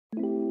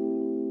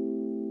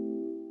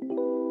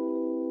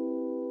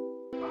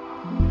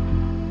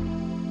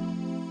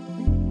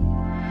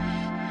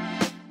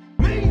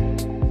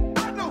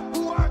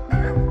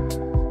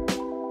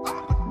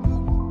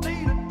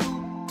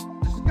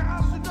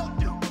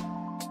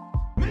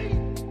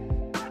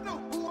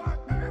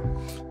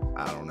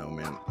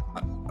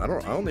I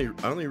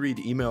only read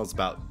emails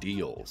about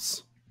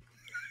deals.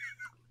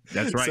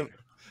 That's right.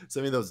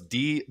 Send me those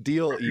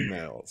deal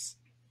emails.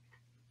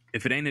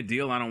 If it ain't a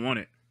deal, I don't want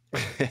it.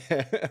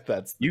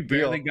 That's the You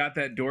barely deal. got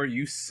that door.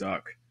 You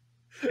suck.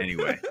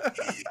 Anyway,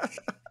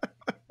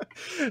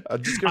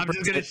 I'm just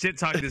gonna shit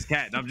talk this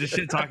cat. I'm just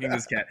shit talking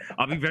this cat.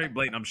 I'll be very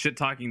blatant. I'm shit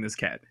talking this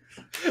cat.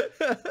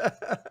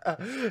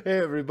 Hey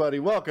everybody,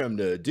 welcome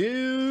to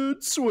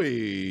Dude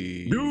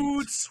Sweet.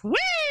 Dude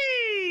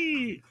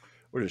Sweet.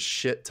 We're just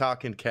shit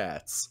talking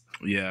cats.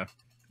 Yeah,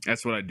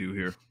 that's what I do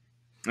here.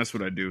 That's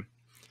what I do.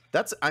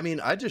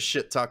 I just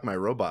shit talk my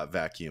robot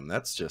vacuum.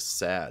 That's just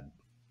sad.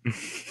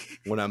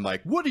 When I'm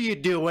like, what are you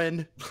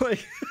doing?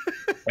 Like,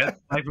 that's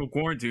life of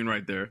quarantine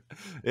right there.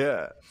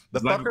 Yeah, the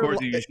life of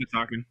quarantine. You shit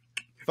talking.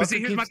 But see,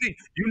 here's my thing.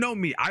 You know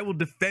me. I will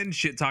defend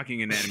shit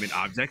talking inanimate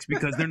objects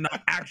because they're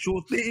not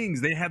actual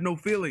things. They have no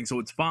feeling, so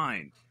it's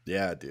fine.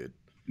 Yeah, dude.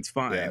 It's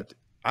fine. Yeah,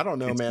 I don't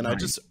know, it's man. Fine.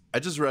 I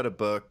just read a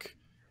book.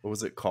 What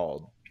was it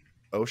called?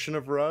 Ocean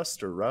of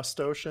Rust or Rust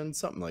Ocean,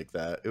 something like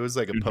that. It was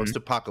like a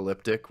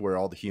post-apocalyptic where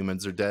all the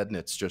humans are dead and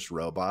it's just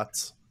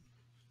robots.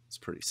 It's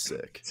pretty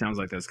sick. Sounds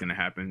like that's gonna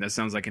happen. That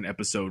sounds like an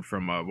episode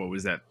from what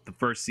was that? The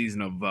first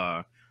season of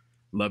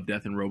Love,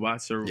 Death, and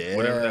Robots or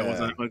whatever that was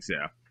on Netflix.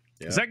 Yeah.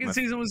 The second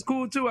season was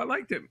cool too. I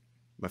liked it.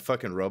 My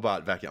fucking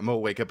robot vacuum. I'm gonna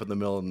wake up in the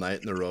middle of the night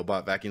and the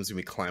robot vacuum's gonna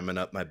be climbing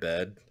up my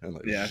bed. I'm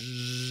like, yeah.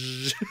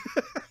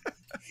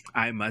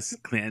 I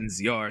must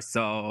cleanse your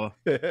soul.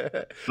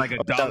 Like a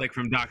Dalek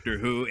from Doctor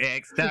Who.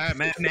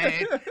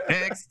 Exterminate,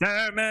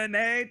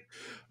 exterminate.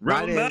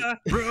 Roomba,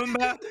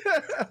 Roomba.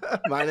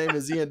 My name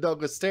is Ian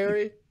Douglas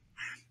Terry.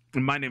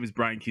 And my name is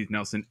Brian Keith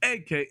Nelson,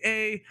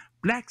 a.k.a.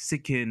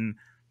 Blaxican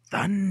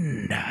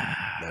Thunder.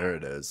 There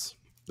it is.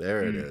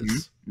 There it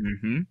is.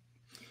 Mm-hmm.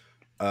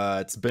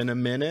 It's been a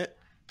minute.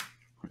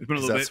 It's been a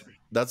little bit.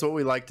 That's what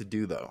we like to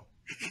do, though.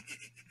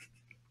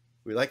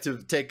 We like to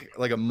take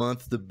like a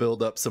month to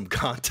build up some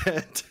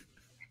content.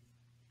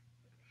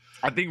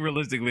 I think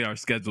realistically our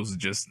schedules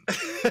just...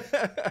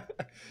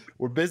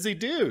 We're busy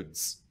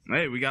dudes.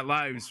 Hey, we got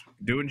lives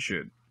doing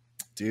shit.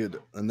 Dude,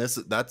 and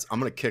I'm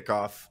going to kick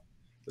off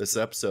this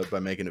episode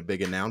by making a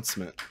big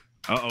announcement.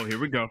 Uh-oh, here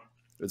we go.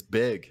 It's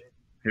big.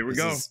 Here we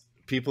go.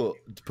 People,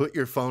 put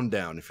your phone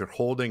down. If you're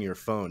holding your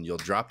phone, you'll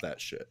drop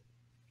that shit.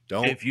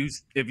 Don't. If you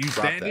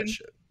standing,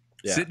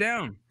 sit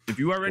down. If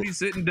you already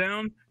sitting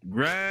down,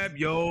 grab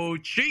your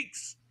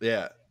cheeks.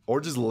 Yeah, or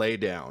just lay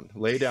down.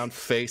 Lay down,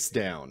 face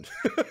down.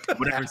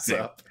 Whatever. Ass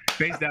up.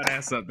 Face down,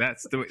 ass up.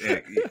 That's the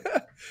way.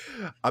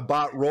 I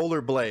bought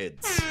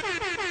rollerblades.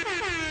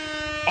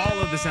 All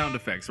of the sound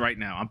effects right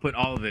now. I'm putting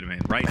all of it in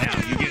right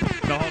now. You get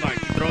no. Hold on. You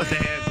throw it to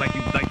heads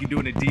like you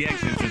doing a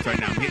DX entrance right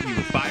now. I'm hitting you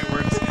with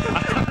fireworks.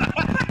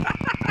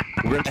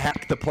 We're gonna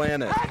hack the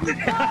planet.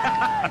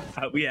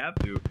 We have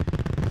to.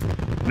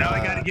 Now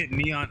I gotta get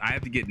neon. I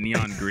have to get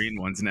neon green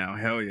ones now.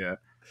 Hell yeah.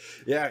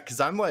 Yeah, because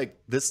I'm like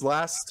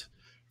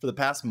for the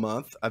past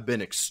month, I've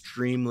been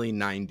extremely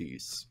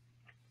 90s.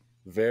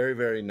 Very,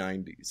 very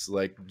 90s.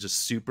 Like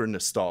just super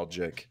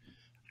nostalgic.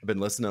 I've been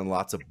listening to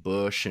lots of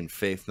Bush and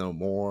Faith No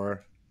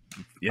More.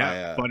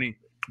 Yeah, funny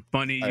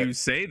you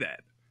say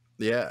that.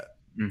 Yeah,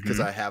 because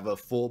I have a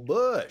full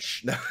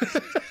bush.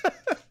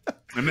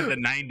 I'm in the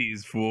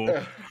 90s, fool.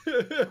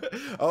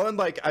 Oh, and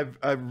like I've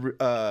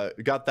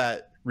got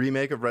that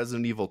remake of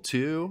Resident Evil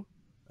 2.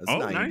 That's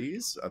 90s.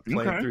 Nice. I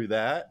played through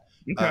that.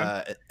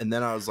 Okay. And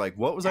then I was like,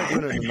 what was I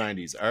doing in the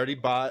 90s? I already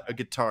bought a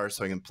guitar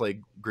so I can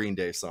play Green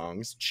Day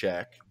songs.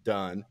 Check.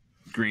 Done.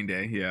 Green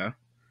Day, yeah.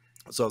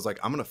 So I was like,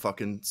 I'm going to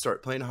fucking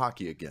start playing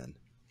hockey again.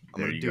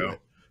 I'm going to do it.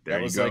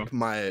 That was like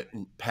my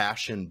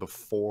passion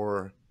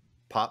before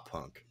pop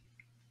punk.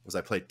 Was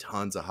I played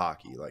tons of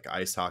hockey, like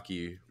ice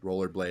hockey,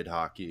 rollerblade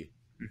hockey.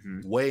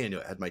 Way into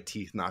it. Had my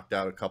teeth knocked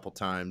out a couple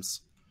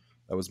times.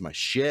 That was my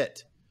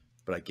shit.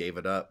 But I gave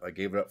it up. I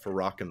gave it up for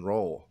rock and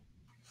roll.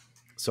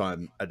 So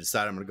I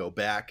decided I'm going to go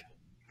back.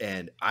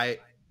 And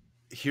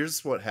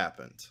here's what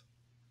happened.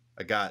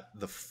 I got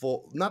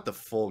not the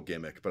full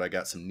gimmick, but I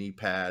got some knee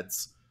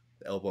pads,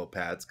 elbow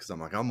pads, because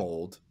I'm like, I'm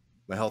old.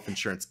 My health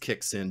insurance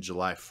kicks in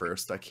July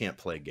 1st. I can't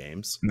play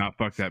games. Nah,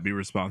 fuck that. Be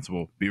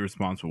responsible. Be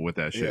responsible with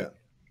that shit. Yeah.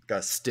 Got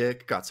a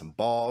stick, got some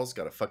balls,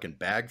 got a fucking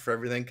bag for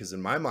everything. Because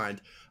in my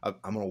mind, I'm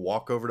going to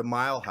walk over to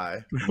Mile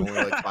High. I'm only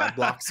like 5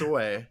 blocks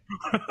away.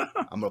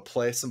 I'm going to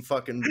play some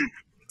fucking...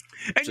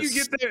 And you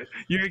get there,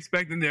 you're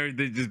expecting there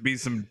to just be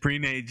some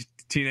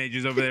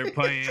teenagers over there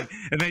playing,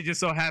 and they just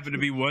so happen to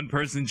be one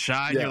person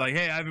shy. And you're like,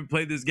 hey, I haven't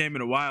played this game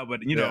in a while,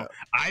 but you know,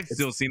 I've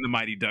still seen the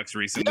Mighty Ducks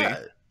recently.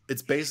 Yeah,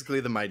 it's basically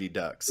the Mighty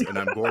Ducks, and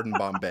I'm Gordon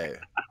Bombay.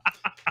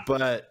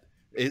 But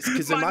it's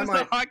because in my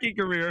mind, hockey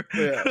career.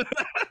 Yeah.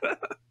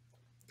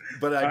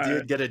 But I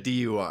did get a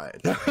DUI.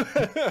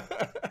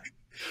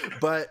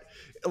 But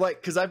like,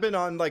 because I've been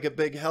on like a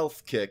big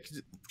health kick,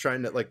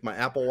 trying to like my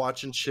Apple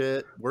Watch and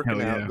shit, working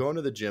out, going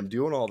to the gym,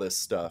 doing all this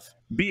stuff.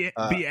 Be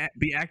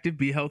active,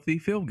 be healthy,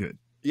 feel good.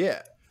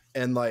 Yeah,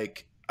 and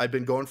like I've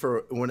been going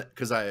for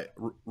because I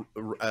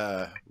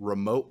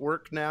remote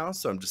work now,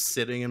 so I'm just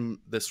sitting in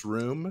this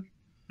room.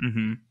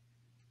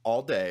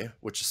 all day,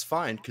 which is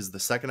fine because the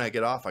second I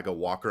get off, I go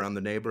walk around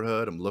the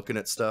neighborhood. I'm looking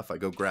at stuff. I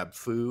go grab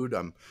food.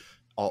 I'm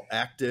all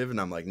active, and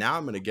I'm like, now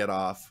I'm going to get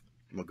off.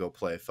 I'm going to go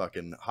play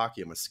fucking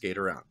hockey. I'm going to skate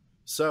around.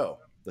 So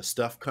the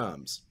stuff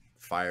comes,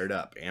 fired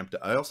up, amped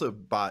up. I also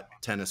bought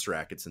tennis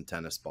rackets and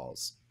tennis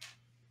balls.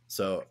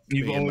 So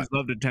you've always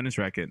loved a tennis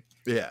racket.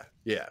 Yeah.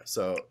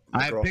 So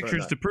I have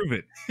pictures to prove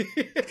it.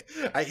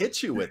 I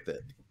hit you with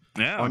it.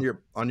 Yeah.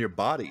 On your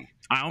body.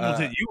 I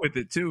almost hit you with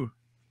it too.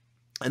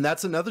 And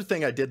that's another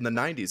thing I did in the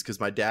 90s because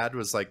my dad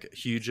was like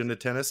huge into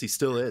tennis. He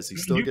still is. He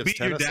still gives tennis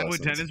lessons. You beat your dad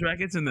with tennis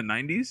rackets in the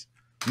 90s?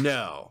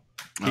 No.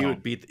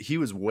 He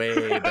was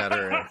way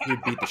better.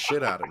 He'd beat the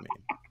shit out of me.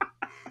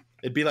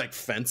 It'd be like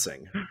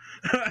fencing.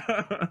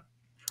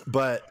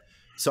 But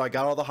so I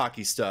got all the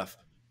hockey stuff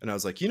and I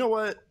was like, you know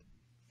what?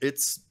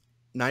 It's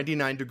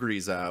 99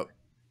 degrees out.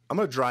 I'm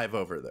going to drive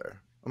over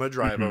there.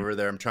 Over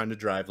there. I'm trying to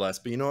drive less,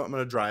 but you know what? I'm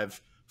going to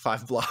drive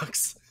 5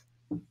 blocks.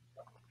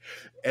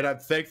 And I'm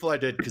thankful I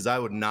did because I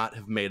would not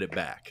have made it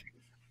back.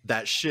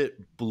 That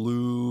shit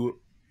blew.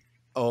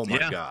 Oh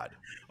my God.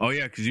 Oh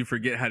yeah, because you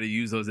forget how to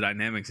use those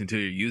dynamics until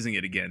you're using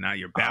it again. Now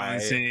you're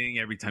balancing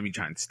every time you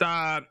try and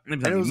stop.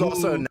 And it was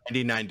also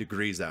 99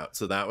 degrees out,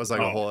 so that was like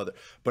a whole other.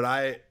 But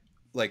I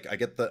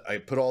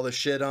put all the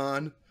shit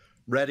on,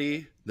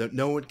 ready. That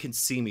no one can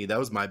see me. That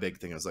was my big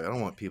thing. I was like, I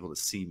don't want people to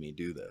see me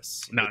do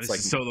this. No, this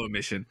is a solo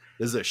mission.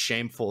 This is a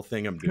shameful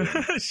thing I'm doing.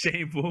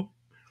 Shameful.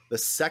 The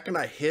second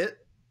I hit,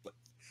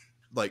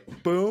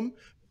 like boom,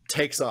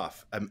 takes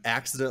off. I'm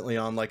accidentally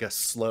on like a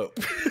slope.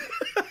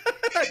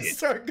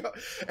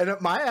 And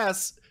at my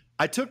ass,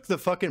 I took the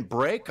fucking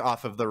brake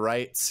off of the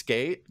right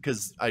skate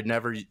because I'd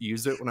never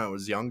used it when I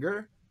was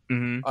younger.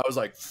 Mm-hmm. I was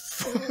like,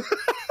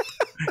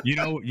 you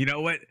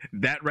know what?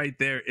 That right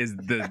there is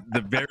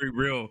the very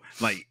real,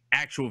 like,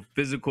 actual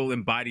physical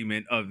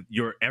embodiment of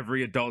your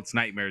every adult's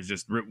nightmare is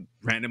just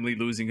randomly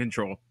losing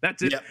control.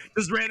 That's it. Yep.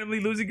 Just randomly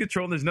losing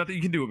control. And there's nothing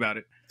you can do about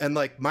it. And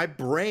like my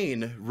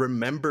brain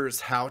remembers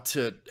how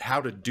to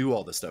do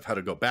all this stuff, how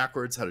to go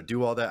backwards, how to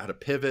do all that, how to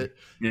pivot,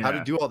 how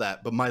to do all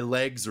that. But my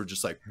legs are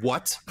just like,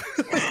 what?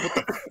 What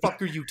the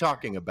fuck are you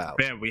talking about?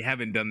 Man, we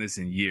haven't done this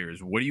in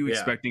years. What are you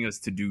expecting us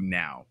to do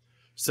now?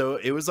 So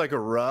it was like a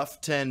rough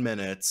 10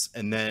 minutes,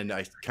 and then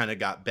I kind of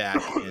got back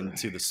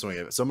into the swing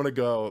of it. So I'm going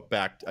to go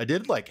back. I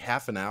did like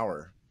half an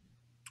hour.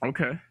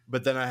 Okay.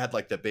 But then I had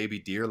like the baby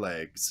deer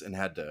legs and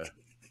I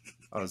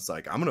was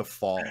like, I'm going to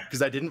fall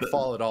because I didn't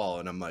fall at all.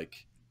 And I'm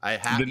like,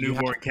 the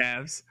newborn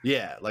calves.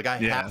 Yeah. Like I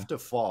have to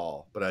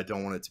fall, but I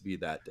don't want it to be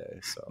that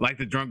day. So like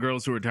the drunk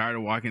girls who are tired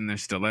of walking their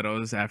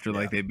stilettos after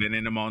like they've been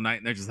in them all night.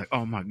 And they're just like,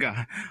 oh my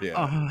God.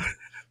 Yeah.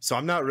 So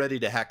I'm not ready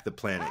to hack the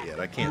planet yet.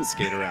 I can't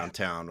skate around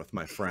town with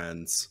my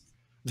friends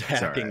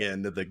hacking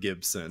into the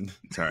Gibson.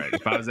 It's all right.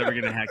 If I was ever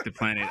going to hack the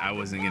planet, I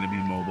wasn't going to be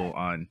mobile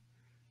on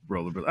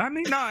rollerblades. I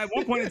mean, no, at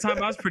one point in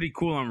time, I was pretty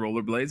cool on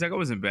rollerblades. Like, I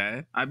wasn't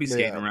bad. I'd be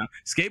skating around.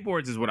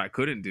 Skateboards is what I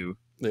couldn't do.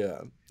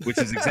 Yeah. Which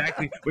is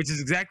exactly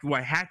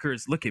why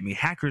hackers, look at me.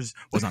 Hackers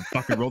was on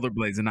fucking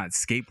rollerblades and not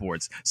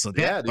skateboards. So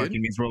that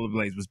fucking means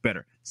rollerblades was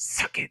better.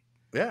 Suck it.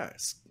 Yeah.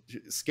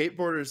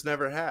 Skateboarders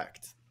never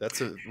hacked. That's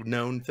a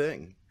known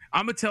thing.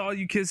 I'm going to tell all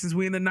you kids since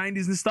we in the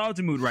 90s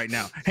nostalgia mood right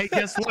now. Hey,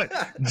 guess what?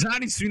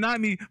 Johnny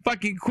Tsunami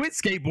fucking quit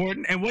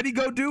skateboarding. And what'd he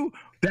go do?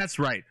 That's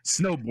right.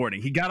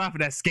 Snowboarding. He got off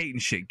of that skating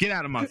shit. Get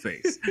out of my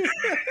face.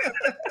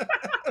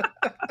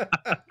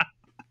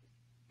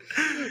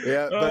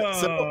 Yeah. But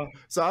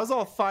so I was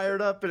all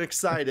fired up and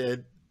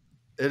excited.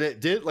 And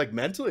it did, like,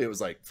 mentally, it was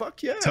like,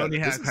 fuck yeah. Tony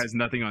Hawk has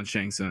nothing on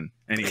Shang Tsung.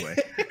 Anyway.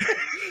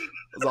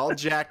 I was all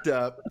jacked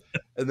up.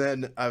 And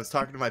then I was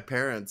talking to my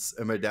parents,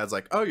 and my dad's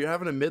like, oh, you're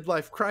having a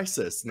midlife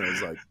crisis. And I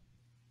was like,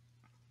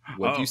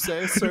 what'd you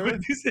say, sir?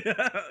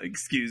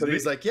 Excuse me. But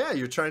he's like, yeah,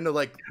 you're trying to,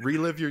 like,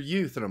 relive your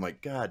youth. And I'm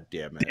like, God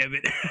damn it. Damn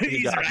it.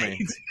 He got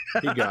me.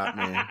 He got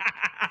me.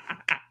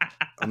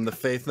 I'm the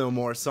Faith No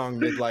More song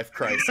midlife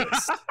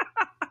crisis.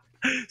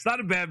 It's not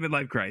a bad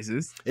midlife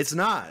crisis. It's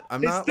not.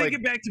 It's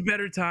thinking back to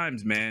better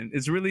times, man.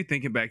 It's really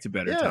thinking back to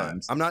better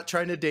times. I'm not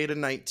trying to date a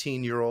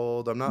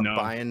 19-year-old. I'm not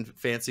buying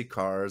fancy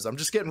cars. I'm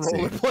just getting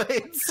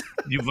rollerblades.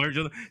 You've learned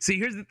your. See,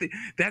 here's the thing.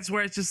 That's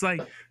where it's just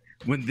like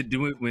when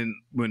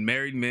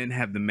married men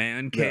have the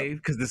man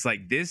cave, because it's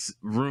like this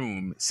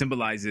room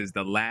symbolizes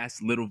the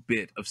last little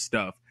bit of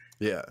stuff.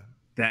 Yeah.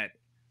 That,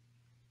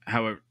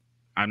 however.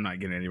 I'm not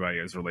getting anybody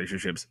else's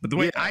relationships, but the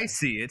way I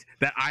see it,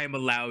 that I am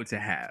allowed to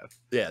have.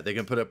 Yeah, they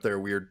can put up their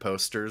weird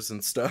posters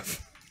and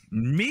stuff.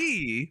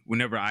 Me,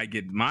 whenever I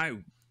get my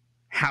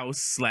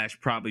house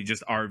 / probably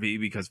just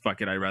RV, because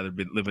fuck it, I'd rather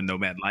live a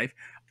nomad life.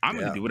 I'm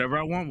going to do whatever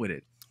I want with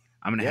it.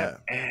 I'm going to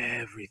have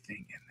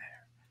everything in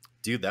there.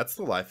 Dude, that's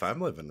the life I'm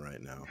living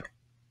right now.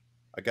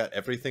 I got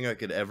everything I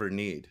could ever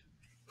need.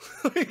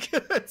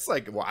 It's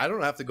like, well, I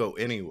don't have to go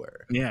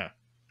anywhere. Yeah.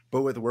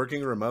 But with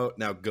working remote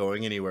now,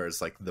 going anywhere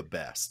is like the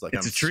best. Like,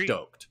 I'm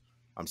stoked.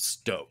 I'm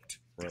stoked.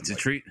 It's a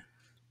treat.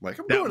 Like,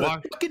 I'm going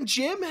to the fucking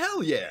gym.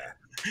 Hell yeah.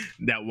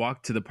 That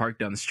walk to the park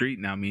down the street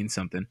now means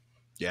something.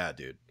 Yeah,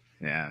 dude.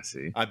 Yeah,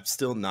 see. I'm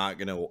still not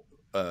going to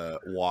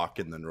walk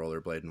and then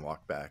rollerblade and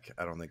walk back.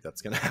 I don't think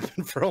that's gonna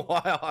happen for a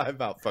while. I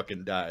about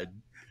fucking died.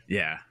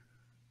 Yeah.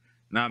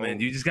 Nah, man,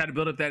 you just got to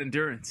build up that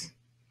endurance.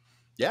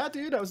 Yeah,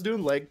 dude. I was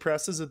doing leg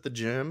presses at the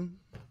gym,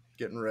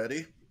 getting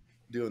ready,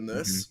 doing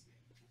this.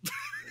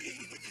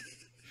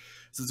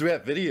 Since we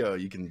have video,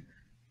 you can.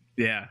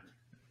 Yeah.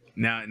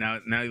 Now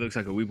he looks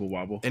like a weeble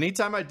wobble.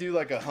 Anytime I do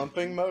like a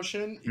humping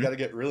motion, you got to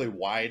get really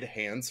wide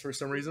hands for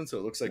some reason, so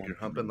it looks like you're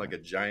humping like a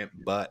giant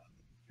butt.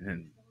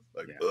 And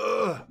like,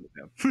 ugh.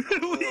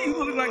 You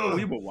look like a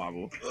weeble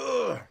wobble.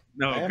 Ugh.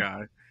 No, man.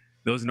 God,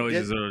 those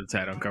noises are a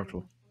tad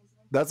uncomfortable.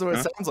 That's what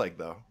it sounds like,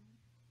 though.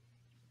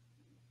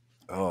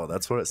 Oh,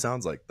 that's what it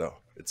sounds like, though.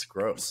 It's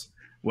gross.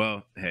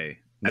 Well, hey,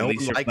 at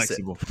least you're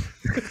flexible.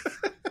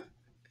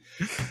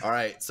 All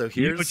right, so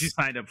here's what you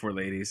signed up for,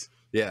 ladies.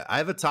 Yeah, I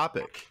have a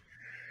topic.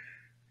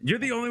 You're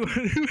the only one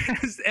who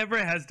ever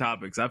has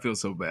topics. I feel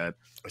so bad.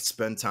 I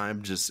spend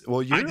time just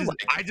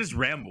I just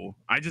ramble.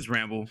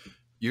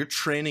 You're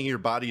training your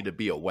body to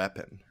be a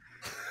weapon.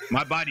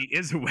 My body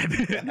is a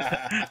weapon.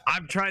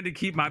 I'm trying to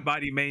keep my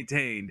body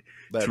maintained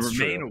to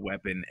remain a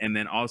weapon, and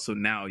then also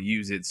now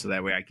use it so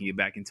that way I can get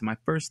back into my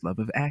first love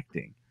of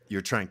acting.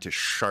 You're trying to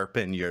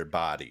sharpen your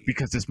body.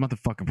 Because this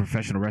motherfucking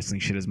professional wrestling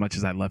shit, as much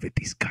as I love it,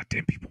 these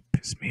goddamn people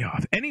piss me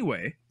off.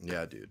 Anyway.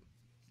 Yeah, dude.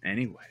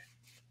 Anyway.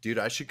 Dude,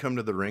 I should come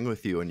to the ring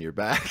with you when you're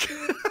back.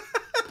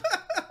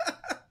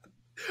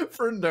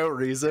 For no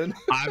reason.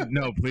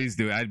 No, please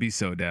do. I'd be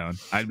so down.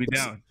 I'd be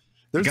down.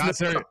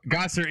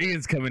 Gosser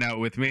Ian's coming out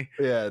with me.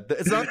 Yeah,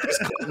 it's not there's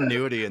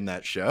continuity in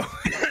that show.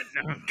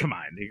 No, come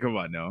on,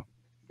 no.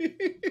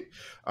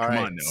 All right.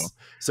 Come on, no.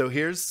 So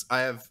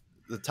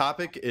the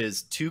topic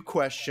is 2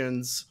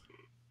 questions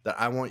that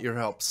I want your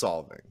help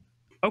solving.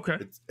 Okay.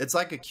 It's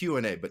like a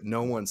Q&A, but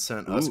no one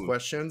sent us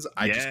questions.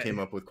 I just came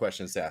up with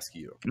questions to ask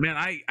you. Man,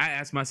 I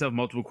ask myself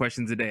multiple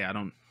questions a day. I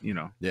don't,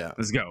 Yeah.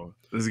 Let's go.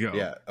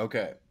 Yeah,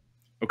 okay.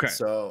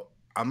 So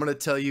I'm going to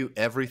tell you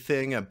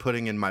everything I'm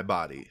putting in my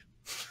body.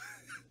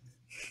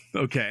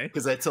 Okay.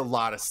 Because it's a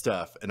lot of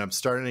stuff, and I'm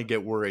starting to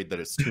get worried that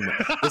it's too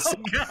much.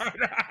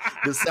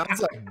 This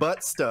sounds like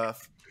butt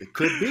stuff. It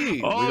could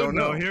be. Oh, we don't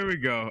know. Here we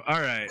go.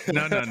 All right.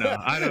 No.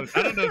 I don't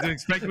know what to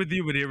expect with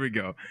you, but here we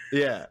go.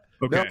 Yeah.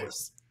 Okay. No,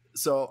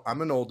 so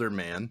I'm an older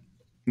man.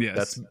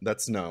 Yes.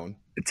 That's known.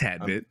 A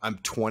tad bit. I'm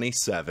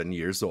 27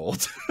 years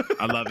old.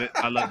 I love it.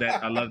 I love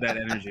that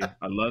energy.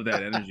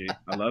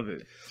 I love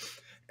it.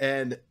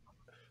 And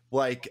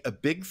like a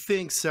big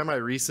thing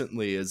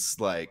semi-recently is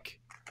like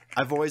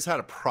I've always had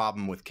a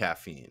problem with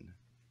caffeine.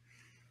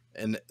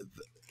 And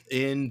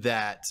in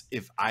that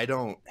if I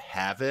don't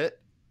have it,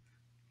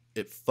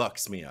 it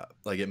fucks me up.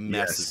 Like it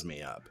messes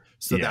me up.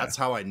 So that's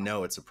how I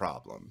know it's a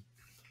problem.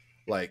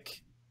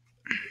 Like,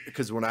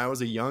 because when I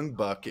was a young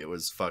buck, it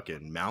was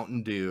fucking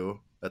Mountain Dew.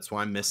 That's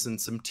why I'm missing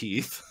some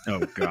teeth. Oh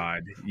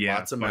God. Yeah.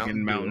 Lots of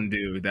fucking Mountain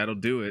Dew. That'll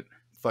do it.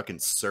 Fucking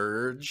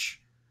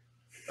Surge.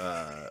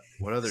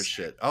 What other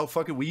shit? Oh,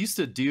 fucking, we used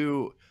to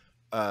do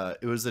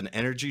it was an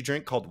energy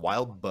drink called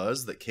Wild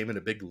Buzz that came in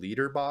a big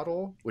liter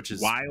bottle, which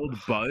is Wild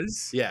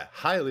Buzz? Yeah,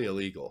 highly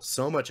illegal.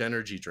 So much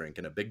energy drink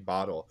in a big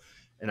bottle.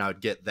 And I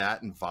would get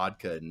that and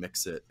vodka and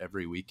mix it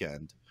every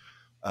weekend.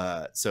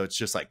 So it's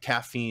just like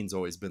caffeine's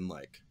always been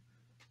like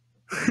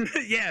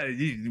yeah,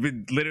 you've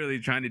been literally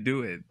trying to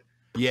do it.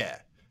 Yeah.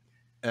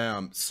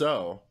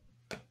 So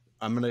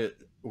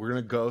we're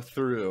gonna go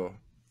through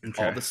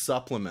all the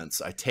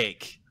supplements I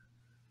take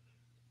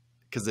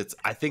because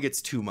I think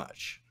it's too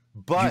much.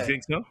 But you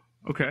think so?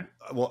 Okay.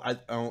 Well,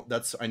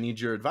 I need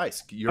your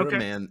advice. You're a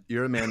man.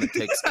 You're a man that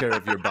takes care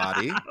of your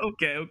body.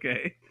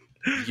 Okay.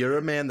 You're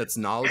a man that's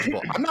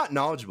knowledgeable. I'm not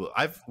knowledgeable.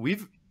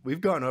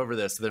 We've gone over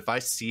this. That if I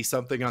see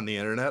something on the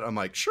internet, I'm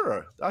like,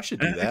 sure, I should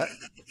do that.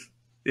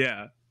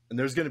 Yeah. And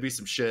there's going to be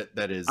some shit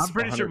that is. I'm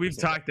pretty sure we've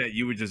talked that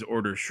you would just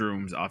order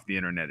shrooms off the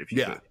internet if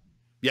you could.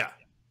 Yeah.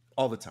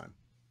 All the time.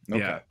 Okay.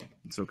 Yeah.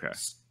 It's okay.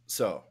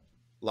 So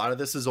a lot of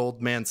this is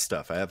old man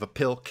stuff. I have a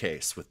pill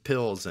case with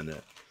pills in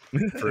it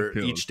for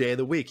each day of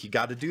the week. You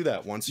got to do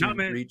that once you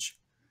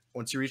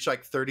reach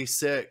like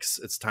 36,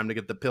 it's time to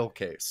get the pill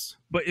case.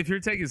 But if you're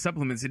taking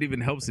supplements, it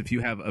even helps if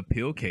you have a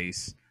pill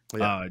case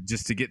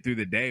just to get through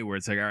the day where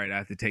it's like, all right, I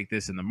have to take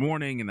this in the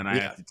morning and then I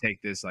have to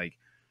take this like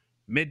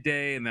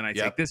midday and then I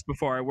take this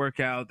before I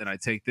work out, then I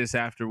take this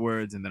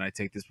afterwards and then I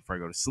take this before I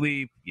go to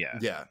sleep. Yeah.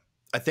 Yeah.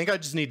 I think I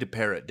just need to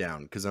pare it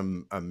down because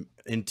I'm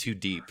in too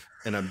deep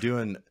and I'm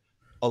doing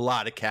a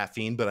lot of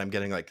caffeine, but I'm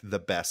getting like the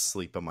best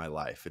sleep of my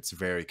life. It's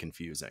very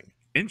confusing.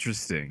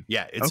 Interesting.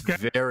 Yeah, it's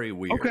very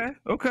weird.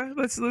 Okay.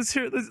 Let's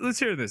hear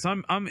this.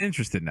 I'm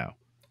interested now.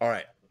 All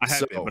right. I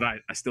have been, but I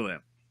still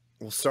am.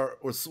 We'll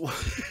start with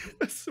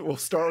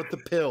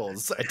the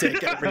pills I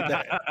take every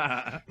day.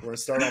 We're gonna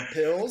start on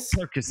pills.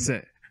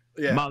 Percocet.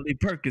 Yeah. Molly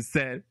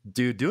Percocet.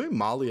 Dude, doing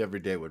Molly every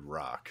day would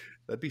rock.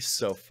 That'd be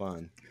so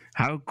fun.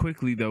 How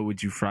quickly though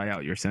would you fry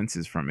out your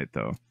senses from it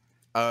though?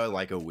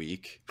 Like a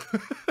week.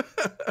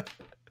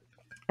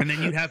 And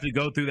then you'd have to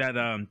go through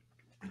that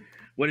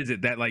what is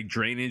it, that like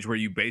drainage where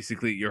you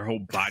basically your whole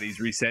body's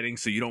resetting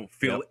so you don't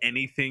feel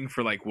anything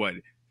for like what,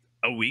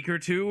 a week or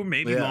two,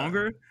 maybe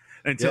longer.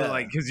 until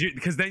like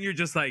because then you're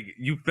just like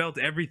you felt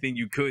everything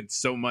you could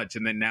so much,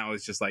 and then now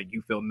it's just like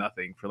you feel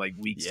nothing for like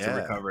weeks to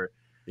recover.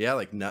 Yeah,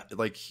 like not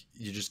like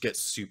you just get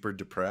super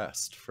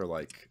depressed for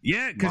like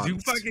because you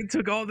fucking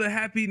took all the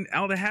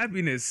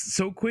happiness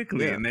so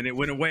quickly, and then it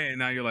went away, and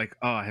now you're like,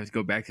 oh, I have to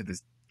go back to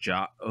this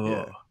job. Oh.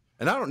 Yeah.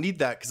 And I don't need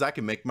that because I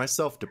can make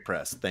myself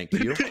depressed. Thank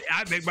you.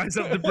 I make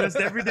myself depressed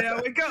every day I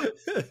wake up.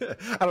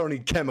 I don't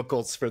need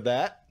chemicals for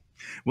that.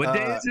 What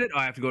day is it? Oh,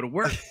 I have to go to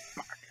work.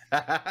 All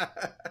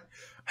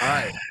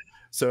right.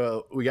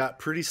 So we got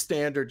pretty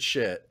standard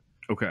shit.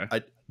 Okay.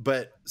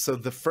 But so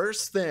the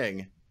first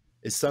thing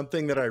is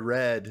something that I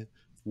read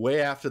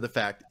way after the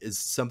fact is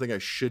something I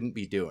shouldn't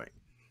be doing.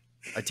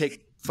 I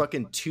take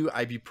fucking 2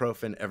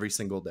 ibuprofen every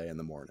single day in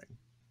the morning.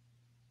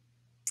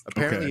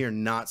 Apparently you're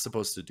not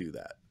supposed to do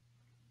that.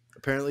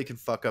 Apparently it can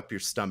fuck up your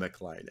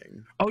stomach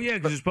lining. Oh, yeah,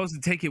 because you're supposed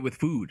to take it with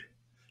food.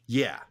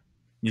 Yeah.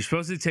 You're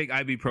supposed to take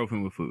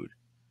ibuprofen with food.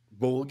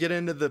 Well, we'll get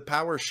into the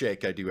power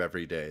shake I do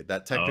every day.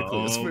 That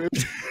technically is food.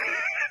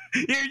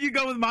 Here you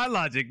go with my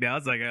logic now.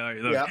 It's like, all right,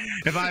 look,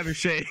 if I have a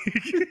shake.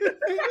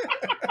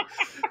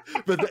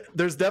 But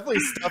there's definitely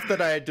stuff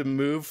that I had to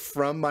move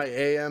from my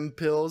AM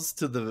pills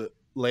to the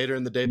later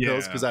in the day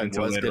pills because I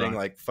was getting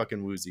like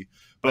fucking woozy.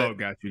 But,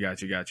 got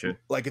you.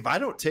 Like if I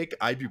don't take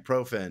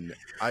ibuprofen,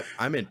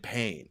 I'm in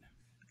pain.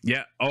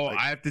 Yeah. Oh, like,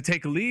 I have to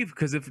take a leave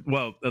because a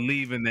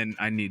leave, and then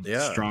I need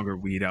stronger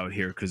weed out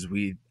here because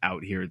weed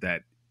out here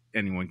that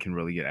anyone can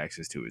really get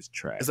access to is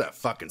trash. Is that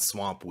fucking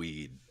swamp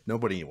weed?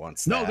 Nobody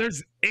wants that. No,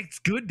 it's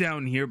good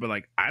down here, but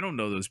like I don't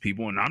know those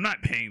people, and I'm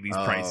not paying these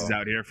prices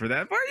out here for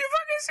that. Why are you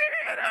fucking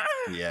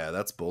serious? Yeah,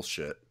 that's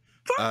bullshit.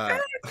 I'd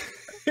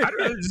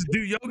rather just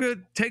do yoga,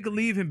 take a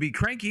leave, and be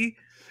cranky.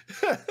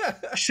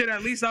 Shit,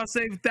 at least I'll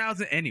save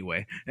 1,000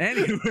 anyway. We got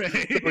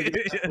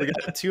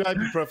 2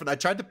 ibuprofen. I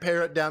tried to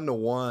pare it down to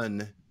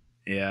 1.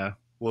 Yeah,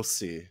 we'll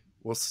see.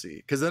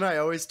 Because then I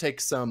always take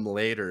some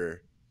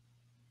later.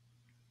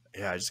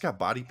 Yeah, I just got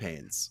body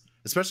pains.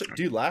 Especially,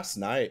 dude, last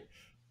night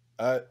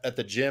at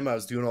the gym, I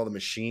was doing all the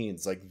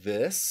machines like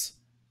this,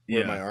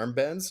 where my arm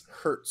bends,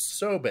 hurt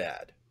so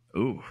bad.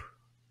 Ooh.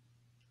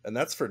 And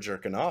that's for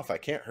jerking off. I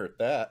can't hurt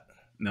that.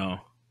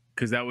 No,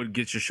 because that would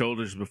get your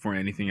shoulders before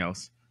anything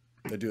else.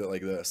 I do it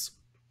like this.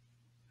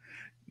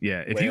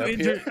 Yeah, if you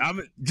injure,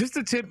 just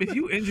a tip: if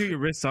you injure your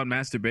wrists on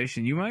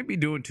masturbation, you might be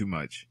doing too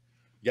much.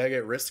 You gotta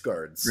get wrist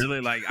guards. Really,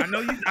 like I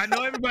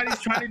know everybody's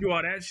trying to do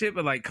all that shit,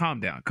 but like, calm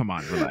down, come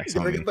on, relax.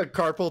 Look at the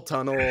carpal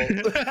tunnel.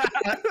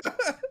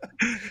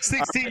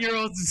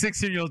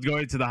 16-year-olds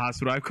going to the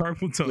hospital. I have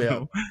carpal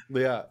tunnel.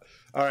 Yeah.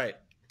 All right.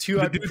 2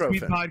 ibuprofen.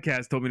 The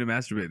podcast told me to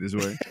masturbate this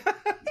way.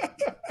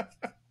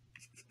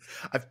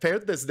 I've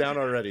pared this down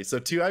already. So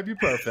 2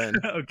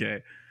 ibuprofen.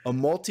 Okay. A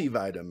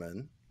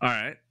multivitamin. All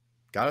right.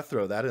 Gotta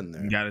throw that in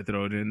there. Gotta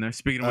throw it in there.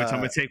 Speaking of which, I'm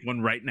gonna take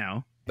one right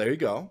now. There you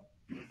go.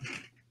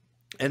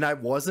 And I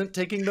wasn't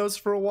taking those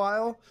for a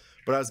while,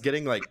 but I was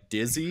getting like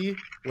dizzy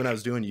when I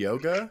was doing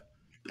yoga,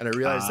 and I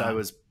realized I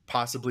was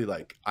possibly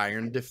like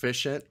iron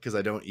deficient because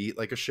I don't eat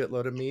like a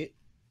shitload of meat.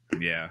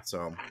 Yeah.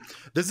 So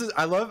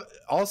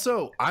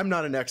I'm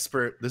not an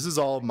expert. This is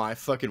all my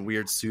fucking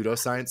weird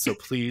pseudoscience. So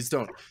please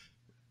don't.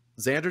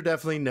 Xander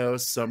definitely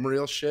knows some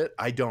real shit.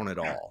 I don't at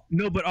all.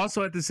 No, but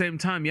also at the same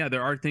time,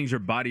 there are things your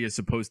body is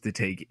supposed to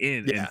take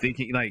in and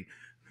thinking like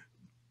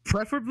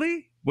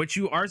preferably what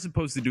you are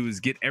supposed to do is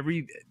get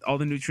all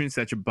the nutrients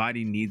that your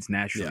body needs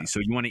naturally. Yeah.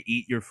 So you want to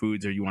eat your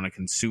foods or you want to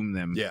consume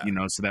them,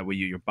 so that way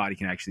your body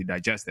can actually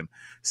digest them.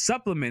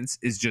 Supplements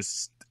is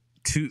just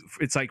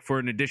it's like for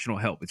an additional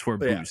help. It's for a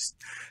boost.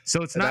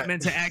 So it's not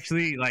meant to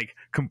actually like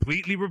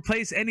completely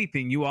replace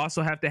anything. You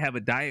also have to have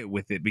a diet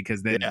with it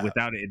because then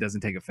without it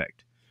doesn't take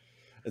effect.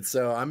 And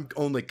so I'm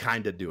only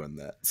kind of doing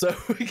that. So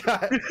we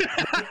got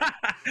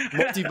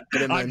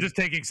multivitamin. I'm just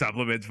taking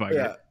supplements.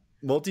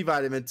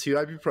 Multivitamin, 2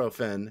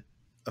 ibuprofen,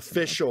 a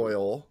fish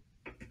oil.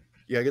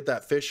 You gotta get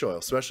that fish oil,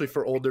 especially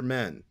for older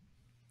men.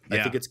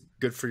 I think it's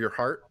good for your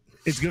heart.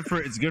 It's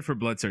good for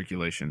blood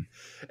circulation.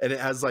 And it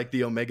has like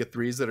the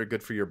omega-3s that are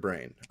good for your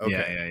brain.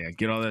 Okay. Yeah.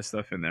 Get all that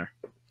stuff in there.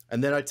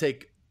 And then I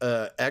take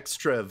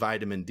extra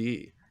vitamin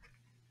D.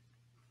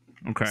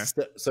 Okay.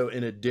 So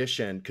in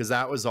addition, because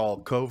that was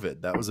all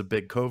COVID. That was a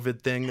big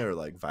COVID thing. They were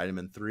like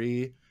vitamin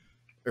D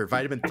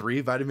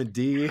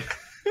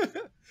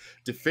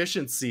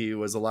deficiency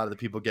was a lot of the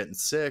people getting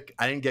sick.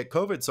 I didn't get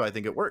COVID, so I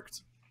think it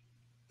worked.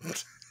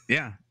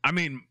 Yeah. I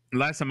mean,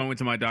 last time I went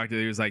to my doctor,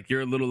 he was like,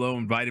 you're a little low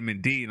in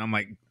vitamin D. And I'm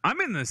like, I'm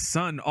in the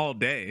sun all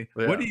day.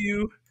 Yeah. What do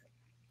you?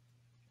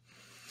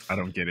 I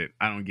don't get it.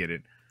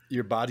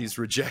 Your body's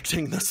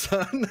rejecting the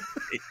sun.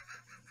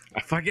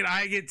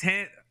 I get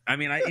tan. I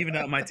mean, I even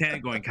out my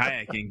tan going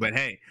kayaking, but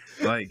hey,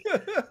 like,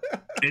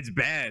 it's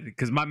bad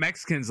because my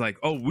Mexican's like,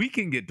 oh, we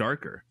can get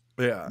darker.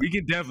 Yeah. We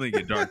can definitely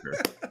get darker.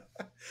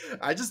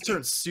 I just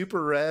turn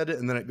super red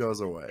and then it goes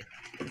away.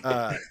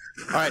 All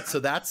right. So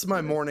that's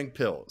my morning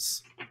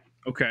pills.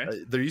 Okay.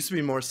 There used to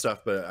be more stuff,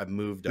 but I've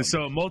moved on.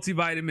 So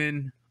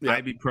multivitamin,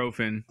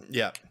 ibuprofen,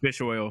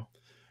 fish oil.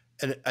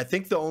 And I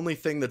think the only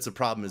thing that's a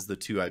problem is the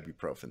 2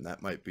 ibuprofen.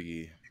 That might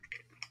be.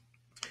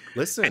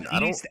 Listen,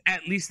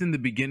 at least in the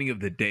beginning of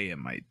the day, it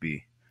might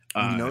be.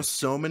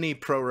 So many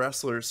pro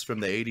wrestlers from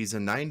the 80s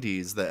and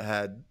 90s that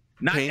had.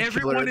 Not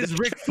everyone is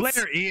Ric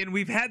Flair, Ian.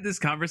 We've had this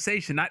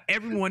conversation. Not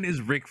everyone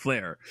is Ric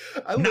Flair.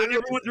 Not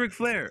everyone's Ric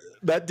Flair.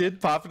 That did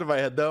pop into my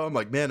head, though. I'm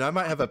like, man, I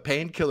might have a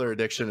painkiller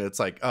addiction. It's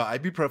like,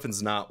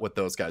 ibuprofen's not what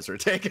those guys are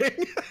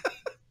taking.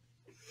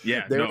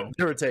 Yeah,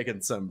 they were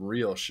taking some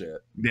real shit.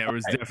 There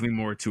was definitely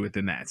more to it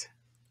than that.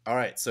 All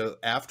right, so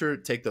after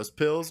take those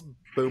pills,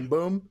 boom,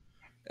 boom,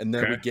 and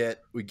then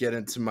we get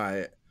into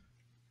my,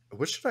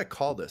 what should I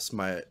call this?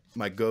 My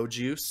go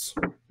juice.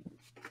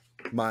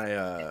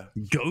 My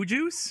go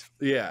juice?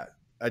 Yeah,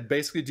 I'd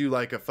basically do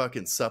like a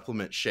fucking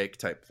supplement shake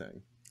type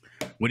thing.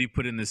 What do you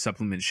put in this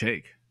supplement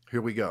shake?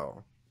 Here we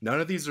go. None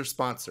of these are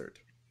sponsored.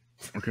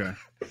 Okay.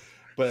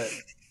 But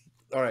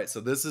all right,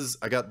 so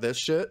I got this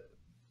shit.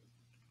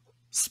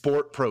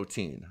 Sport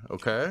protein,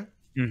 okay?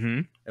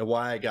 Mm-hmm. And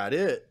why I got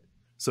it,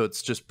 so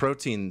it's just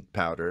protein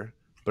powder,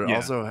 but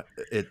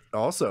it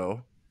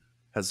also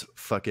has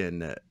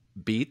fucking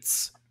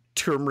beets,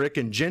 turmeric,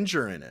 and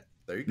ginger in it.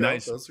 There you go.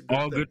 Nice. Those are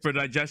all good for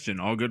digestion.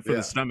 All good for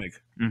the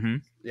stomach. Mm-hmm.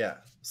 Yeah.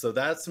 So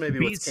that's maybe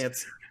what's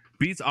cancer.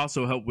 Beets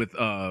also help with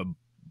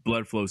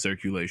blood flow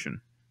circulation.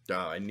 Oh,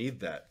 I need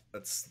that.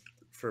 That's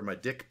for my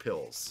dick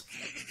pills.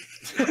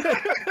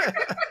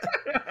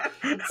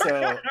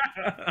 So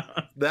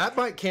that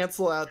might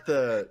cancel out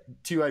the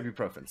 2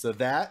 ibuprofen. So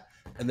that,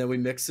 and then we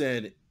mix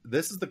in.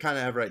 This is the kind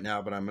I have right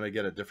now, but I'm gonna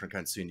get a different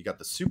kind soon. You got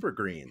the super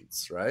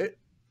greens, right?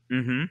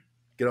 Mm-hmm.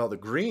 Get all the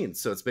greens.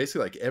 So it's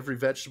basically like every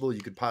vegetable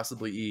you could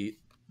possibly eat,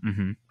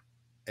 mm-hmm.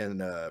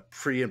 and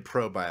pre and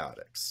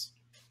probiotics,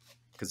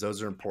 because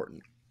those are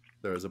important.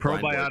 There's a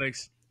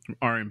probiotics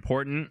are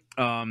important.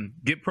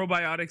 Get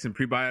probiotics and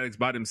prebiotics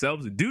by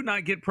themselves. Do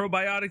not get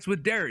probiotics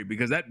with dairy,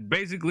 because that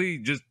basically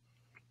just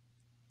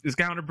is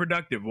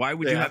counterproductive. Why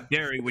would you have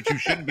dairy, which you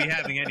shouldn't be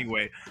having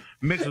anyway,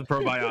 mixed with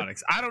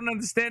probiotics? I don't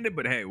understand it,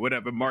 but hey,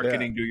 whatever.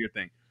 Marketing, do your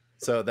thing.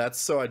 So that's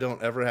so I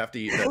don't ever have to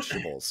eat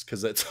vegetables,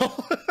 because it's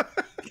all.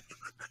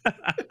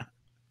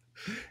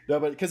 No,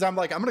 but because I'm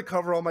like, I'm gonna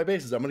cover all my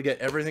bases. I'm gonna get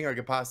everything I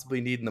could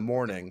possibly need in the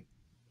morning,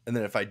 and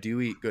then if I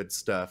do eat good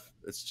stuff,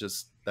 it's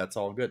just that's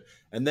all good.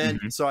 And then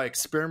so I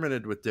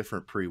experimented with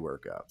different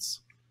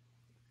pre-workouts,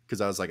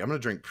 because I was like, I'm gonna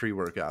drink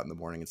pre-workout in the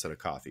morning instead of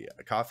coffee.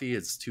 Coffee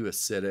is too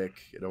acidic.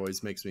 It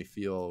always makes me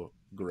feel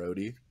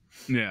grody.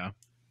 Yeah.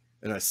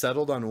 And I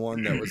settled on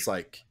one that was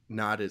like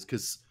not as,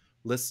 because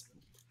listen,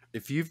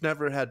 if you've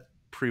never had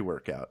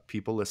pre-workout,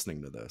 people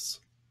listening to this,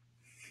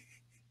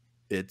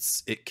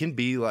 it can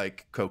be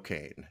like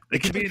cocaine.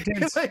 It can be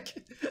intense. It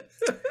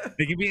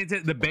can be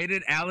intense. The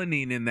beta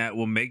alanine in that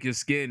will make your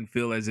skin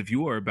feel as if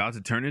you are about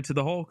to turn into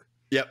the Hulk.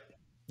 Yep.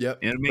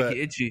 It'll make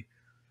you itchy.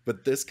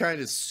 But this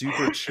kind is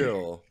super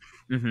chill.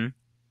 Mm-hmm.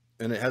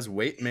 And it has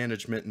weight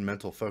management and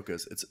mental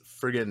focus. It's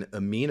friggin'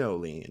 amino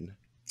lean.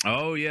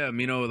 Oh yeah,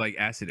 amino like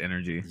acid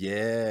energy.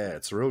 Yeah,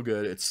 it's real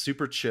good. It's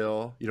super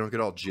chill. You don't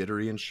get all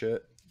jittery and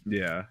shit.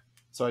 Yeah.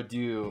 So I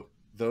do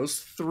those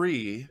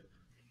 3,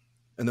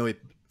 and then we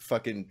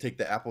fucking take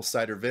the apple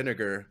cider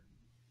vinegar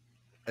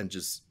and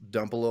just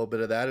dump a little bit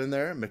of that in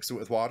there, mix it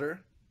with water,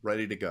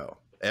 ready to go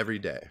every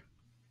day.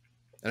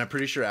 And I'm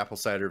pretty sure apple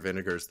cider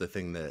vinegar is the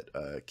thing that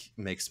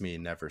makes me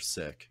never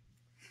sick.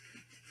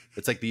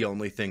 It's like the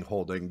only thing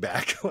holding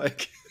back.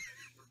 Like,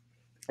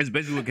 it's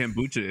basically what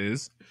kombucha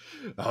is.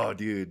 Oh,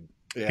 dude.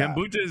 Yeah.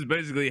 Kombucha is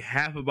basically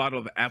half a bottle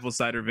of apple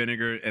cider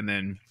vinegar, and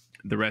then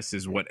the rest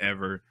is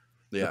whatever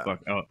the fuck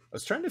else. I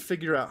was trying to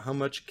figure out how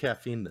much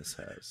caffeine this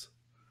has.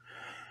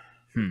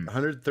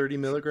 130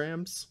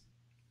 milligrams.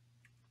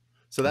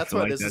 So that's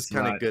why this is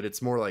kind of good.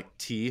 It's more like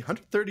tea.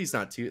 130 is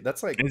not too.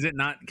 That's like. Is it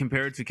not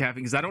compared to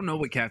caffeine? Because I don't know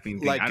what caffeine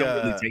thing. Like, I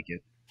don't really take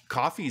it.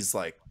 Coffee's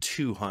like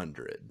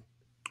 200.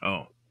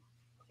 Oh.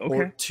 Okay.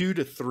 Or 2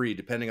 to 3,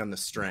 depending on the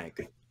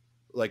strength.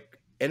 Like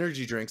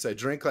energy drinks, I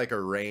drink like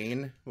a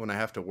Reign when I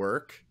have to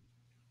work.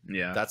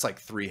 Yeah. That's like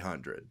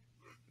 300.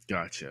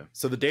 Gotcha.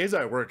 So the days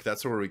I work,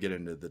 that's where we get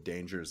into the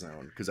danger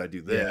zone, because I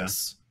do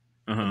this,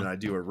 and then I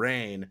do a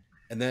Reign,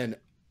 and then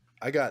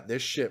I got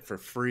this shit for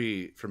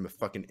free from a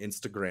fucking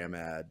Instagram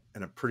ad,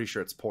 and I'm pretty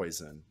sure it's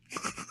poison.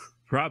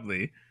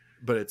 Probably.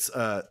 But it's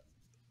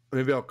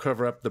maybe I'll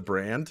cover up the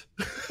brand,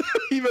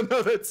 even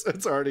though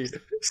it's already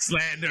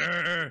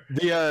slander.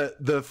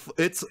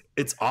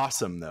 It's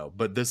awesome though,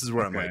 but this is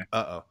where I'm like,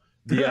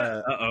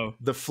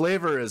 the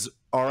flavor is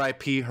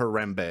R.I.P.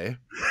 Harambe.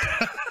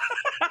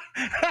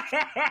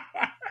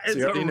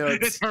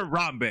 It's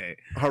Harambe.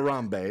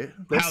 Harambe.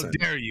 How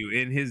dare you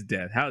in his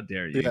death? How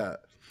dare you? Yeah,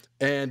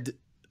 and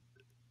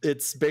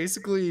it's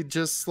basically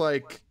just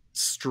like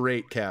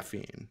straight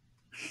caffeine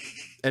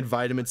and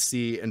vitamin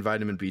C and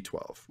vitamin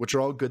B12, which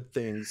are all good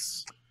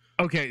things.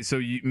 Okay,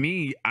 so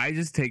I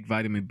just take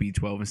vitamin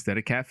B12 instead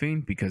of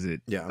caffeine, because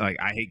like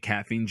I hate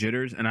caffeine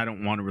jitters and I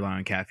don't want to rely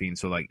on caffeine.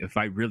 So like if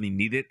I really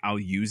need it, I'll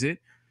use it.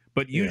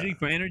 But usually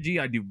for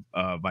energy, I do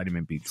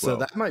vitamin B12. So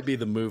that might be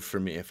the move for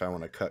me if I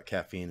want to cut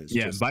caffeine. Is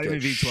just vitamin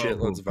B12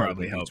 will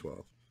probably help.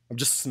 I'm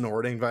just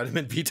snorting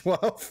vitamin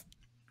B12.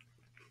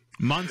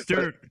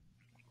 Monster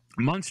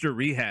Monster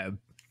Rehab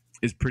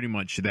is pretty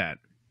much that.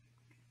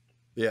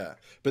 Yeah,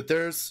 but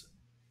there's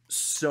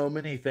so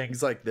many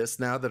things like this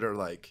now that are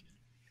like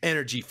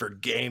energy for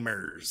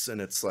gamers,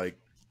 and it's like,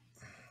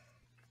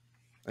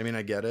 I mean,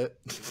 I get it,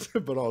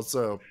 but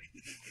also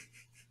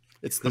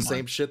it's the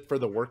same shit for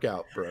the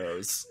workout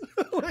bros.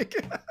 Like,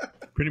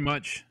 pretty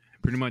much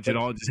it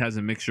all just has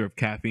a mixture of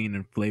caffeine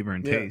and flavor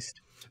and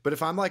taste. But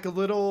if I'm like a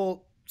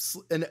little,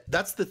 and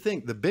that's the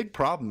thing, the big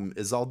problem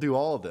is I'll do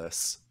all of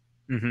this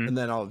and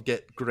then I'll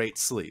get great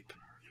sleep.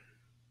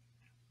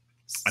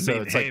 I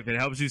mean, hey, if it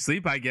helps you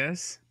sleep, I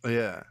guess.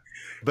 Yeah,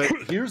 but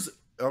here's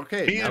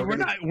okay. And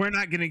we're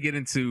not gonna get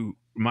into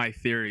my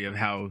theory of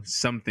how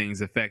some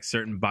things affect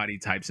certain body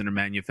types and are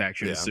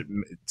manufactured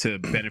to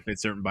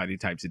benefit certain body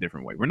types a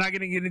different way. We're not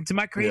gonna get into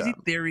my crazy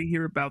theory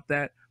here about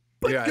that.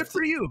 But good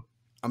for you.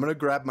 I'm gonna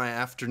grab my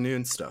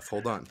afternoon stuff.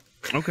 Hold on.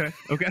 Okay.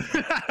 Look at him.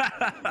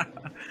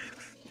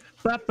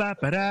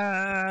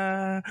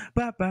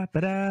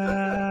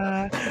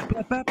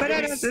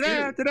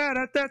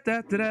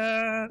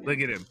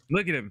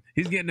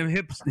 He's getting them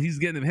hip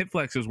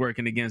flexors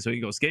working again so he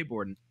can go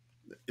skateboarding.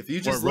 If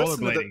you just or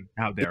rollerblading,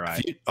 how dare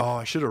I?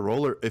 I should have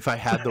if I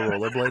had the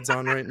rollerblades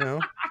on right now.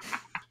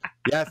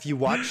 Yeah,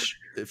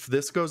 if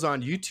this goes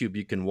on YouTube,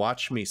 you can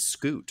watch me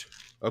scoot.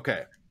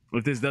 Okay.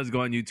 If this does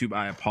go on YouTube,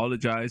 I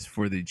apologize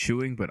for the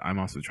chewing, but I'm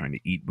also trying to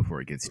eat before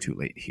it gets too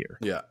late here.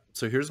 Yeah.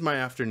 So here's my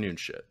afternoon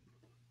shit.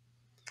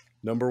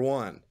 Number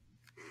 1,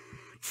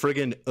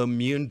 friggin'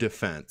 immune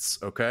defense.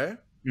 Okay.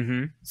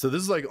 So this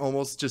is like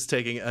almost just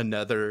taking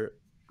another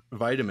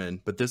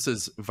vitamin, but this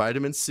is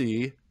vitamin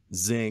C,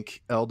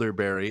 zinc,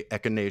 elderberry,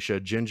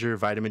 echinacea, ginger,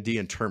 vitamin D,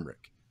 and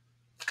turmeric.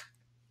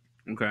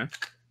 Okay.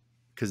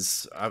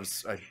 Because I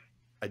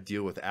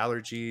deal with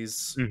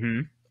allergies.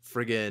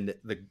 Friggin'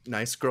 the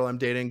nice girl I'm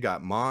dating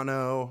got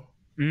mono.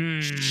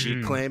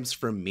 She claims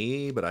from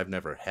me, but I've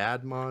never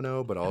had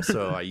mono. But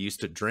also, I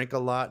used to drink a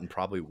lot and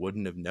probably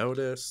wouldn't have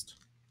noticed.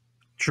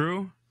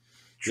 True.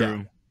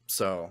 Yeah.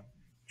 So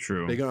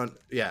true. Big on,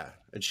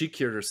 and she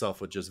cured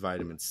herself with just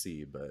vitamin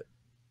C. But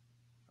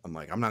I'm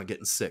like, I'm not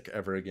getting sick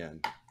ever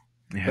again.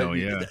 Hell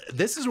yeah.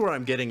 This is where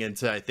I'm getting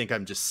into. I think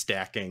I'm just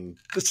stacking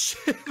the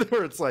shit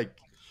where it's like,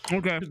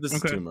 this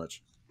is too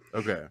much.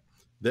 Okay.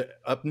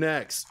 Up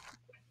next,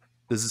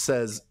 this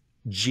says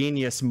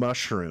genius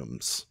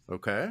mushrooms.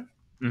 Okay.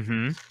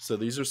 So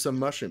these are some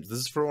mushrooms. This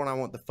is for when I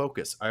want the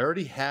focus. I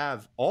already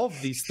have all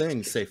of these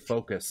things say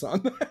focus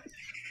on that.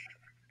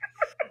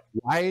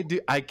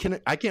 I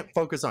can't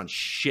focus on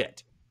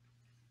shit.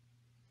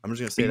 I'm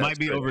just gonna say you might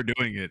be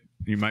overdoing it.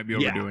 You might be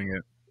overdoing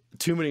it.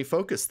 Too many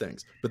focus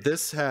things. But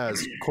this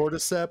has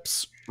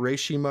cordyceps,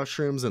 reishi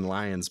mushrooms, and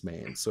lion's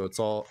mane. So it's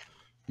all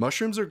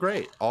mushrooms are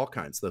great. All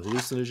kinds. The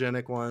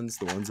hallucinogenic ones,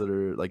 the ones that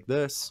are like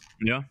this.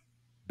 Yeah.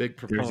 Big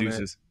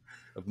proponent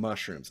of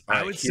mushrooms.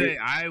 I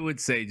would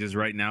say just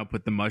right now,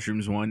 put the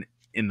mushrooms one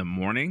in the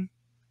morning.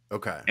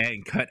 Okay.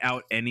 And cut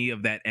out any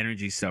of that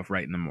energy stuff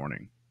right in the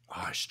morning.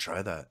 Oh, I should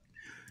try that.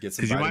 Get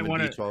some vitamin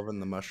B12 in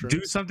the mushrooms.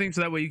 Do something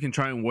so that way you can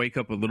try and wake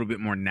up a little bit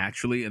more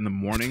naturally in the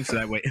morning. So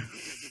that way,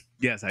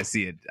 yes, I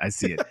see it.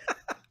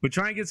 But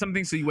try and get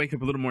something so you wake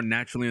up a little more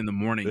naturally in the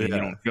morning and you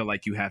don't feel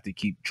like you have to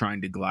keep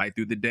trying to glide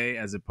through the day,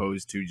 as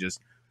opposed to just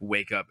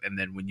wake up and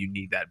then when you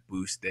need that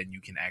boost, then you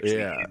can actually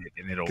hit it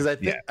and it'll. Because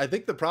I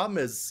think the problem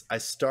is I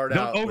start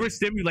out. Don't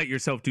overstimulate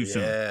yourself too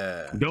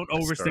soon. Don't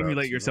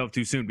overstimulate yourself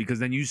too soon, because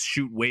then you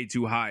shoot way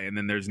too high and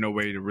then there's no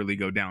way to really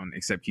go down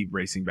except keep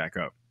racing back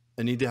up.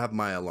 I need to have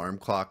my alarm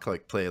clock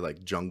like play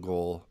like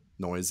jungle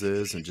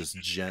noises and just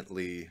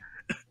gently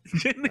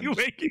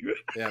wake you.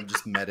 Yeah, I'm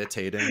just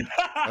meditating.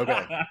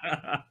 Okay.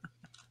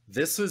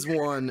 This is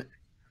one.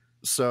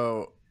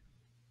 So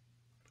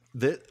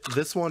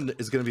this one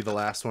is going to be the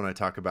last one I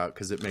talk about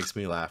because it makes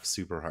me laugh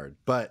super hard.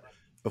 But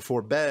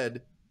before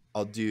bed,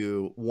 I'll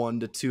do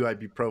 1 to 2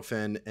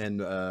 ibuprofen and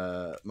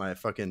my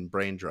fucking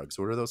brain drugs.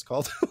 What are those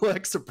called?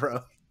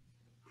 Lexapro.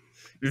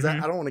 I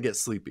don't want to get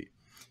sleepy.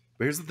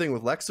 But here's the thing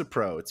with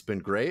Lexapro. It's been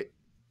great.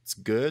 It's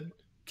good.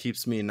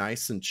 Keeps me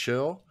nice and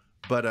chill.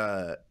 But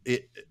I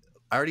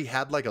already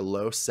had like a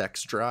low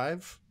sex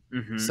drive.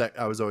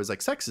 I was always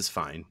like, sex is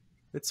fine.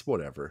 It's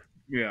whatever.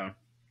 Yeah.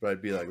 But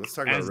I'd be like, let's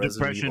talk about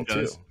Resident Evil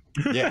 2.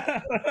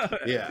 Yeah.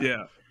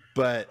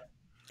 But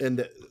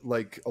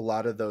like a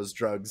lot of those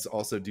drugs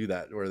also do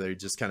that, where they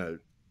just kind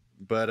of.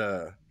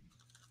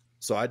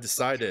 So I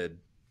decided,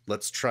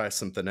 let's try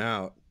something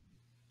out.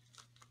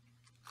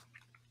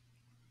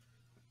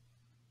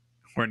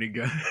 Horny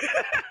goat.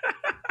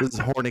 This is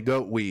horny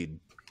goat weed.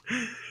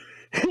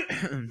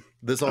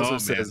 This also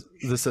says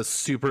this is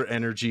super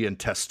energy and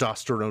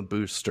testosterone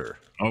booster.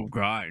 Oh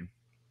god.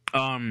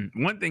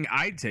 One thing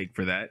I take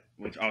for that,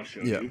 which I'll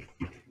show you.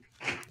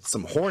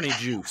 Some horny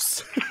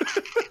juice.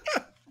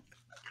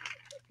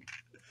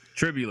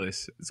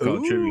 Tribulus. It's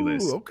called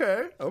Tribulus.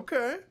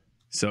 Okay.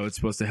 So it's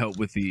supposed to help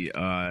with the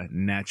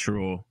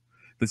natural.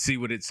 Let's see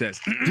what it says.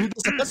 Dude,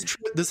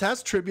 this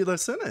has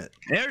Tribulus in it.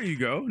 There you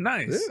go.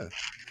 Nice. Yeah.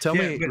 Tell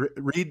me,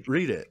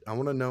 read it. I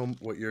want to know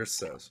what yours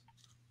says.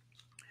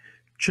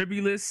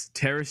 Tribulus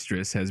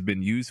terrestris has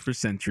been used for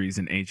centuries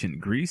in ancient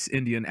Greece,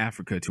 India, and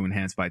Africa to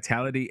enhance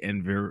vitality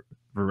and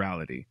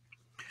virality.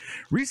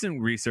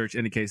 Recent research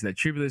indicates that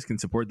Tribulus can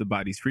support the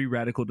body's free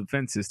radical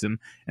defense system,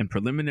 and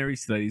preliminary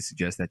studies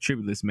suggest that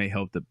Tribulus may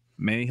help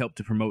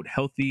to promote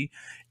healthy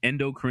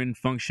endocrine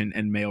function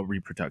and male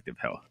reproductive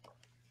health.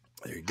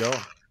 There you go.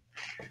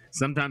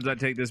 Sometimes I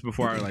take this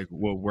before I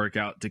will work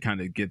out to kind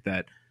of get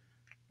that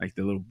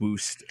the little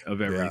boost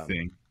of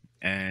everything,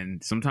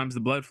 and sometimes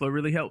the blood flow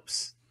really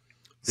helps.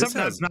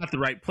 Sometimes not the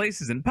right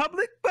places in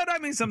public, but I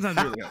mean sometimes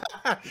it really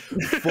helps.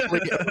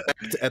 Fully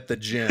erect at the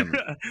gym.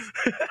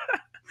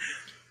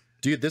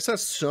 Dude, this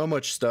has so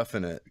much stuff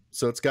in it.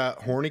 So it's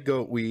got horny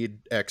goat weed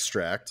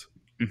extract,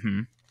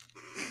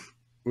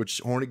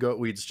 which horny goat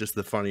weed's just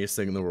the funniest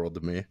thing in the world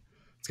to me.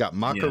 It's got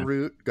maca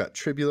root, got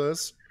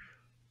tribulus.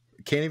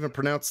 Can't even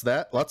pronounce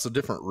that. Lots of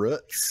different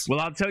roots. Well,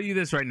 I'll tell you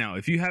this right now.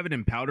 If you have it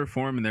in powder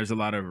form and there's a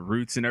lot of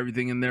roots and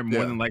everything in there,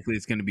 more than likely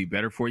it's going to be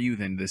better for you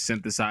than the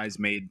synthesized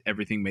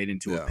everything made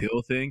into a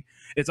pill thing.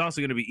 It's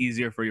also going to be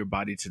easier for your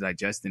body to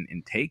digest and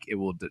intake. It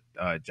will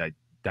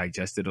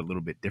digest it a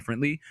little bit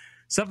differently.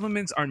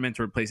 Supplements aren't meant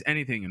to replace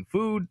anything in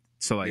food.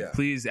 So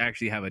please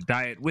actually have a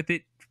diet with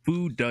it.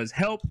 Food does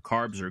help.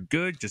 Carbs are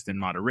good, just in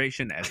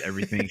moderation, as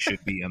everything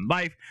should be in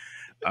life.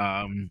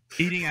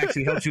 Eating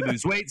actually helps you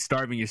lose weight.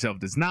 Starving yourself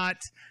does not.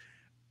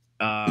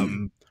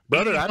 Brother,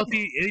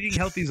 eating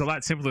healthy is a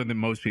lot simpler than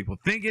most people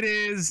think it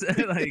is.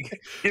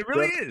 It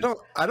really is.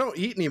 I don't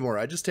eat anymore.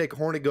 I just take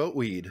horny goat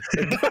weed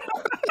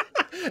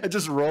and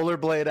just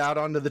rollerblade out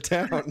onto the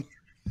town.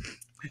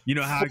 You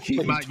know how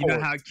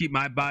I keep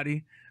my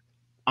body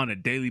on a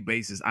daily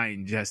basis. I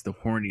ingest the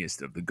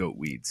horniest of the goat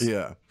weeds.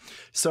 Yeah.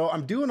 So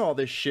I'm doing all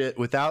this shit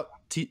without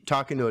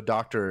talking to a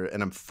doctor,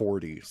 and I'm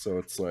 40. So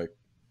it's like.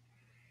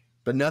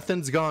 But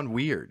nothing's gone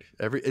weird.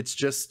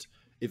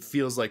 It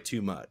feels like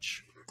too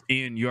much.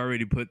 Ian, you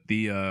already put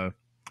the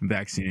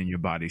vaccine in your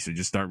body, so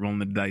just start rolling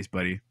the dice,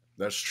 buddy.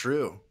 That's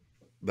true.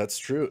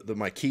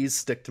 My keys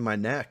stick to my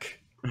neck.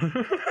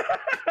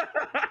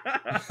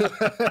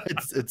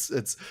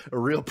 it's a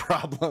real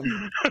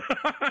problem.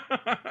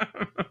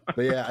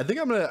 But yeah, I think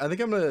I'm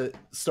gonna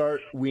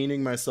start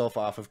weaning myself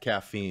off of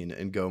caffeine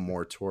and go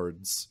more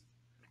towards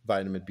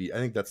vitamin B. I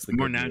think that's the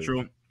more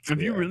natural.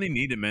 If you really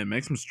need it, man,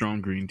 make some strong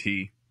green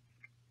tea.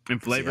 And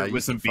flavor it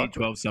with some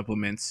B12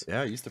 supplements.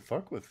 Yeah, I used to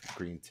fuck with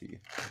green tea.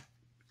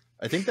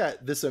 I think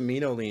that this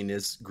aminoline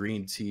is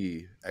green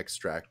tea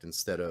extract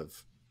instead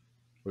of,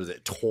 what is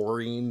it,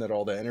 taurine that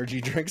all the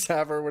energy drinks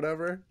have or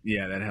whatever?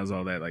 Yeah, that has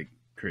all that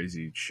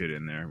crazy shit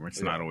in there where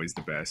it's not always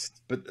the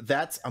best. But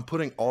I'm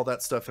putting all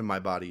that stuff in my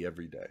body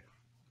every day.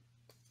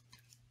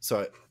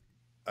 So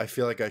I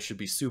feel like I should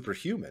be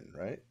superhuman,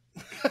 right?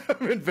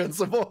 I'm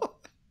invincible.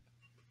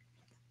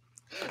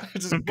 I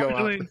just go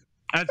out.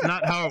 That's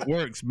not how it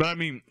works. But I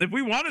mean, if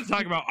we want to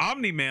talk about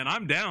Omni-Man,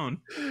 I'm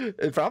down.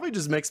 It probably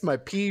just makes my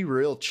pee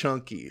real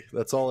chunky.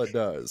 That's all it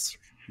does.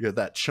 You got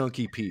that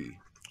chunky pee.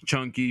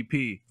 Chunky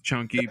pee.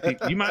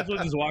 You might as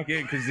well just walk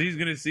in because he's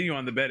going to see you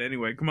on the bed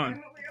anyway. Come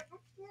on.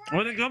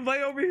 Well, then come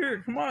lay over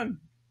here. Come on.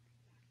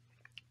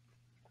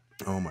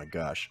 Oh my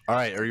gosh. All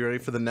right. Are you ready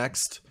for the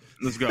next?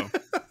 Let's go.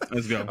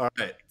 All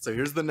right. So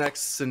here's the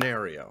next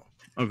scenario.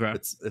 Okay.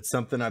 It's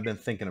something I've been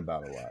thinking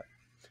about a lot.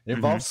 It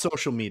involves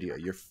social media,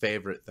 your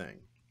favorite thing.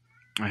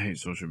 I hate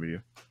social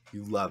media.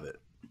 You love it.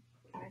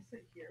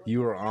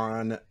 You are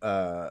on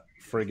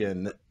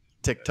friggin'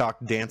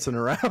 TikTok dancing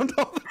around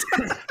all the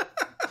time.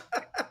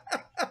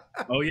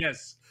 Oh,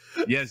 yes.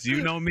 Yes,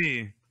 you know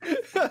me.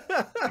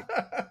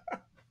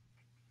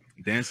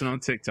 Dancing on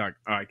TikTok.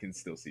 Oh, I can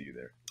still see you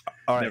there.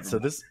 All right, so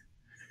this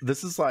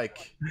is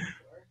like,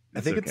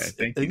 I think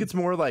it's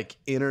more like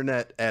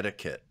internet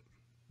etiquette.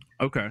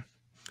 Okay.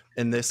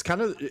 And this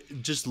kind of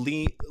just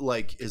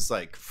is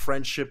like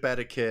friendship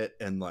etiquette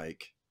and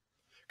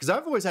because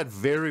I've always had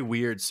very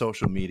weird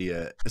social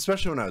media,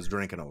 especially when I was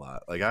drinking a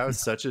lot. I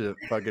was such a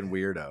fucking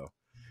weirdo.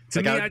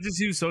 To me, I just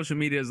use social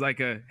media as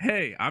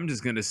hey, I'm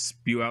just going to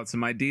spew out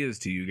some ideas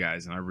to you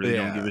guys. And I really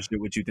don't give a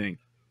shit what you think.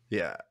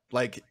 Yeah.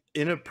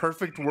 In a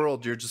perfect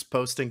world, you're just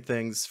posting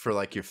things for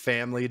your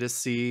family to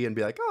see and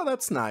be like, oh,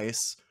 that's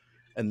nice.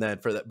 And then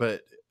for that,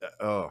 but,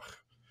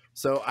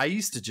 so I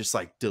used to just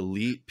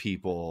delete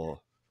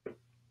people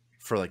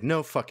for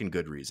no fucking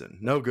good reason.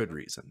 No good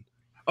reason.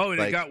 Oh,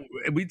 and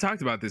we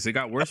talked about this. It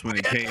got worse when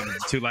it came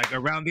to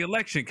around the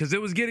election because it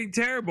was getting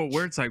terrible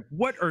where it's I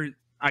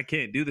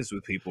can't do this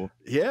with people.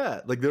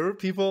 Yeah. There were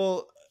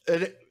people,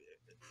 and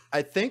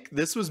I think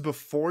this was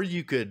before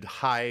you could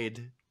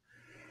hide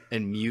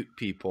and mute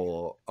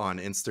people on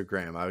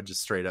Instagram. I would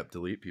just straight up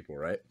delete people,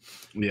 right?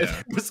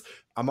 Yeah.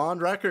 I'm on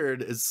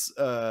record as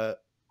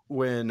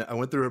when I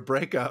went through a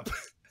breakup.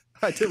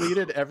 I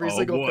deleted every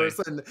single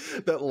person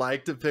that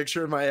liked a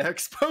picture of my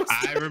ex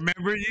posted. I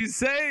remember you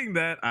saying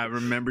that.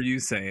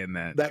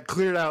 That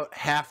cleared out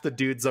half the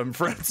dudes I'm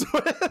friends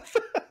with.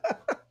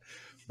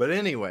 But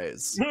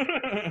anyways,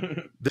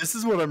 this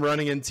is what I'm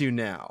running into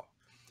now.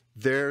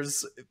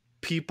 There's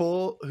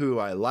people who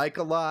I like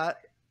a lot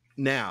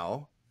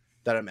now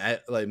that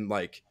I'm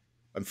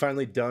I'm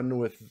finally done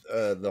with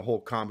the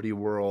whole comedy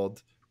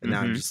world, and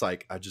now I'm just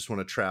like, I just want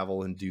to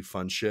travel and do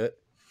fun shit,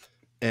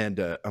 and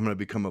I'm gonna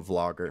become a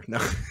vlogger. No,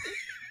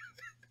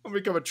 I'll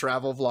become a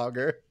travel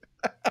vlogger.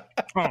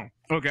 Oh,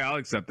 okay, I'll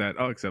accept that.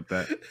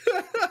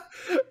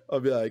 I'll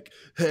be like,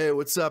 hey,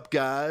 what's up,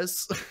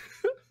 guys?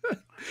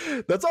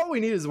 That's all we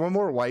need is one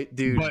more white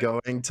dude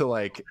going to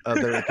like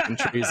other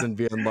countries and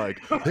being like,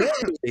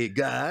 hey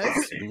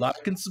guys,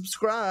 like and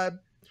subscribe.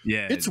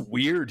 Yeah, it's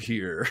weird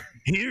here.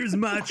 Here's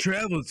my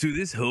travel to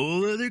this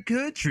whole other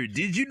country.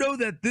 Did you know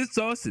that this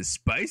sauce is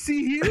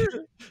spicy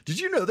here? Did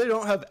you know they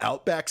don't have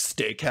Outback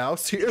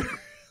Steakhouse here?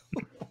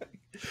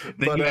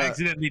 Then you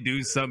accidentally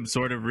do some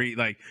sort of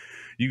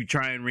you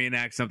try and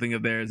reenact something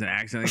of theirs and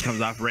accidentally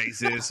comes off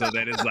racist, so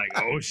that it's like,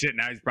 oh shit,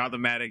 now he's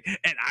problematic,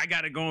 and I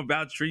gotta go and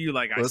vouch for you.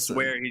 Like, listen, I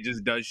swear he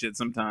just does shit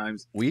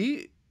sometimes.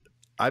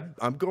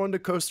 I'm going to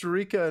Costa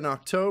Rica in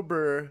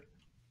October.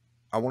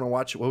 I want to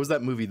watch, what was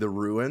that movie, The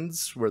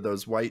Ruins, where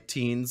those white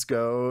teens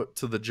go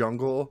to the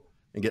jungle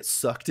and get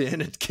sucked in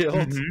and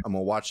killed? I'm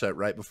gonna watch that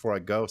right before I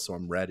go, so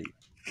I'm ready.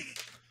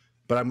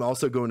 But I'm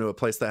also going to a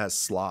place that has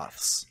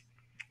sloths.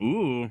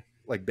 Ooh,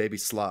 like baby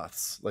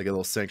sloths, like a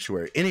little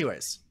sanctuary.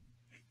 Anyways.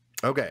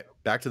 Okay,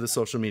 back to the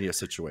social media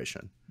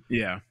situation.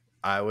 Yeah.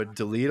 I would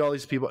delete all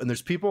these people, and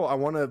there's people I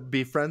want to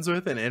be friends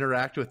with and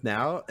interact with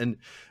now, and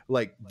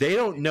like they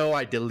don't know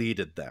I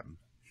deleted them.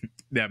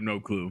 They have no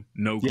clue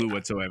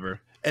whatsoever.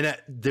 And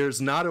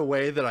there's not a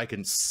way that I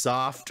can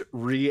soft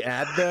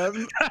re-add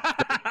them.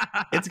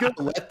 It's going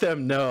to let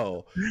them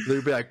know.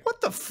 They'll be like,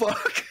 what the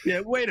fuck?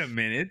 Yeah, wait a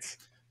minute.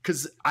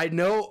 Because I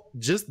know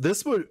just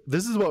this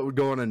is what would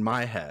go on in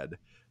my head.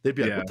 They'd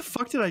be like, what the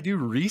fuck did I do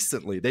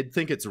recently? They'd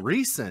think it's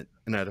recent.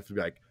 And I'd have to be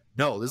like,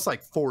 no, this is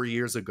like 4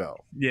 years ago.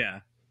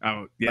 Yeah.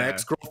 Oh, yeah. My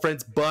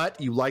ex-girlfriend's butt.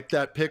 You like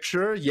that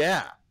picture?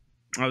 Yeah.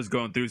 I was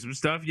going through some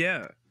stuff.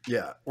 Yeah.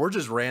 Yeah. Or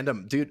just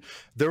random. Dude,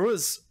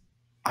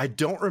 I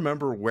don't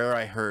remember where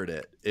I heard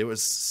it. It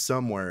was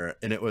somewhere.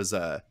 And it was,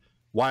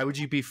 why would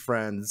you be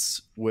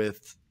friends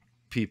with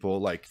people,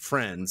 like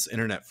friends,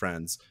 internet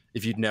friends,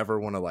 if you'd never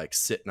want to like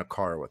sit in a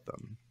car with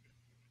them?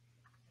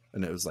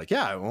 And it was like,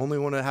 yeah, I only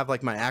want to have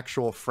like my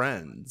actual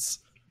friends.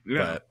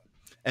 Yeah. But,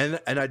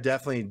 and I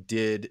definitely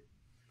did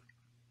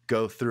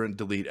go through and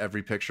delete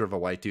every picture of a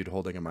white dude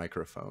holding a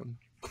microphone.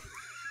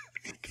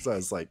 Because I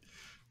was like,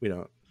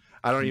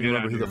 I don't even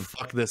remember who the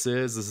fuck this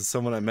is. This is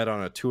someone I met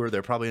on a tour.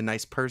 They're probably a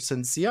nice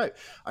person. See, I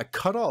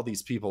cut all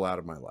these people out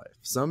of my life.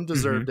 Some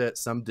deserved it,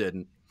 some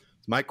didn't.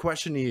 My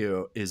question to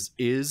you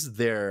is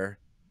there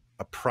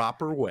a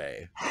proper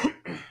way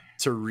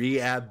to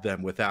re-add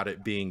them without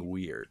it being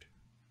weird?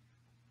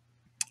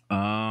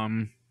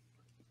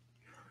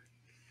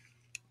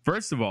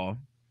 First of all,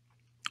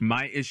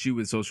 my issue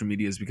with social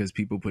media is because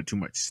people put too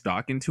much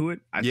stock into it.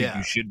 I think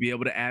you should be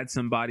able to add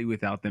somebody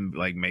without them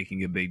like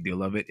making a big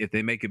deal of it. If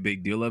they make a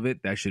big deal of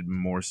it, that should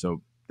more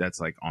so that's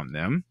like on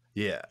them.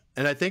 Yeah.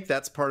 And I think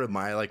that's part of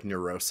my like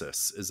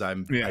neurosis is I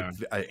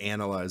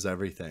analyze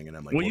everything and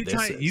I'm like, well, you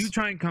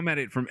try and come at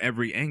it from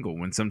every angle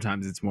when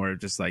sometimes it's more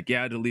just like,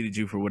 yeah, I deleted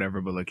you for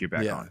whatever, but look, you're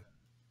back on.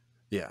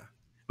 Yeah.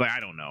 Like, I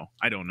don't know.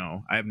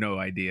 I have no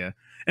idea.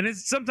 And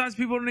it's sometimes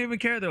people don't even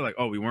care. They're like,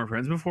 oh, we weren't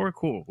friends before?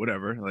 Cool.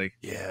 Whatever. Like,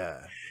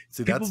 yeah.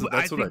 See,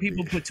 I think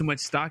people put too much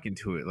stock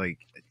into it. Like,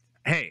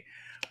 hey,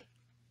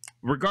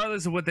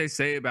 regardless of what they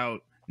say about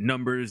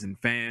numbers and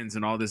fans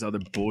and all this other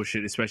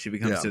bullshit, especially if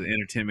it comes to the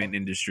entertainment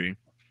industry,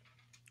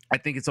 I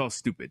think it's all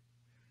stupid.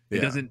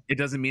 It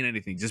doesn't mean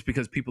anything. Just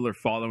because people are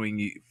following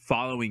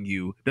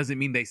you doesn't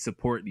mean they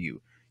support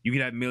you. You can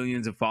have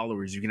millions of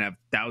followers. You can have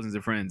thousands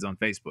of friends on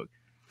Facebook.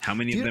 How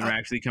many of them are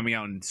actually coming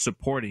out and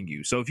supporting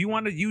you? So if you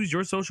want to use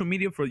your social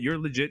media for your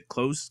legit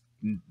close,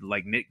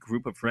 like knit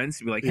group of friends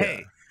to be like,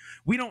 hey,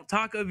 we don't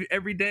talk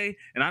every day,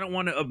 and I don't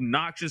want to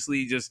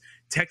obnoxiously just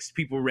text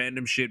people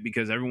random shit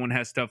because everyone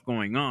has stuff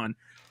going on.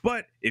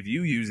 But if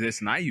you use this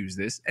and I use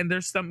this, and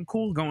there's something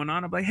cool going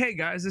on, I'm like, hey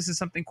guys, this is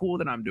something cool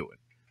that I'm doing.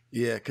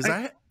 Yeah,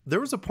 because there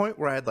was a point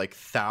where I had like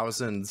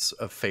thousands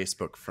of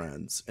Facebook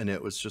friends, and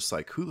it was just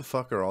like, who the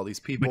fuck are all these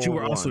people? But you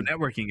were also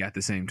networking at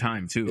the same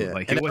time too. Yeah.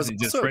 Like, it wasn't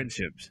just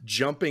friendships.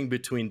 Jumping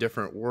between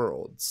different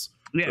worlds.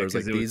 Yeah, because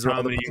like, these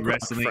comedy, are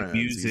wrestling, friends.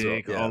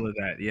 Music, all of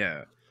that.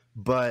 Yeah.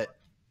 But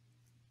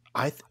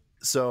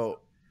so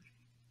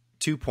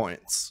 2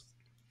 points.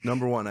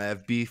 Number one, I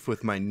have beef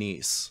with my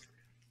niece.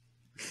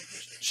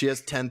 She has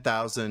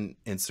 10,000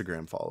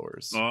 Instagram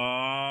followers.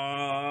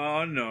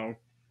 Oh no.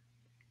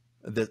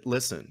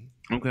 Listen.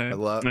 Okay.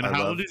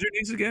 How old is your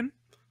niece again?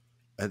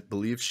 I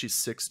believe she's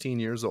 16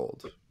 years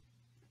old.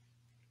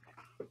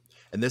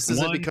 And this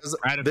isn't because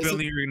I had a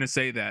feeling you were going to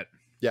say that.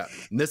 Yeah.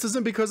 And this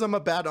isn't because I'm a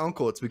bad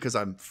uncle. It's because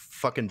I'm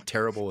fucking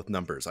terrible with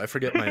numbers. I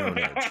forget my own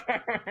age.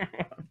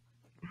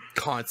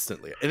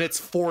 Constantly. And it's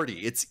 40.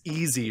 It's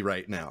easy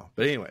right now.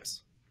 But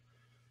anyways,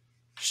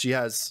 she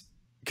has,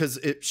 because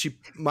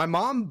my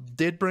mom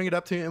did bring it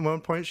up to me at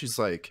one point. She's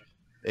like,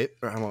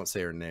 I won't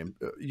say her name.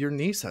 Your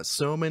niece has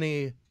so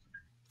many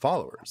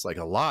followers, like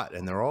a lot,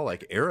 and they're all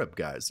like Arab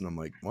guys. And I'm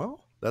like,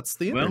 well, that's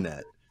the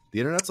internet. The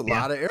internet's a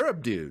lot of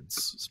Arab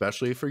dudes,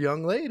 especially for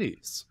young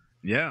ladies.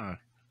 Yeah.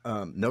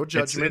 No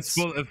judgments.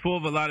 It's full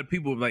of a lot of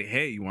people like,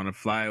 hey, you want to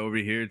fly over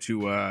here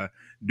to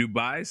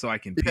Dubai so I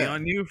can pee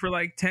on you for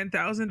like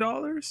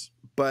 $10,000?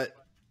 But,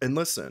 and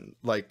listen,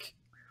 like,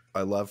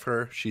 I love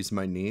her. She's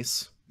my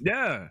niece.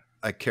 Yeah.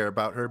 I care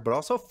about her, but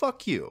also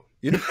fuck you.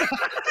 You know?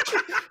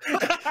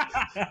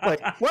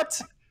 Like, what?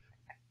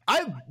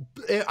 I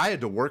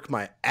had to work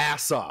my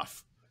ass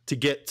off to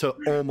get to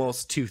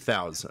almost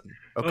 2,000.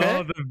 Okay.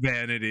 Oh, the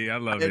vanity. I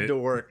love it. I had to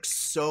work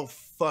so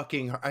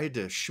fucking hard. I had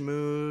to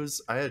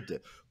schmooze. I had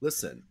to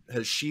listen.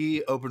 Has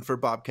she opened for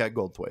Bobcat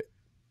Goldthwait?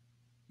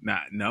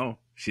 No,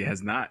 she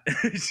has not.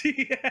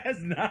 She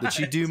has not. Did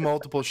she do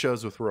multiple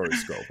shows with Rory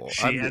Scovel?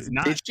 She has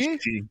not. Did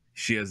she?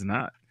 She has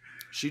not.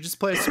 She just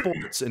plays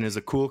sports and is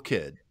a cool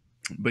kid.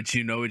 But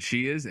you know what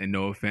she is, and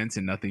no offense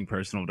and nothing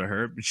personal to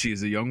her, but she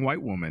is a young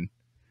white woman.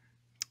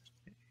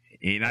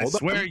 And I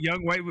swear,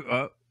 young white.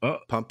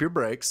 Pump your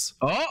brakes.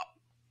 Oh,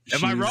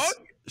 am I wrong?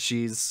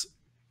 She's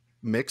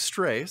mixed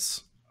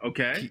race.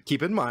 Okay.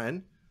 Keep in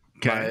mind,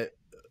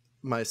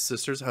 my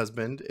sister's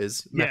husband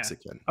is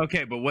Mexican. Yeah.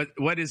 Okay, but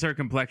what is her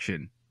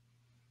complexion?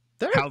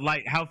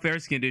 How fair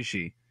skinned is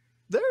she?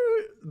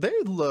 They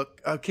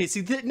look okay.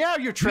 See, now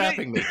you're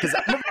trapping me because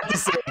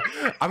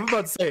I'm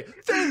about to say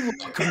they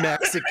look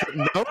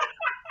Mexican. No.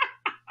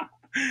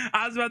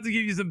 I was about to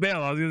give you some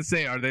bail. I was gonna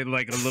say, are they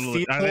like a little?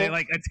 Are they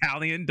like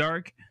Italian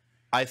dark?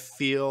 I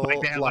feel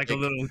like they have like a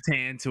little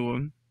tan to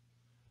them.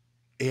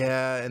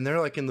 Yeah, and they're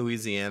like in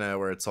Louisiana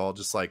where it's all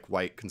just like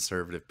white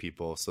conservative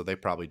people, so they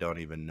probably don't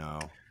even know.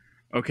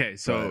 Okay,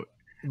 so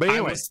but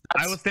anyways,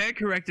 I will stand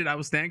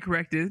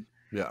corrected.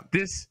 Yeah,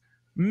 this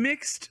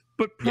mixed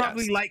but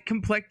probably light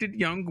complected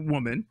young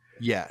woman.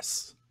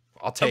 Yes,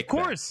 I'll take. Of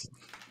course.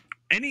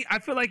 I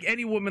feel like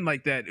any woman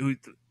like that who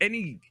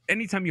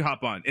anytime you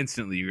hop on,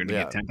 instantly you're gonna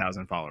get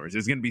 10,000 followers.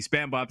 There's gonna be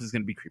spam bots. It's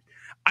gonna be creepy.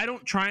 I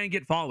don't try and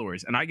get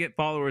followers, and I get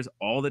followers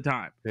all the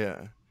time.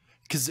 Yeah,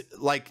 because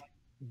like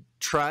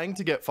trying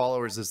to get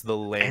followers is the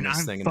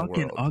lamest thing in the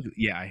world. Ugly.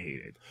 Yeah, I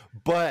hate it.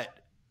 But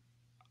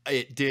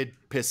it did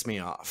piss me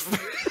off.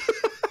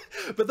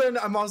 But then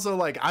I'm also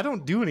like, I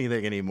don't do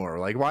anything anymore.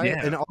 Like, why?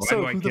 Yeah, and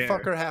also, who the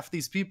fuck are half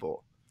these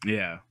people?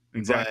 Yeah,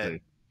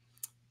 exactly.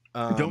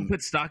 But, don't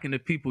put stock into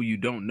people you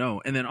don't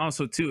know. And then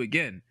also, too,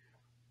 again,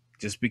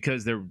 just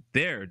because they're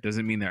there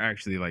doesn't mean they're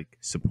actually like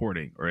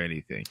supporting or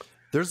anything.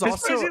 There's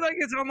especially also like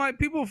it's online.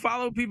 People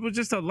follow people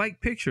just to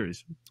like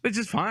pictures, which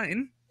is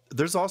fine.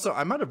 There's also,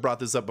 I might have brought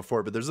this up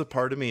before, but there's a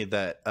part of me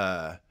that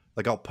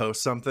like I'll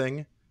post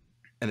something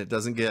and it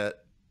doesn't get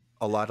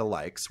a lot of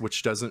likes,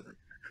 which doesn't.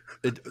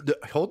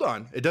 Hold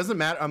on, it doesn't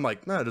matter. I'm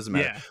like, no, it doesn't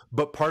matter. Yeah.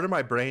 But part of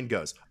my brain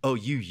goes, oh,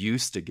 you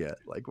used to get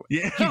like,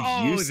 yeah,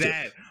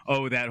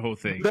 that whole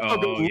thing.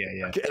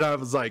 Yeah. And I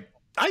was like,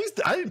 I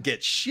didn't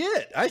get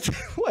shit. I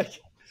like,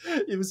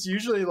 it was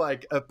usually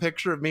like a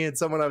picture of me and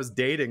someone I was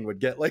dating would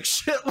get like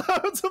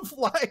shitloads of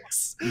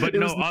likes. But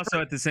no,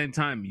 also at the same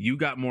time, you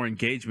got more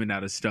engagement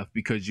out of stuff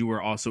because you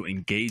were also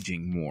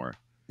engaging more.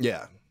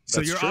 Yeah. So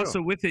you're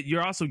also with it.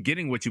 You're also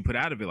getting what you put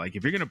out of it. Like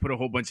if you're gonna put a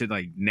whole bunch of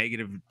like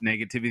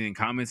negativity in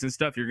comments and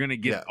stuff, you're gonna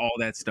get all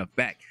that stuff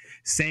back.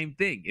 Same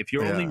thing. If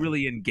you're only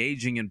really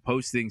engaging and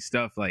posting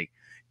stuff like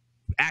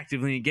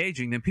actively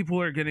engaging, then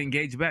people are gonna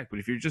engage back. But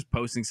if you're just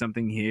posting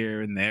something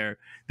here and there,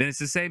 then it's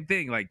the same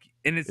thing. Like,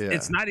 and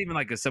it's not even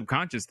like a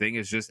subconscious thing.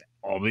 It's just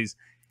all these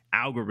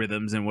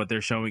algorithms and what they're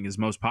showing is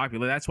most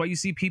popular. That's why you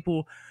see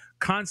people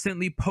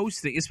constantly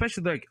posting,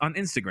 especially like on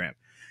Instagram.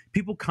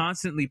 People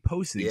constantly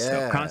posting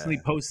stuff, constantly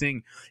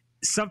posting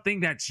something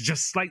that's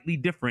just slightly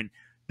different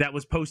that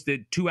was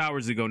posted 2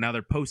 hours ago. Now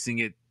they're posting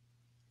it,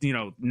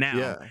 now.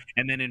 Yeah.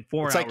 And then in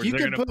 4 hours, like you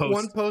can put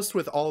one post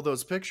with all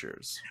those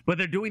pictures. But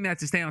they're doing that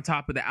to stay on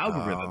top of the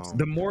algorithms.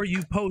 The more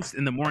you post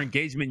and the more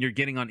engagement you're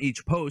getting on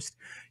each post.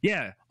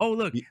 Yeah. Oh,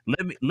 look,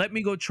 let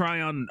me go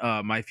try on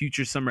my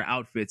future summer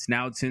outfits.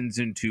 Now it turns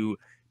into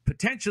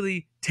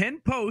potentially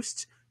 10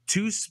 posts,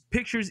 2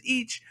 pictures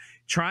each,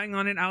 trying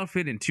on an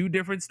outfit in 2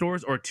 different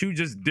stores or 2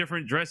 just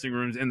different dressing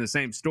rooms in the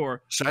same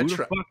store. Who the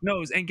fuck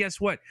knows? And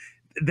guess what?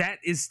 That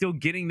is still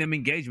getting them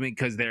engagement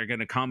because they're going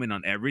to comment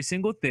on every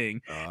single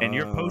thing and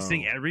you're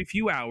posting every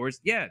few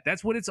hours. Yeah,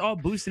 that's what it's all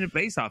boosting it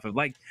based off of.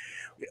 Like,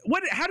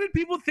 how did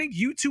people think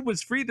YouTube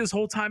was free this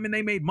whole time and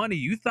they made money?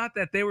 You thought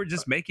that they were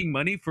just making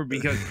money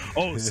because,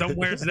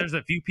 somewhere there's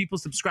a few people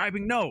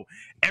subscribing? No,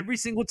 every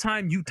single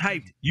time you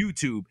typed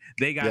YouTube,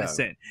 they got a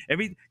cent.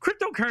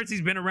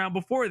 Cryptocurrency's been around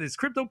before this.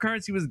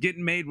 Cryptocurrency was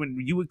getting made when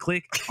you would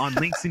click on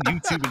links in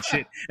YouTube and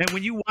shit. And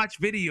when you watch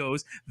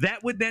videos,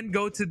 that would then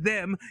go to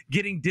them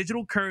getting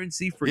digital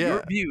currency for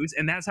your views,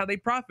 and that's how they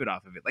profit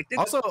off of it. Like,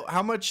 also,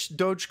 how much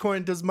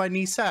Dogecoin does my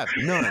niece have?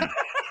 None.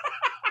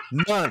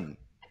 None.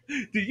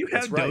 Do you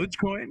have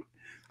Dogecoin?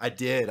 I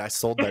did. I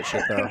sold that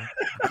shit though.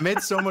 I made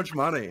so much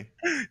money.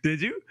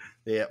 Did you?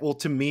 Yeah. Well,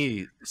 to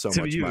me,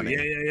 much money.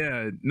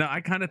 Yeah. No, I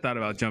kind of thought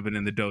about jumping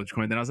in the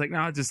Dogecoin. Then I was like,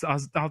 no,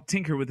 I'll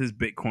tinker with this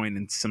Bitcoin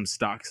and some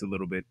stocks a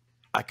little bit.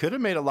 I could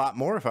have made a lot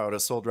more if I would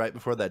have sold right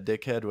before that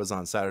dickhead was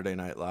on Saturday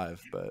Night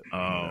Live, but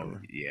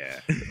whatever. Yeah.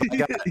 I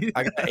got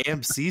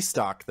AMC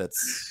stock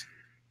that's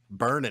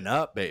burning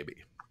up, baby.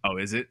 Oh,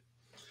 is it?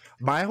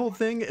 My whole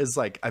thing is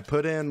like I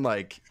put in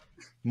like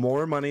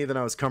more money than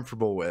I was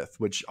comfortable with,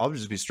 which I'll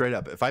just be straight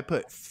up. If I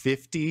put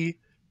 $50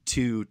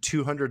 to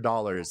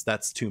 $200,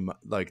 that's too much.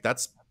 Like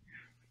that's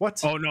what?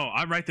 Oh no,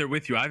 I'm right there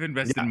with you. I've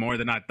invested more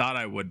than I thought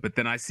I would, but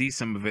then I see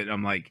some of it.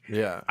 I'm like,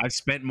 I've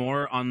spent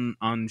more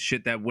on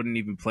shit that wouldn't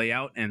even play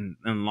out, and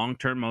long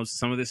term,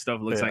 some of this stuff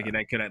looks like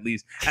I could at the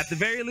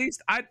very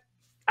least, I'd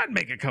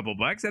make a couple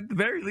bucks at the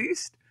very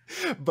least.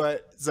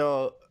 But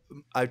so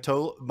my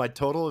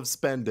total of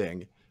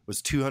spending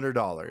was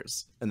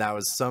 $200, and that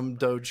was some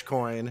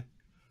Dogecoin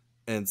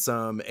and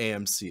some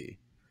AMC.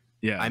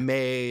 Yeah, I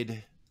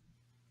made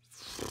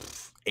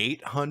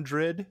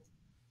 $800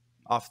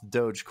 off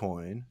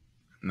Dogecoin,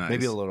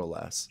 maybe a little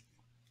less,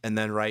 and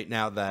then right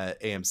now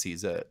that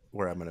AMC's at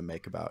where I'm going to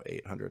make about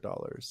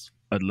 $800.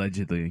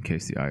 Allegedly, in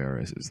case the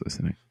IRS is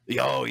listening.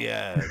 Oh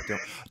yeah,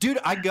 dude,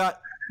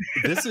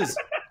 this is.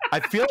 I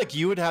feel like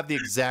you would have the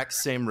exact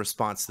same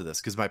response to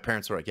this because my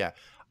parents were like, "Yeah,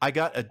 I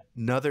got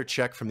another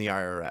check from the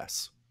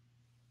IRS.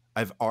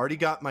 I've already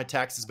got my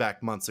taxes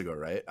back months ago,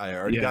 right? I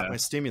already got my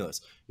stimulus.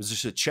 It was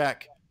just a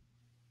check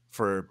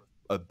for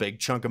a big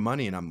chunk of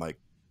money," and I'm like,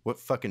 what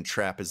fucking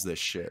trap is this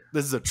shit?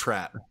 This is a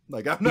trap.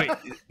 Like, I'm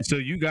not... Wait, so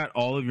you got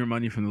all of your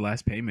money from the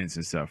last payments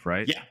and stuff,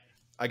 right? Yeah,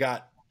 I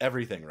got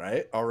everything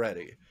right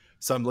already.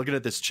 So I'm looking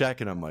at this check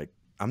and I'm like,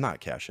 I'm not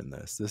cashing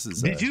this. This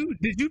is. Did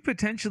you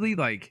potentially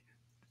like?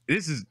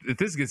 If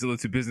this gets a little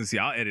too businessy,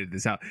 I'll edit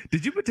this out.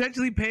 Did you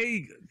potentially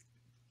pay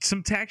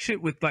some tax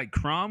shit with like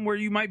Crom where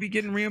you might be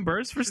getting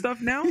reimbursed for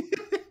stuff now?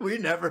 We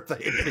never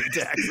paid any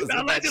taxes.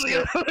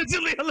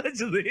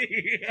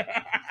 Allegedly.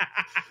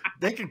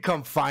 They could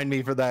come find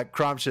me for that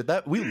Crom shit.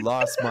 That we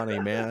lost money,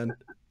 man.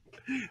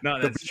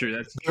 No, that's true.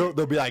 That's true.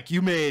 They'll be like,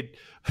 you made.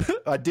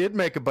 I did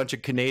make a bunch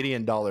of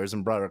Canadian dollars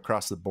and brought it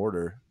across the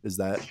border.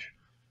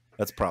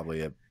 That's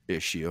probably an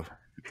issue.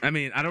 I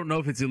mean, I don't know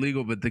if it's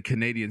illegal, but the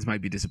Canadians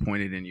might be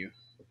disappointed in you.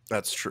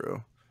 That's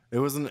true. It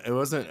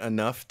wasn't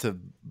enough to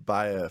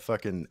buy a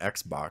fucking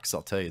Xbox,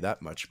 I'll tell you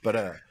that much.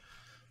 But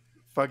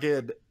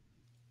fucking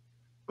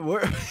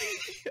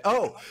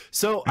oh,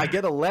 so I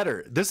get a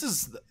letter. This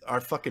is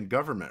our fucking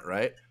government,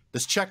 right?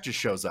 This check just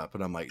shows up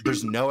and I'm like,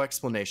 there's no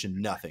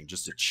explanation, nothing,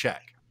 just a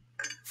check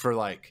for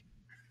like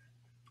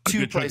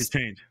two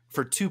PlayStation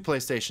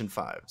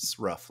 5s,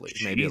 roughly.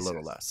 Jesus. Maybe a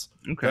little less.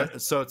 Okay.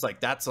 So it's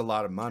like that's a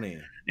lot of money.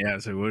 Yeah,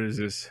 so what is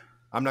this?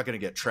 I'm not going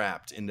to get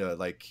trapped into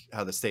like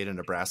how the state of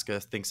Nebraska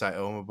thinks I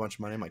owe them a bunch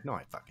of money. I'm like, no,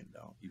 I fucking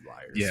don't, you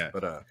liars. Yeah.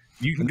 But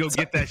you can go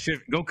get that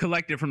shit. Go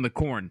collect it from the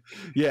corn.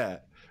 Yeah.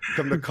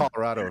 Come to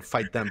Colorado and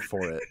fight them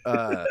for it.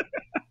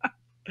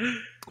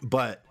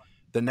 But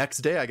the next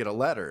day I get a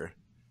letter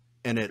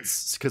and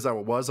it's because I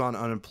was on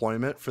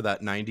unemployment for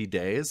that 90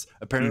 days.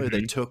 Apparently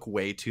they took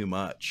way too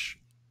much.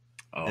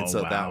 Oh, and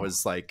so that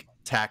was like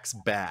tax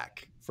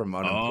back from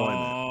unemployment.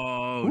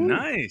 Oh, ooh,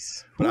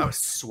 nice. But I was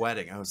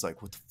sweating. I was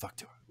like, what the fuck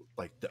do I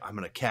like? I'm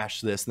going to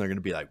cash this. And they're going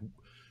to be like,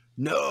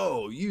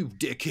 no, you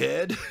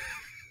dickhead.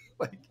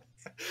 Like,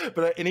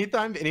 but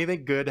anytime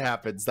anything good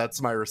happens, that's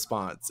my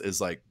response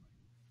is like,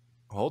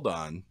 hold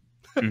on.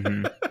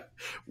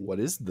 What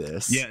is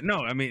this? Yeah, no,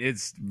 I mean,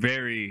 it's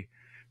very,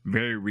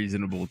 very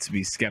reasonable to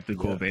be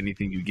skeptical of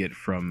anything you get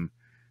from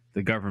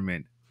the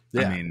government.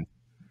 Yeah.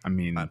 I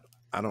mean,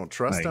 I don't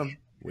trust them.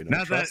 We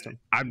don't trust them.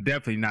 I'm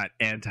definitely not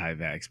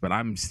anti-vax, but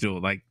I'm still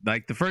like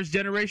the first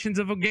generations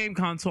of a game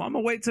console. I'm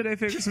gonna wait till they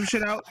figure some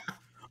shit out.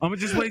 I'm gonna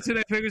just wait till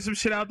they figure some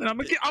shit out. Then I'm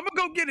gonna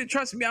go get it.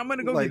 Trust me, I'm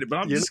gonna go get it. But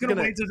I'm just gonna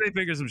wait till they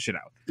figure some shit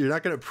out. You're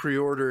not gonna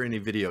pre-order any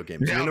video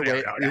games. You're gonna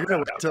wait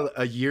till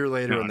a year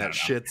later when that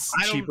shit's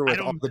cheaper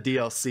with all the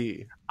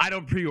DLC. I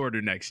don't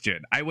pre-order next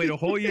gen. I wait a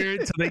whole year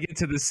until they get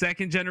to the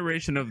second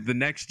generation of the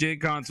next gen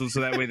console,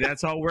 so that way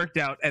that's all worked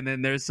out. And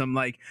then there's some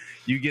like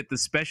you get the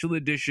special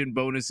edition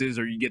bonuses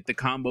or you get the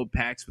combo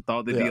packs with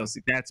all the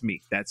DLC. That's me.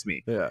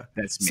 Yeah,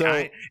 that's me.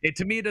 So,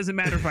 to me, it doesn't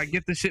matter if I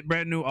get the shit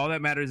brand new. All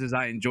that matters is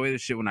I enjoy the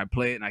shit when I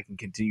play it, and I can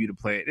continue to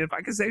play it. And if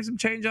I can save some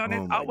change on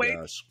it, I'll wait.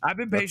 I've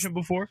been patient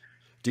before.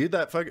 Dude,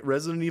 that fucking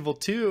Resident Evil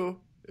 2,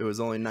 it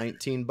was only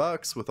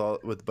 $19 with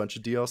a bunch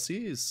of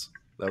DLCs.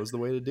 That was the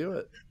way to do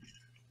it.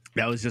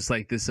 That was just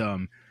like this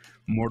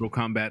Mortal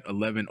Kombat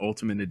 11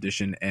 Ultimate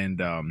Edition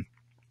and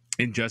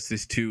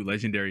Injustice 2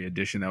 Legendary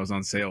Edition that was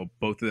on sale,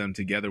 both of them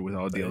together with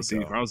all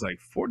DLC. I was like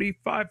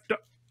 $45.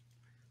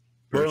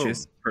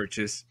 Purchase.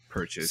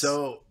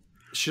 So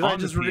should I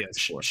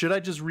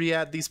just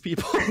re-add these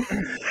people?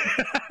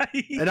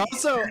 And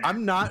also,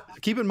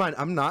 keep in mind,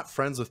 I'm not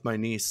friends with my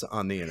niece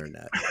on the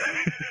internet.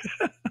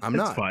 I'm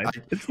not.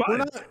 It's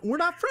fine. We're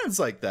not friends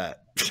like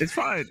that. It's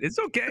fine. It's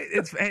okay.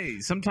 Hey,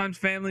 sometimes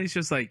family's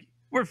just like,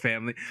 we're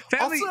family.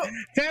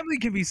 Family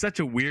can be such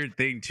a weird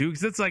thing too,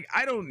 because it's like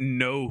I don't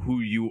know who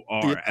you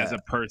are as a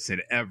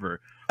person ever,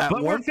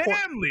 but we're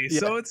family,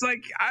 so it's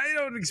like I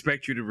don't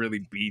expect you to really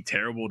be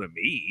terrible to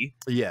me.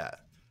 Yeah,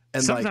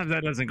 and sometimes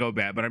that doesn't go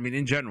bad, but I mean,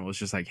 in general, it's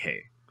just like,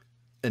 hey,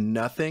 And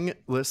nothing.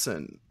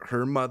 Listen,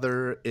 her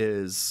mother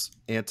is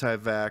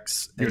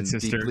anti-vax and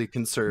sister, deeply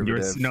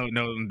conservative. No,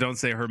 don't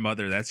say her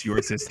mother. That's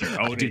your sister.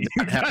 I do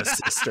not have a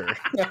sister.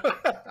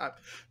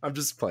 I'm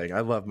just playing.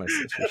 I love my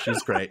sister.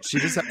 She's great. She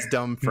just has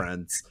dumb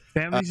friends.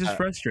 Family's just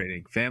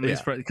frustrating.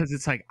 Family's because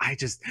it's like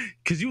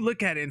because you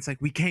look at it and it's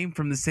like we came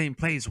from the same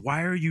place.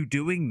 Why are you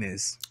doing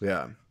this?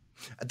 Yeah,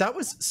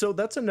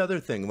 that's another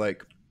thing.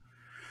 Like,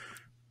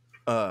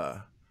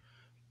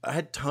 I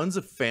had tons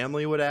of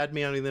family would add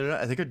me on the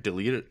internet. I think I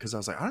deleted it because I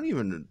was like, I don't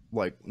even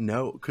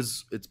know,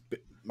 because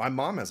my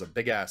mom has a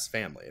big ass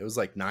family. It was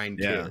like 9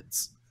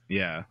 kids.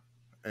 Yeah,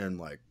 and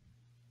like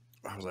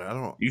I was like, I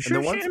don't. You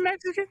sure she's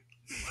Mexican?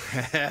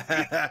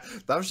 That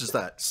was just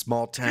that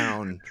small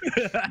town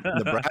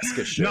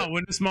Nebraska shit. No,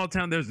 in a small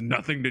town, there's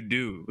nothing to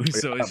do.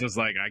 So it's just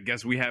like, I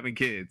guess we having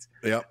kids.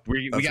 Yep.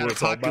 We got to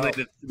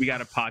populate. We got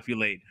to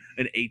populate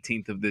an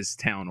 18th of this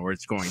town, or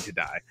it's going to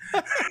die.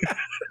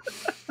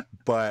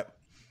 But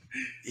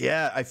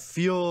yeah, I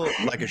feel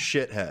like a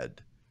shithead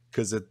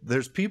because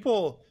there's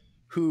people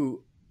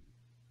who,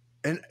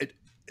 and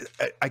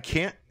I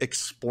can't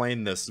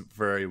explain this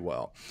very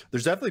well.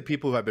 There's definitely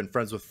people who I've been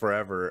friends with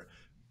forever,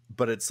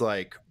 but it's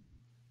like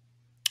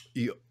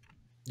you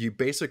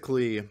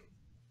basically,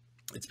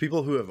 it's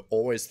people who have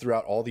always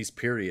throughout all these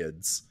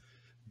periods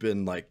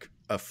been like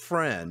a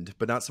friend,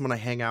 but not someone I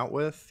hang out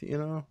with, you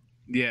know?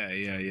 Yeah.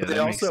 But they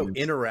also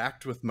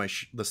interact with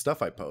the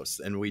stuff I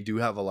post, and we do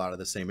have a lot of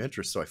the same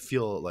interests. So I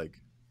feel like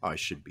we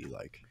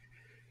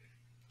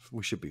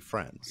should be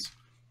friends.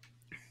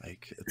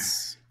 Like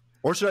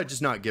or should I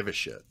just not give a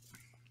shit?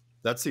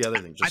 That's the other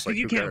thing. I think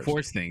you can't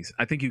force things.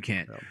 I think you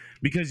can't,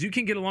 because you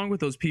can get along with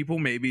those people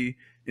maybe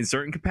in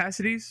certain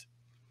capacities,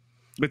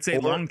 but say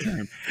long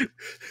term.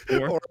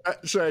 Or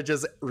should I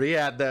just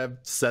re-add them,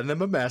 send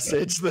them a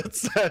message that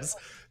says,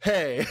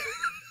 "Hey,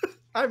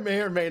 I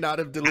may or may not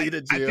have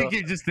deleted you." I think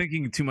you're just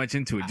thinking too much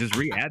into it. Just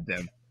re-add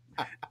them.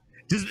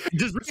 Just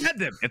re-add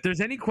them. If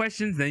there's any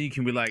questions, then you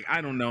can be like, I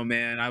don't know,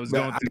 man. I was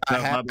going through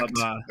blah, blah,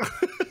 blah.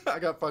 I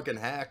got fucking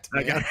hacked,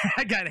 man.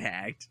 I got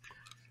hacked.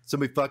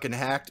 Somebody fucking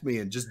hacked me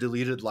and just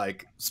deleted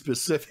like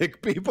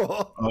specific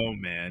people. Oh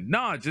man,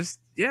 no,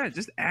 just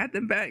add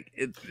them back.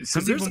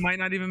 Some people might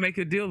not even make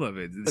a deal of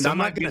it. Some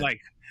might be like,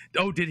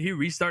 oh, did he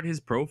restart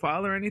his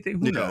profile or anything?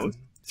 Who knows?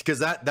 Because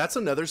that's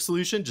another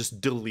solution. Just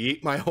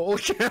delete my whole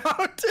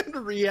account and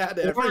re-add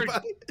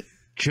everybody.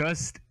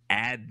 Just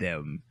add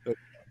them.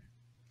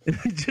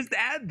 Just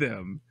add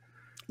them.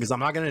 Because I'm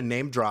not going to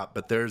name drop,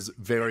 but there's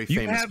very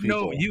famous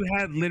people. You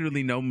have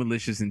literally no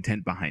malicious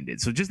intent behind it.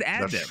 So just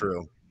add them. That's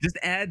true. Just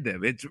add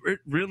them.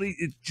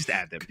 Just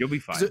add them. You'll be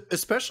fine.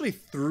 Especially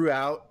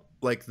throughout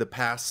like the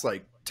past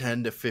like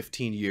 10 to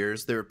 15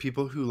 years, there were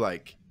people who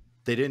like,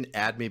 they didn't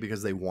add me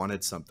because they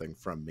wanted something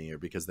from me or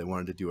because they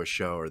wanted to do a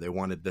show or they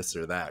wanted this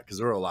or that. Because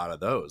there were a lot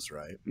of those,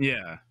 right?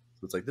 Yeah.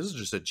 So it's like, this is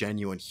just a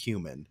genuine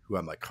human who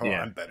I'm like,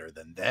 I'm better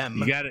than them.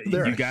 You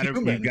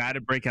gotta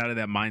break out of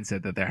that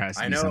mindset that there has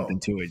to be something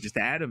to it. Just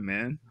add them,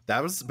 man.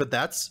 I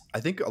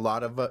think a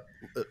lot of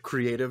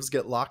creatives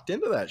get locked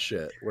into that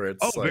shit where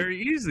it's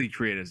very easily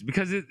creatives,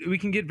 because we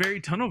can get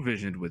very tunnel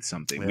visioned with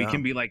something. We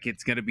can be like,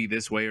 it's gonna be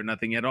this way or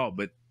nothing at all.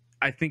 But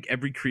I think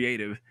every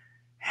creative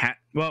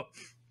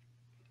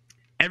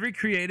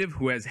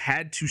who has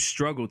had to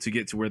struggle to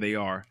get to where they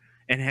are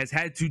and has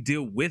had to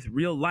deal with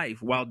real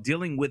life while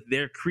dealing with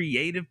their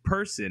creative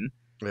person,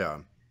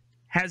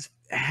 has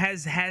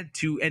had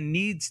to and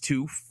needs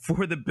to,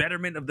 for the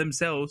betterment of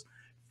themselves,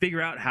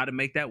 figure out how to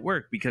make that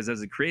work. Because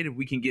as a creative,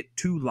 we can get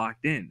too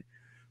locked in,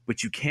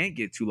 but you can't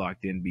get too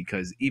locked in,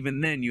 because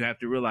even then you have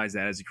to realize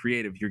that as a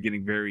creative, you're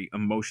getting very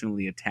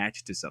emotionally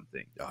attached to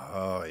something.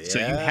 Oh yeah. So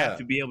you have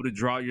to be able to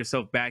draw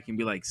yourself back and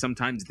be like,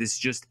 sometimes this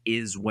just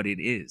is what it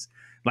is.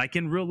 Like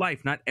in real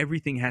life, not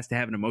everything has to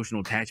have an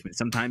emotional attachment.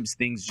 Sometimes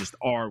things just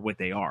are what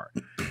they are.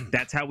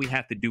 That's how we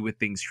have to do with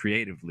things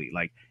creatively.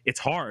 Like, it's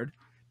hard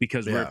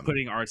because we're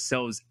putting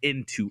ourselves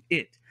into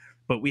it,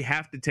 but we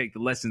have to take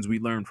the lessons we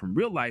learn from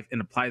real life and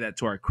apply that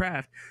to our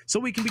craft so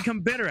we can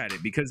become better at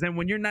it. Because then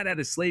when you're not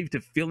a slave to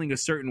feeling a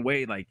certain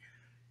way, like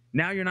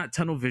now you're not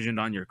tunnel visioned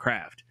on your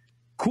craft.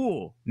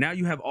 Cool. Now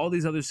you have all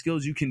these other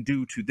skills you can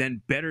do to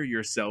then better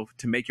yourself,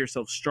 to make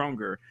yourself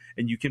stronger,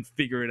 and you can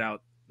figure it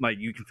out. Like,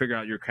 you can figure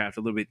out your craft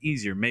a little bit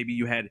easier. Maybe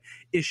you had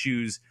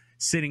issues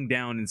sitting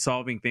down and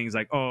solving things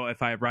like, oh,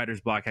 if I have writer's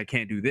block, I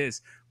can't do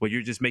this. Well,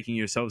 you're just making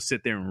yourself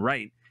sit there and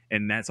write,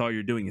 and that's all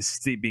you're doing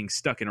is being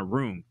stuck in a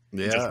room.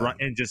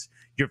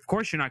 Of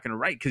course you're not going to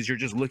write because you're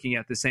just looking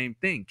at the same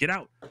thing. Get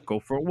out,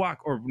 go for a walk,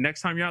 or next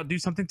time you're out, do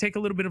something, take a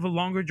little bit of a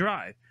longer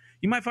drive.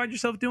 You might find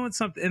yourself doing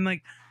something and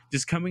like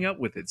just coming up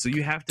with it. So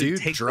you have to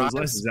take those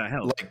lessons that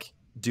help. Like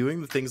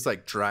doing the things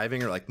like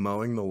driving or like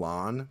mowing the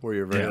lawn where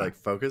you're very like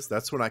focused.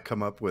 That's when I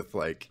come up with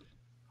like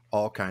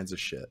all kinds of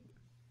shit.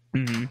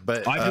 Mm-hmm.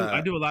 But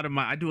I do a lot of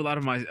my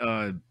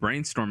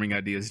brainstorming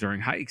ideas during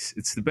hikes.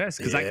 It's the best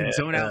because I can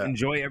zone out,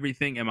 enjoy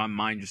everything, and my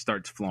mind just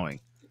starts flowing.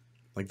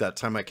 Like that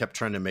time I kept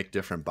trying to make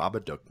different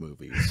Babadook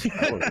movies.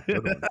 That was a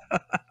good one.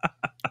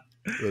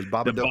 It was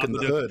Babadook in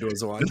the Hood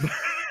was one.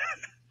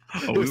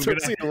 Oh, we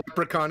start seeing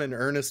Leprechaun and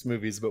Ernest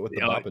movies, but with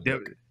the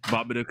Babadook.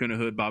 Babadook in the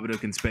hood,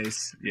 Babadook in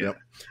space. Yeah. Yep.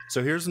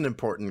 So here's an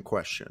important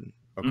question.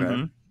 Okay.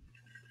 Mm-hmm.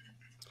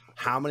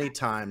 How many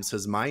times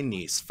has my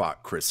niece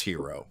fought Chris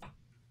Hero?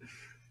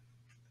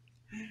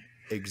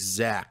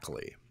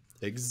 Exactly.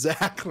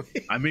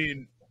 I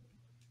mean,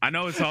 I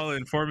know it's all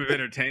in form of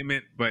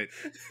entertainment, but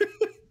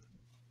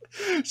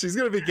she's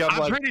gonna become.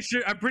 I'm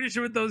pretty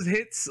sure with those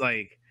hits,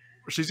 like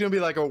she's gonna be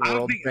like a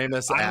world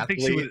famous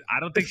athlete. I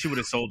don't think she would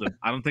have sold him.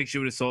 I don't think she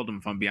would have sold him.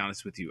 If I'm being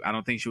honest with you, I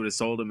don't think she would have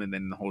sold him, and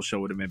then the whole show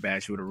would have been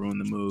bad. She would have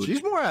ruined the mood.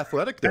 She's more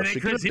athletic though. She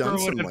Chris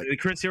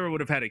Hero would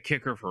have had a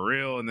kicker for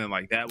real, and then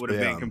like that would have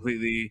been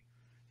completely.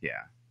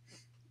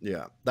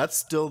 Yeah. That's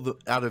still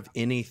out of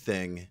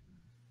anything.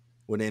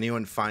 When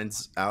anyone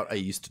finds out I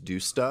used to do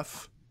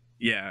stuff.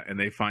 Yeah, and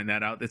they find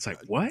that out. It's like,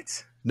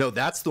 what? No,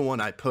 that's the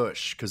one I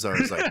push because I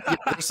was like,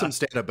 there's some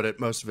stand-up, but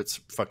most of it's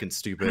fucking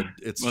stupid.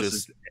 It's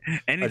just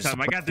anytime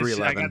I got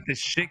this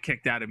shit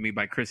kicked out of me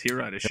by Chris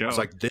Hero at a show. I was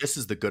like, this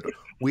is the good one.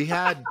 We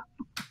had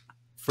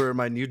for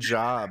my new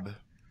job.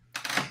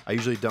 I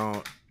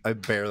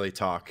barely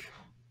talk,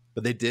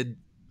 but they did.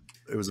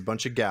 It was a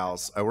bunch of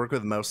gals. I work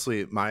with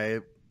mostly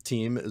my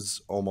team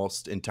is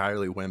almost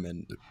entirely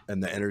women,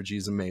 and the energy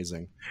is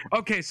amazing.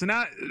 Okay, so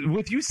now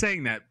with you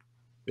saying that.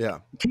 Yeah.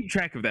 Keep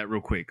track of that real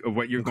quick of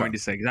what you're going to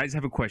say. Because I just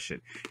have a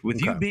question.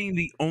 With you being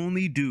the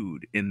only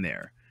dude in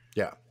there.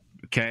 Yeah.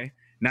 Okay.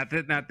 Not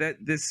that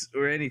this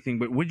or anything,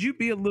 but would you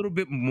be a little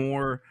bit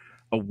more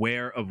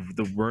aware of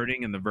the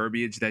wording and the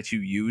verbiage that you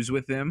use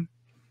with them?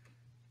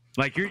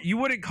 Like you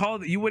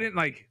wouldn't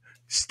like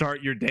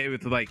start your day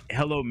with like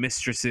 "hello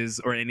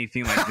mistresses" or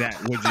anything like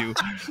that, would you?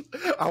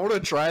 I want to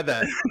try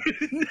that.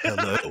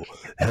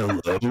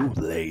 hello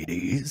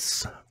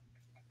ladies.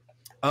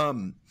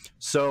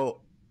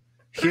 So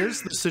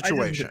here's the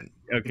situation.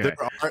 Okay.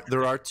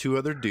 There are two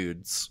other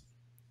dudes,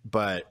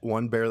 but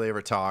one barely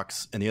ever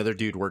talks, and the other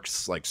dude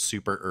works like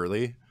super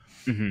early.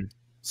 Mm-hmm.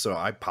 So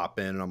I pop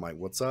in and I'm like,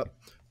 "What's up?"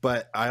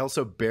 But I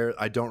also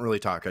I don't really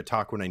talk. I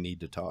talk when I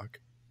need to talk.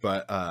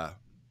 But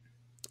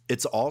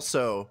it's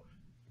also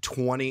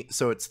 20.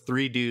 So it's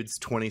 3 dudes,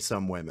 20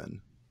 some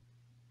women,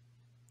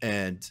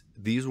 and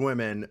these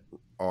women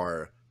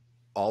are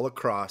all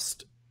across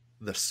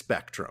the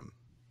spectrum.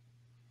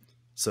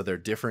 So they're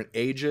different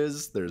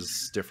ages.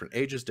 There's different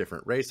ages,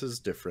 different races,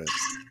 different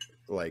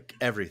like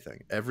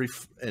everything.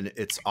 And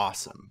it's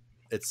awesome.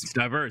 It's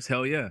diverse.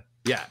 Hell yeah.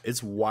 Yeah,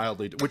 it's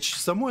wildly. Which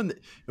someone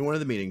in one of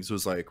the meetings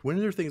was like, "When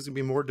are things gonna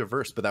be more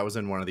diverse?" But that was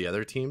in one of the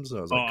other teams. And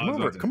I was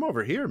like, "Come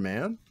over here,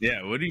 man."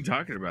 Yeah, what are you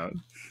talking about?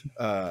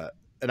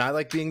 And I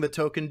like being the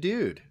token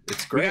dude.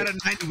 It's great.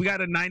 We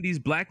got a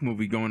 90s black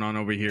movie going on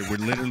over here where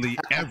literally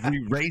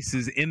every race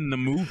is in the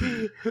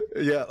movie.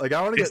 Yeah, like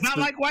I want to get. It's not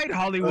like white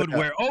Hollywood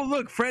where, oh,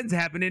 look, Friends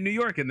happened in New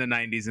York in the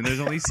 90s and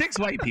there's only 6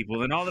 white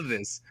people in all of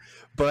this.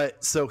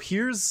 But so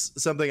here's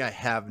something I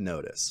have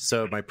noticed.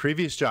 So my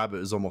previous job, it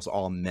was almost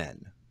all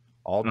men,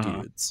 all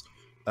dudes.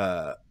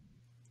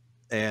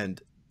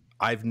 And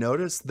I've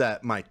noticed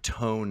that my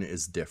tone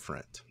is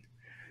different.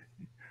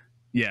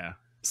 Yeah.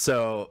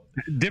 So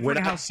different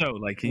how so?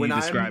 Like, can you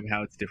describe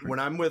how it's different? When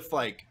I'm with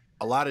like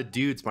a lot of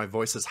dudes, my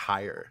voice is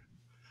higher.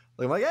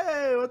 Like I'm like,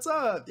 "Hey, what's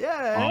up?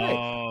 Yeah."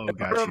 Oh,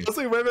 gotcha.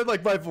 Mostly women,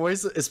 like my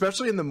voice,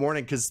 especially in the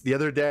morning, because the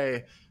other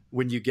day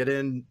when you get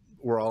in,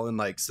 we're all in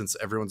like, since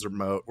everyone's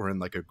remote, we're in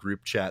like a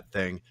group chat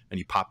thing, and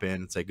you pop in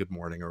and say good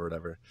morning or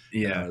whatever.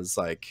 Yeah, and I was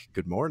like,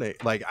 "Good morning."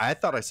 Like I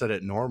thought I said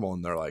it normal,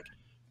 and they're like,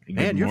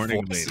 "Man, your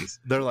voice," ladies.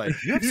 They're like,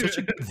 "You have such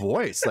a good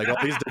voice." Like all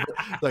these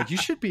different, like you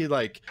should be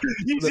like,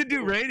 you should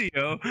do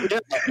radio. Yeah,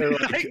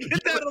 like, I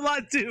get that a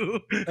lot too.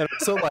 And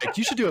so like,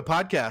 you should do a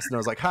podcast, and I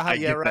was like, haha,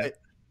 yeah, right. That.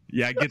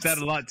 Yeah, I get that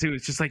a lot too.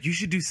 It's just like, you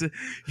should do.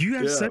 You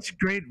have such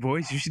great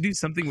voice. You should do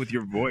something with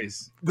your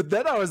voice. But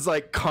then I was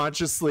like,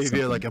 consciously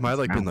being like, am I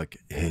like being like,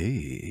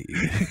 hey,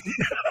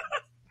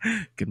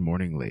 good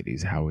morning,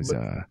 ladies. How's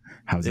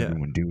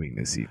everyone doing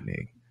this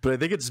evening? But I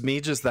think it's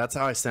me. Just that's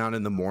how I sound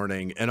in the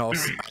morning, and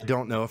also I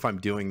don't know if I'm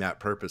doing that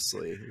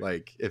purposely.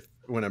 Like if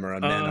when I'm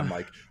around men, I'm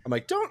like,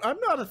 I'm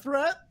not a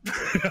threat.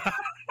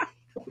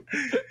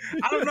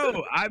 I don't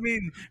know. I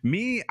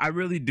mean, I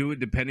really do it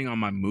depending on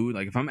my mood.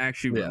 Like if I'm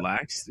actually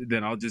relaxed,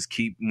 then I'll just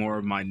keep more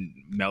of my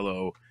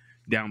mellow,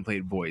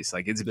 downplayed voice.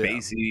 Like it's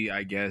bassy,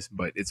 I guess,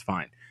 but it's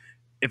fine.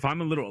 If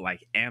I'm a little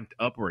like amped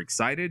up or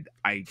excited,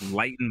 I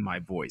lighten my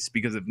voice,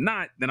 because if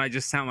not, then I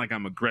just sound like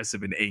I'm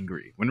aggressive and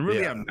angry when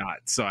really I'm not.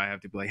 So I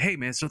have to be like, "Hey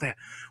man, so that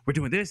we're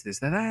doing this,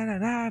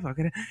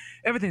 that,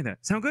 everything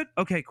that sound good?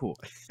 Okay, cool."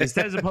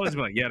 Instead as opposed to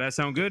be like, "Yeah, that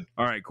sound good?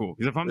 All right, cool."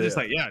 Because if I'm just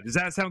like, "Yeah, does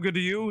that sound good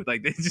to you?"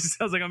 Like it just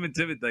sounds like I'm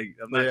intimidated. Like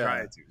I'm not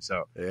trying to.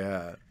 So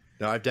yeah.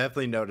 No, I've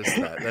definitely noticed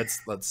that.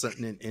 That's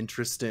something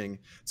interesting.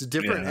 It's a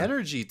different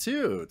energy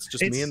too. It's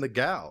just me and the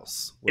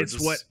gals. It's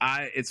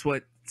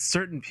what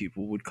certain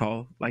people would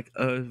call like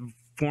a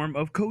form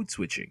of code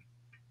switching.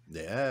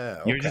 Yeah,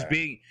 okay. You're just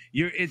being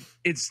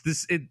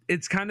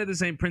it's kind of the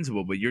same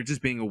principle, but you're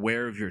just being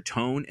aware of your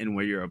tone and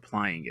where you're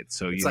applying it.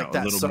 So it's you like know,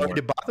 that a little Sorry more.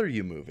 to Bother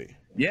You movie.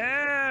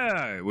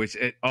 Yeah,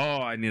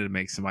 I need to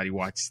make somebody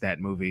watch that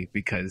movie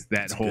because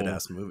It's a good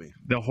ass movie.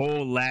 The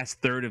whole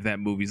last third of that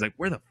movie is like,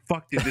 where the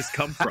fuck did this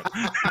come from?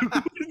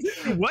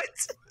 What?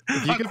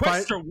 If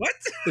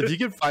you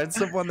can find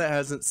someone that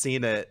hasn't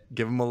seen it,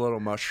 give them a little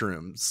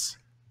mushrooms.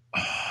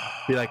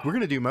 Be like, we're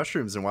gonna do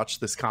mushrooms and watch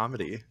this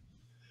comedy.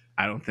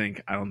 I don't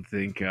think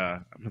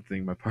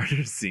my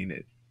partner's seen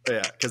it.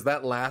 Yeah, because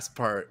that last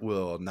part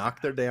will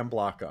knock their damn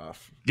block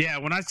off. Yeah,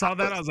 when I saw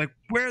that, I was like,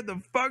 where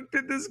the fuck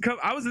did this come?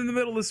 I was in the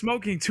middle of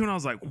smoking too, and I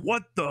was like,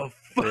 what the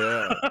fuck?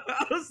 Yeah.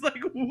 I was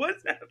like,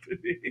 what's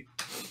happening?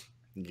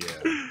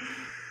 Yeah.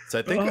 So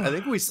I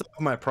think we solved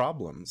my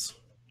problems.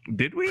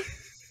 Did we?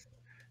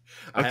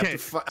 Okay.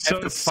 So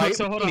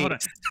hold on.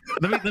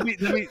 Let me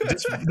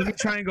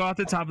try and go off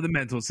the top of the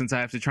mental since I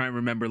have to try and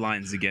remember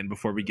lines again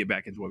before we get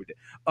back into what we did.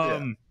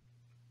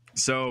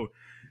 So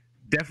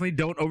definitely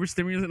don't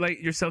overstimulate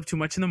yourself too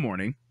much in the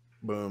morning.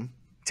 Boom.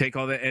 Take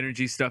all the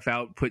energy stuff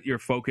out. Put your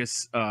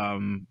focus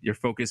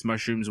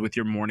mushrooms with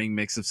your morning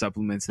mix of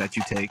supplements that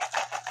you take.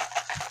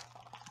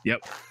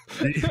 Yep.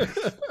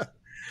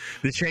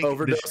 The shake.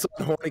 Overdose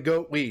on horny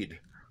goat weed.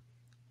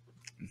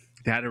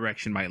 That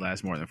erection might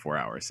last more than 4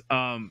 hours.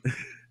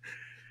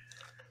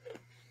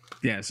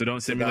 Yeah, so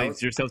don't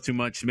stimulate yourself too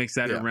much. Mix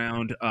that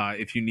around.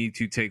 If you need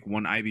to, take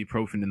 1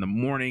 ibuprofen in the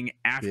morning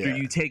after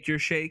you take your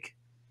shake.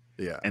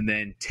 Yeah. And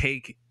then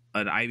take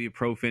an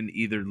ibuprofen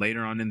either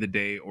later on in the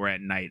day or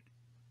at night.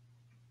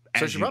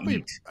 So I should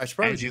probably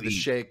do the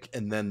shake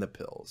and then the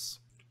pills.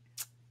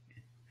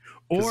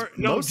 Or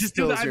no, just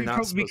do the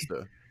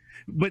ibuprofen.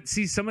 But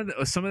see, some of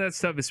that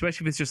stuff,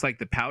 especially if it's just like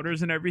the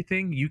powders and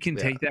everything, you can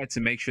take that to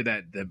make sure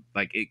that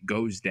it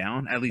goes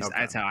down. At least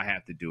that's how I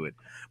have to do it.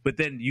 But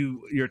then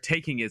you're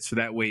taking it so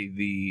that way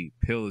the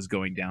pill is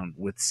going down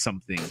with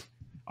something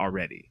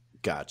already.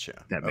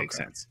 Gotcha. That makes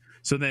sense.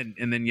 So then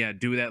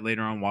do that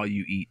later on while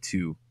you eat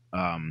too.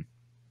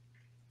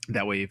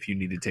 That way, if you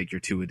need to take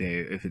your 2 a day,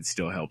 if it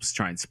still helps,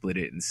 try and split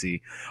it and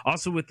see.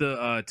 Also, with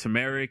the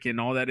turmeric and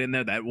all that in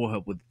there, that will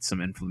help with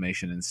some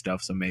inflammation and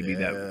stuff. So maybe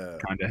that will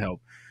kind of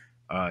help.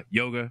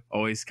 Yoga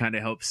always kind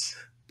of helps.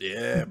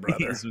 Yeah,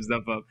 brother. Some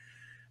stuff up.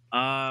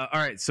 All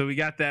right, so we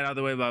got that out of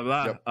the way. Blah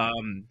blah. Yep.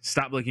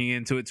 Stop looking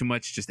into it too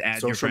much. Just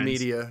add your friends.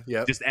 Social media.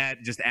 Yeah. Just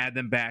add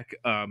them back.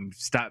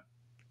 Stop.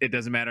 It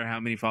doesn't matter how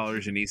many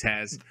followers your niece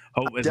has.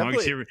 Hope as long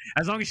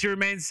as she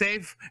remains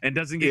safe and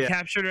doesn't get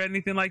captured or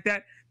anything like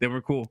that, then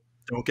we're cool.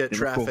 Don't get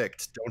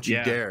trafficked. Cool. Don't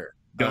you dare.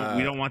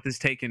 We don't want this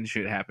taken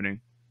shit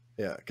happening.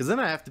 Yeah, because then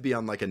I have to be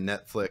on like a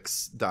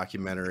Netflix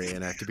documentary,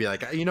 and I have to be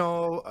like,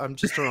 I'm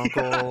just her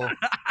uncle.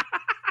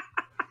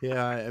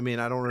 Yeah, I mean,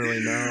 I don't really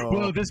know.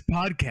 Well, this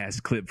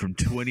podcast clip from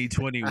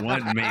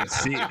 2021 may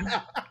see.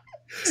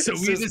 So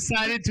we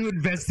decided to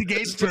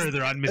investigate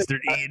further on Mr.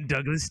 Ian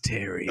Douglas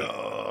Terry.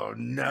 Oh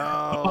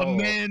no!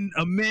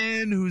 A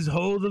man who's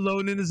holed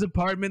alone in his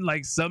apartment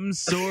like some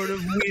sort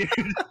of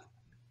weird.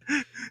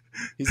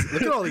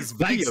 Look at all these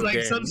video like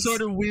games. Some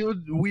sort of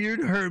weird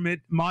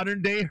hermit,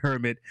 modern day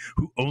hermit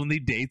who only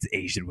dates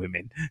Asian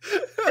women.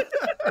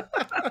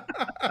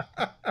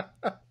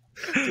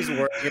 Just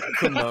wearing a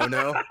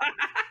kimono.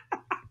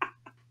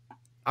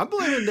 I'm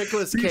blaming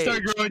Nicolas Cage.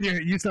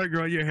 You start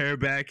growing your hair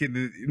back,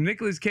 and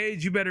Nicolas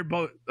Cage. You better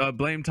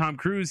blame Tom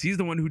Cruise. He's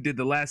the one who did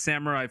The Last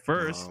Samurai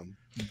first.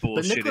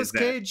 Bullshit. But Nicolas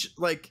Cage,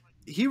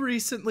 he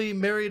recently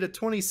married a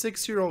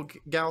 26-year-old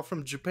gal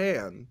from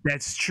Japan.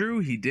 That's true.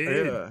 He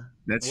did. Yeah.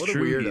 That's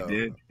true. He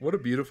did. What a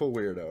beautiful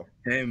weirdo.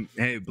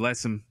 Hey,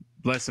 bless him.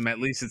 Bless him. At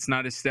least it's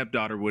not his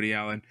stepdaughter, Woody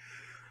Allen.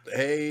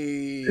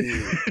 Hey.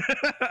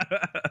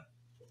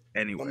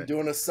 Anyway, I'm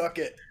doing a suck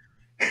it.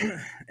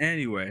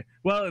 Anyway,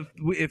 well,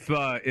 if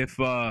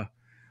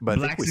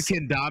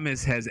Blaxican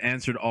Damas has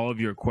answered all of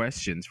your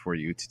questions for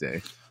you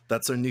today,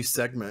 that's our new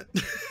segment.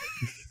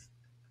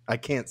 I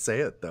can't say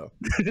it though.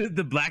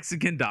 The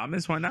Blaxican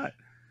Damas, why not?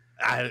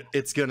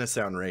 It's gonna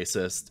sound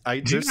racist.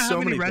 There's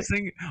so many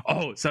wrestling.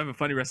 So I have a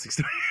funny wrestling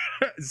story.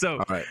 So,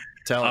 all right,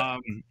 tell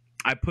it.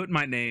 I put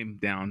my name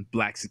down,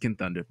 Blaxican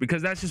Thunder,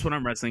 because that's just what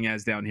I'm wrestling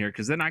as down here.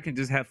 Because then I can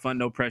just have fun,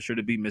 no pressure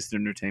to be Mr.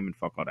 Entertainment.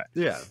 Fuck all that.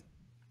 Yeah.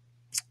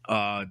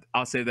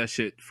 I'll save that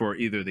shit for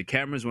either the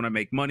cameras when I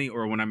make money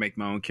or when I make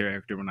my own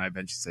character when I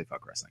eventually say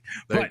fuck wrestling.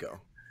 There you go.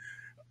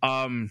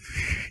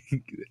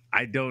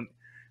 I don't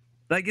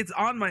it's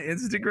on my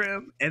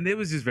Instagram and it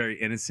was just very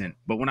innocent.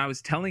 But when I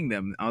was telling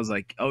them, I was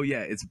like, oh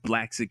yeah, it's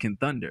Blaxican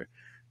Thunder.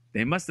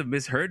 They must have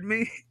misheard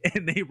me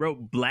and they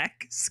wrote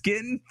Black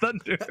Skin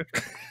Thunder.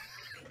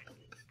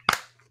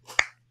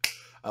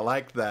 I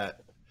like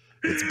that.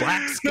 It's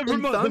Black Skin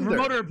Thunder. The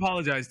promoter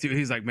apologized too.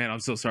 He's like, man,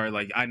 I'm so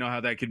sorry. I know how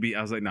that could be.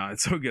 I was like, no,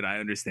 it's so good. I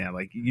understand.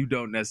 You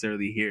don't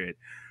necessarily hear it.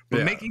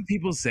 But making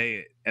people say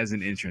it as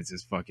an entrance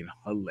is fucking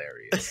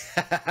hilarious.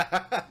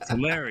 It's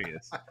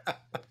hilarious.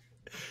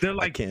 They're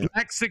like,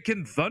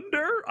 Blaxican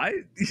Thunder?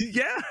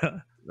 Yeah.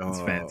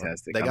 It's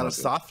fantastic. They got to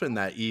soften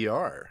that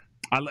ER.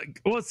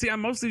 I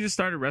mostly just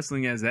started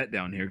wrestling as that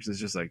down here because it's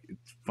just like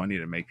it's funny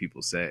to make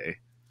people say.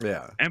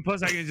 Yeah. And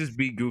plus, I can just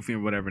be goofy or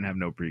whatever and have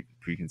no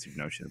preconceived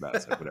notion about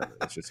it. So whatever,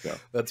 let's just go.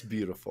 That's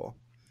beautiful.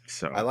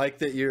 So I like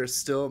that you're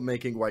still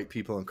making white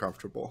people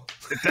uncomfortable.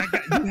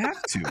 You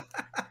have to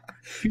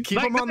keep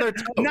them on their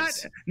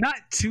toes. Not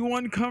too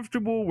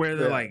uncomfortable where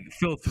they're like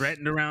feel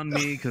threatened around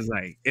me because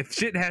like if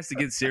shit has to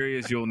get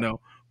serious, you'll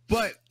know.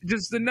 But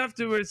just enough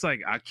to where it's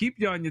like I keep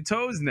you on your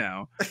toes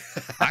now.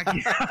 I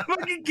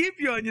can keep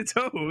you on your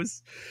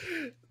toes.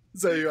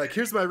 So you're like,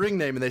 here's my ring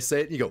name, and they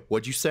say it, and you go,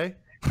 "What'd you say?"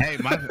 Hey,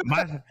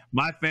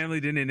 my family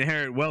didn't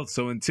inherit wealth,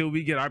 so until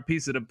we get our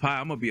piece of the pie,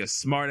 I'm gonna be a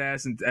smart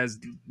ass, and as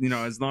you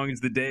know, as long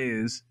as the day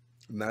is.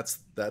 And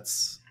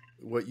that's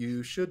what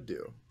you should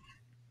do.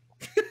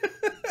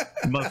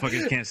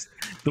 Motherfuckers can't.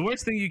 The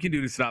worst thing you can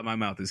do to stop my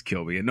mouth is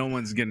kill me, and no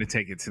one's gonna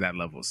take it to that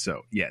level.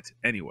 So yet,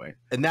 anyway.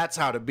 And that's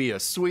how to be a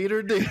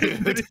sweeter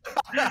dude.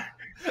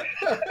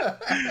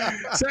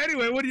 So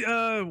anyway, what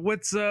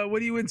are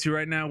you into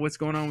right now? What's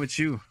going on with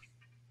you?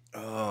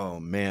 Oh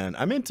man,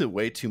 I'm into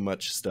way too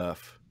much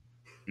stuff.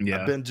 Yeah,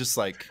 I've been just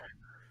like,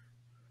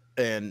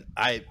 and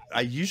I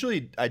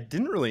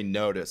didn't really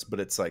notice, but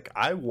it's like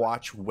I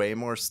watch way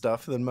more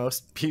stuff than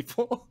most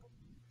people.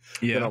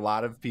 Than a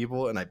lot of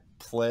people, and I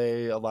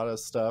play a lot of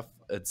stuff,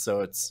 and so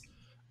it's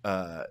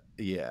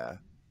yeah,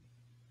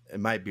 it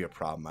might be a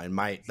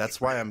problem. That's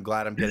why I'm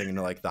glad I'm getting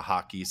into like the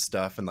hockey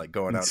stuff and like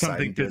going outside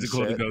something and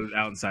physical to go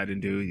outside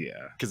and do.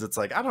 Yeah, because it's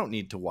like I don't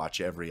need to watch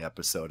every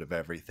episode of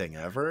everything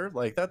ever.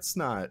 Like that's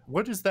not,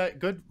 what is that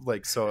good?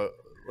 Like, so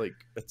like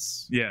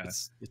it's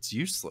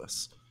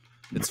useless.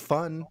 It's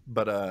fun,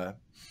 but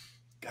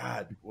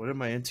God, what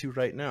am I into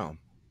right now?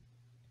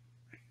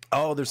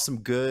 Oh, there's some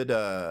good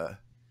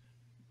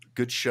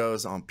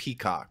shows on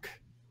Peacock.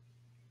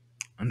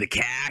 On the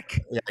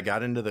cack. Yeah, I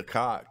got into the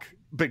cock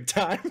big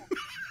time.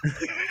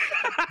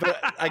 But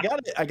I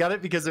got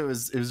it because it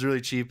was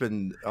really cheap,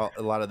 and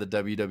a lot of the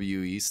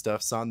WWE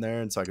stuff's on there,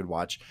 and so I could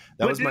watch.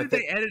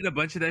 They edit a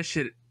bunch of that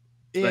shit.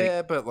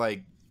 Yeah, but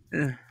like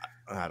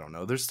I don't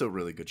know. There's still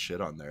really good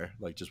shit on there.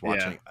 Like just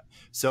watching. Yeah.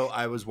 So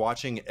I was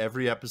watching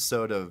every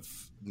episode of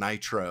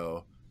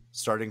Nitro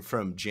starting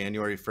from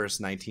January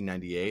 1st,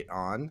 1998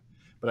 on,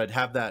 but I'd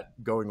have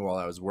that going while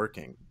I was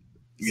working.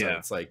 So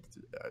it's like,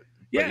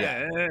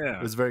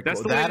 it was very cool.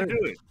 That's the way to do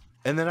it.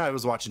 And then I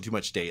was watching too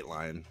much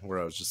Dateline, where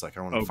I was just like,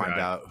 I want to find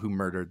out who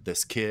murdered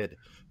this kid.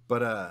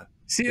 But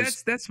see,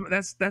 that's what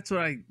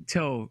I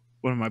tell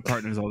one of my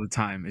partners all the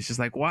time. It's just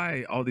like,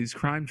 why all these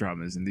crime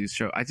dramas in these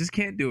shows? I just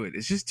can't do it.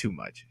 It's just too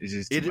much. It's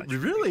just too much. It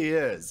really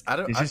is.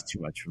 It's just too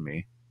much for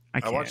me.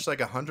 I watched like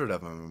 100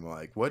 of them. I'm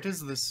like, what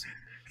is this?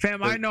 Fam,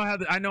 like,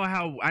 I know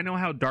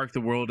how dark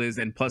the world is,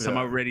 and plus I'm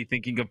already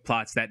thinking of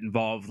plots that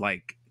involve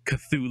like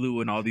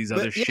Cthulhu and all these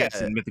other ships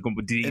and mythical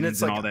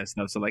demons and all that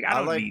stuff. So like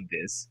I don't need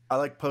this. I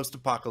like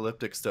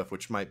post-apocalyptic stuff,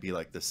 which might be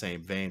like the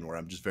same vein, where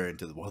I'm just very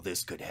into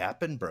this could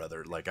happen,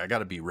 brother. Like I got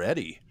to be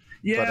ready.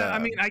 Yeah, but, I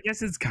mean, I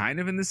guess it's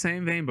kind of in the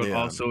same vein, but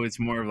also it's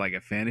more of like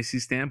a fantasy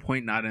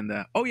standpoint, not in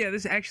the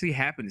this actually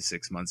happened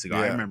 6 months ago.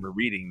 I remember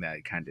reading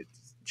that kind of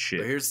shit.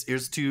 But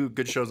here's two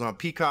good shows on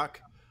Peacock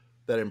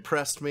that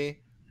impressed me.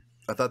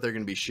 I thought they're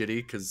going to be shitty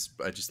because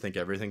I just think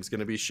everything's going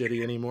to be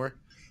shitty anymore.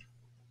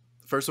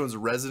 The first one's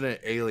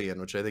Resident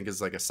Alien, which I think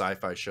is like a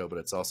sci-fi show, but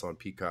it's also on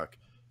Peacock.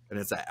 And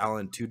it's that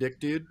Alan Tudyk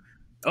dude.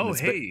 Oh,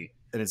 hey.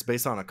 And it's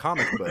based on a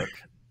comic book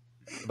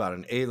about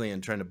an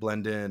alien trying to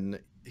blend in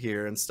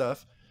here and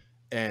stuff.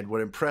 And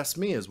what impressed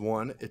me is,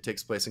 one, it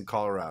takes place in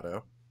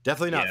Colorado.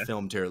 Definitely not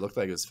filmed here. It looked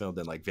like it was filmed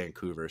in like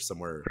Vancouver,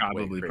 somewhere.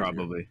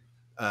 Probably.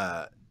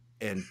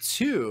 And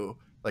two,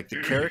 like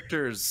the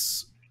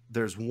characters...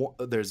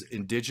 There's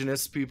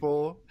indigenous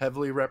people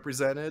heavily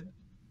represented,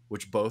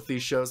 which both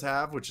these shows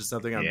have, which is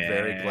something I'm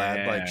very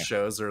glad like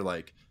shows are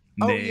like,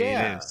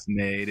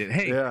 native.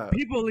 Hey,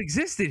 people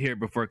existed here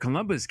before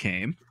Columbus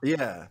came.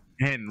 Yeah.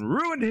 And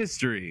ruined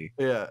history.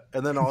 Yeah.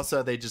 And then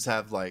also they just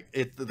have like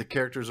the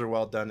characters are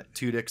well done.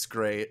 Tudyk's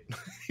great.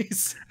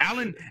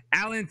 Alan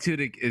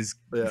Tudyk is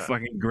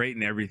fucking great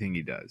in everything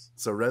he does.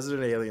 So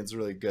Resident Alien's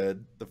really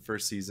good. The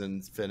first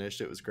season's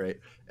finished. It was great.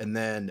 And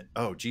then,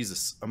 oh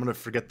Jesus, I'm gonna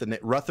forget the name.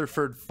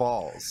 Rutherford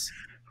Falls.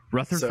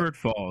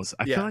 Falls.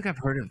 I feel like I've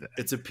heard of that.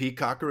 It's a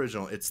Peacock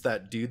original. It's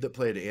that dude that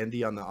played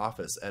Andy on The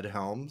Office, Ed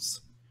Helms.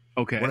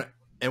 Okay.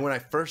 When I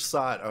first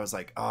saw it, I was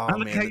like, "Oh, I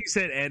like how you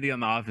said Andy on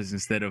The Office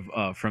instead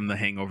of from the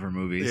Hangover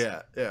movies."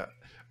 Yeah.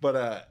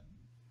 But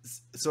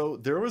so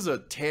there was a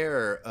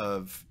tear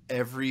of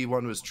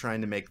everyone was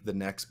trying to make the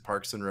next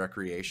Parks and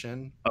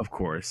Recreation, of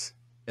course,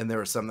 and there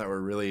were some that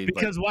were really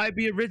because why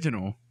be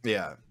original?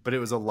 Yeah, but it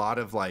was a lot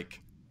of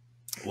like,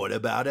 what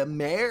about a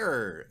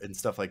mayor and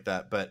stuff like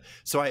that. But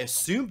so I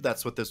assumed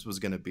that's what this was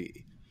going to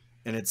be,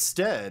 and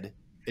instead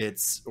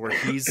it's where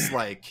he's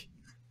like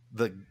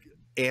the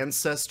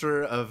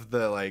ancestor of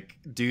the like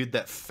dude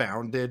that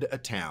founded a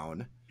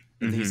town,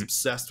 and he's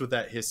obsessed with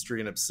that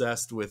history and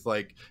obsessed with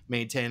like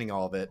maintaining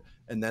all of it.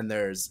 And then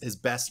there's his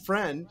best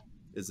friend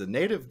is a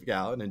native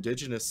gal, an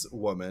indigenous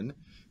woman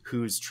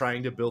who's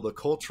trying to build a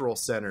cultural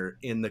center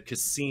in the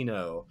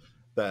casino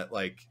that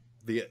like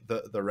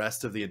the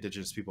rest of the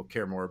indigenous people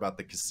care more about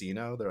the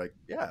casino. They're like,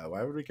 yeah,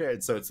 why would we care?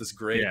 And so it's this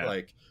great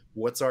like,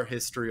 what's our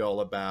history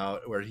all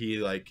about, where he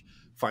like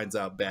finds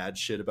out bad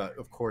shit about,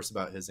 of course,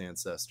 about his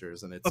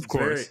ancestors, and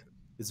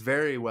it's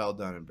very well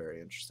done and very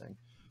interesting.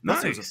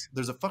 Nice.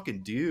 There's a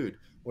fucking dude,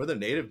 one of the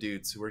native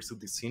dudes who works at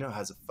the casino,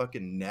 has a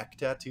fucking neck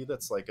tattoo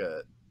that's like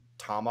a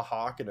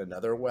tomahawk and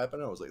another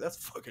weapon. I was like, that's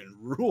fucking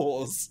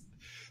rules.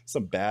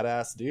 Some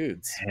badass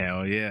dudes.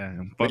 Hell yeah.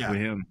 Fuck with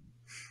him.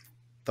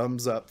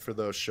 Thumbs up for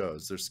those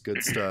shows. There's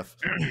good stuff.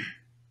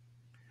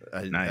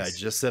 I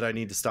just said I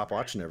need to stop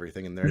watching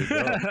everything, and there you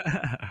go.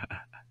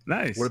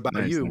 Nice. What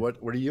about you? What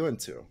are you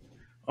into?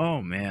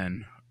 Oh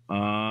man.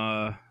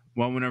 Well,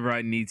 whenever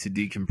I need to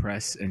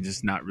decompress and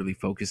just not really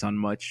focus on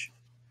much,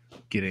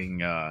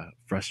 getting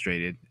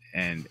frustrated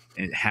and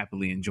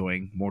happily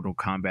enjoying Mortal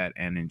Kombat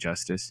and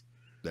Injustice.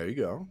 There you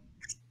go.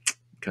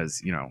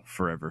 Because,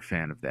 forever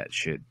fan of that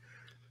shit.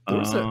 There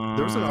was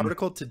an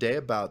article today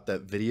about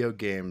that video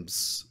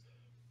games,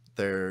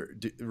 they're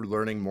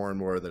learning more and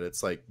more that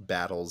it's like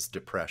battles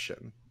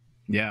depression.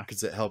 Yeah.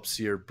 Because it helps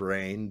your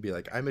brain be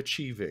like, I'm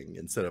achieving,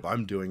 instead of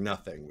I'm doing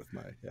nothing with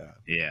my,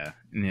 Yeah.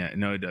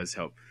 No, it does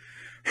help.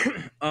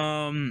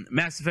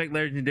 Mass Effect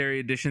Legendary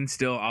Edition,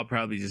 still I'll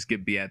probably just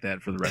be at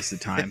that for the rest of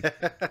the time.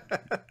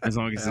 As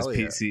long as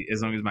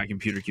as long as my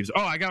computer keeps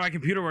I got my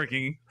computer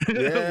working.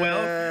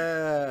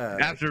 Well,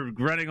 after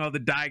running all the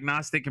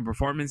diagnostic and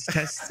performance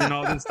tests and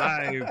all this,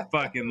 I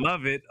fucking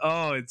love it.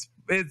 I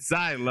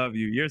love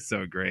you. You're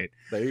so great.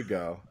 There you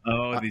go.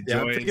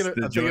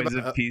 The joys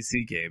of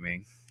PC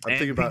gaming. I'm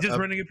thinking about just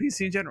running a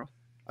PC in general.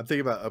 I'm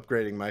thinking about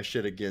upgrading my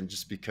shit again,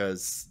 just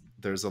because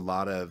there's a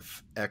lot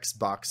of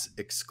Xbox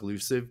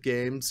exclusive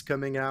games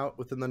coming out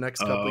within the next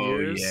couple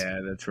years.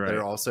 Yeah, that's right.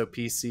 They're also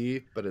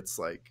PC, but it's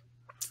like,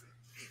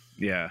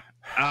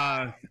 at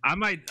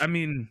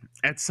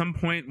some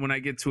point when I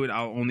get to it,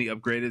 I'll only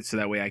upgrade it so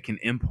that way I can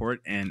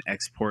import and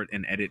export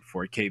and edit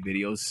 4K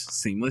videos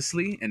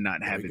seamlessly and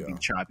not have it be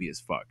choppy as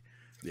fuck.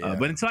 Yeah.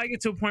 But until I get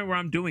to a point where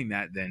I'm doing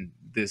that, then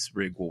this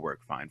rig will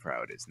work fine for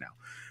how it is now.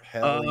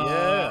 Hell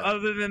yeah.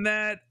 Other than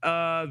that,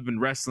 I've been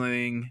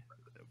wrestling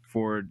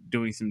for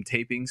doing some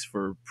tapings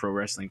for Pro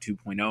Wrestling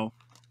 2.0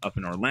 up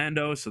in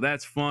Orlando, so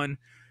that's fun.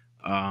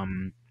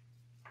 Let's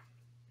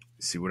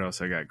see what else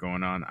I got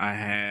going on.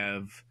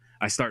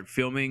 I start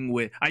filming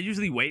with. I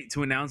usually wait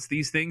to announce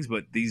these things,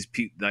 but these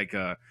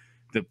the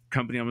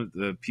company,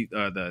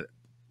 the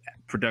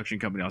production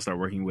company I'll start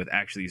working with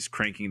actually is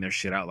cranking their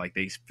shit out. Like,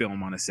 they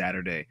film on a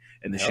Saturday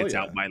and the shit's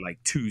out by like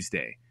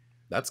Tuesday.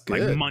 That's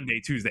good. Like Monday,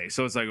 Tuesday.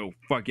 So it's like, oh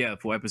fuck yeah,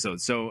 full episode.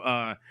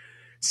 So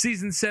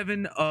Season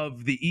 7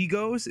 of The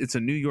Egos. It's a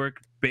New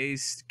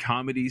York-based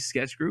comedy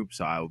sketch group,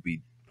 so I will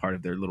be part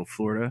of their little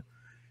Florida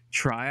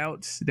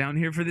tryouts down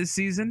here for this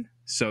season.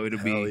 So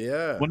it'll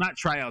well, not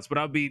tryouts, but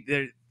I'll be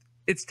there.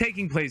 It's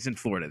taking place in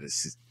Florida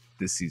this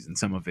season.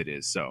 Some of it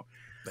is. So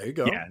there you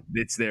go. Yeah,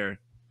 it's there.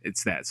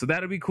 It's that. So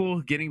that'll be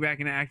cool. Getting back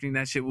into acting,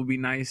 that shit will be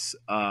nice.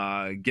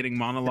 Getting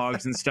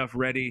monologues and stuff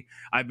ready.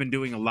 I've been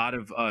doing a lot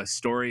of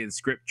story and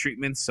script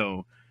treatments,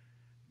 so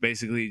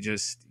basically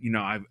just,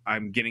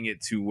 I'm getting it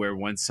to where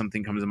once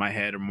something comes in my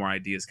head or more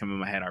ideas come in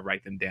my head, I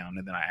write them down,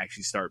 and then I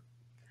actually start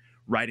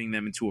writing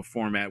them into a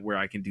format where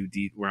I can do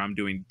where I'm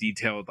doing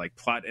detailed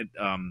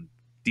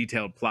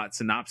detailed plot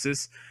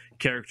synopsis,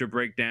 character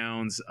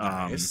breakdowns.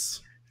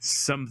 Nice.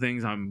 Some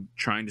things I'm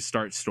trying to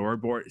start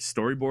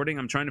storyboarding.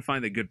 I'm trying to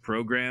find a good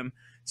program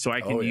so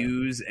I can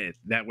use it.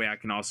 That way I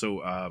can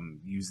also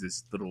use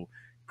this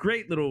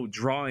great little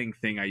drawing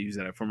thing I use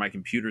for my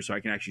computer, so I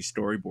can actually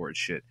storyboard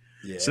shit.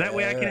 Yeah. So that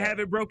way I can have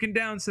it broken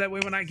down, so that way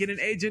when I get an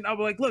agent, I'll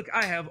be like, look,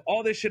 I have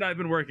all this shit I've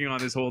been working on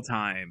this whole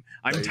time.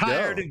 I'm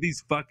tired of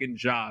these fucking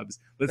jobs.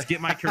 Let's get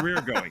my career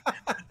going.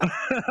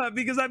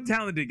 Because I'm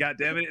talented,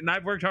 goddammit, and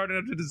I've worked hard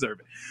enough to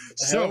deserve it.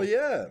 Hell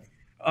yeah.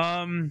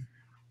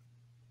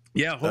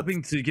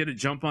 Hoping to get a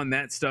jump on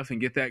that stuff and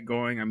get that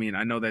going. I mean,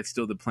 I know that's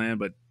still the plan,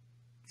 but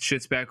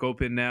shit's back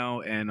open now,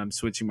 and I'm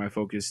switching my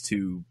focus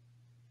to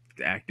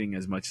acting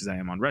as much as I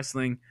am on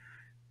wrestling.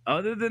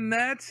 Other than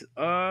that,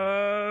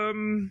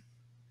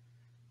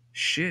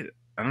 shit,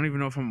 I don't even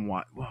know if I'm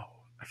Whoa,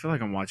 I feel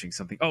like I'm watching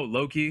something. Oh,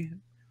 Loki.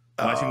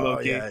 Watching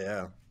Loki.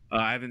 Yeah.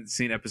 I haven't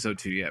seen episode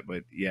 2 yet,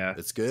 but yeah,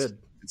 it's good.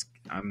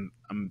 I'm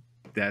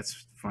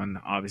that's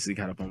fun. Obviously,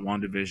 caught up on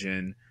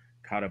WandaVision,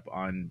 caught up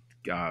on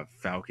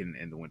Falcon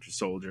and the Winter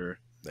Soldier.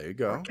 There you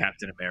go.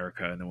 Captain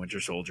America and the Winter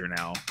Soldier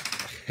now.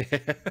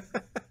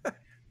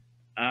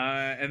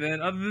 And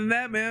then other than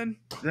that, man,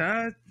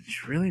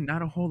 it's really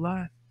not a whole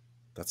lot.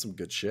 That's some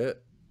good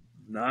shit.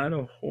 Not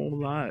a whole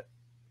lot.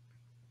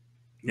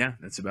 Yeah,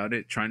 that's about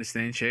it. Trying to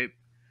stay in shape.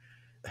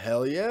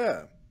 Hell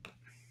yeah.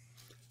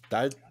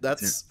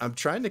 That's I'm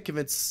trying to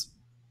convince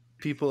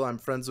people I'm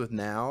friends with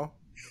now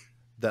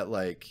that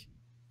like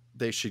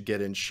they should get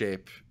in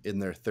shape in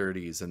their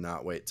 30s and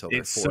not wait till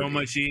they're 40. It's so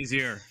much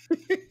easier.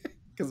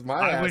 Because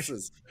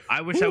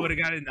I wish I would have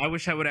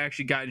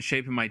actually gotten in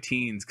shape in my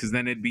teens, because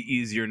then it'd be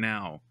easier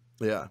now.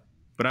 Yeah.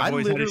 But I've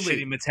always had a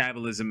shitty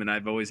metabolism, and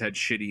I've always had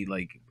shitty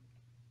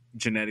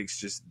genetics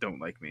just don't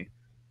like me.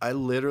 I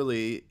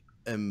literally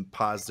am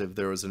positive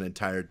there was an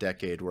entire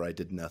decade where I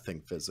did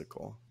nothing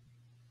physical.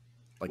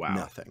 Like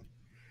nothing.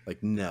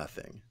 Like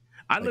nothing.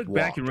 I look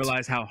back and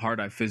realize how hard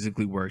I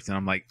physically worked, and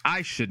I'm like,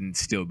 I shouldn't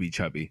still be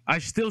chubby. I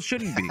still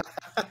shouldn't be.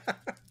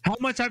 How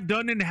much I've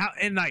done and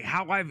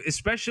how I've,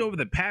 especially over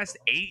the past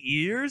 8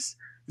 years,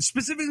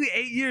 specifically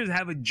 8 years,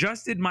 have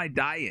adjusted my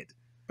diet.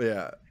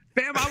 Yeah.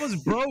 Fam, I was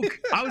broke.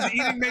 I was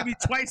eating maybe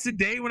twice a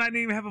day when I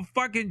didn't even have a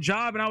fucking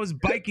job, and I was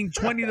biking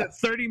 20 to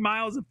 30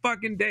 miles a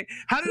fucking day.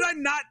 How did I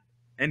not?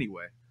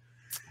 Anyway.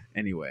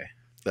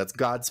 That's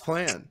God's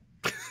plan.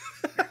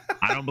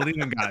 I don't believe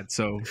in God,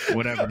 so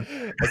whatever.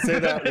 I say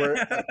that I'm wearing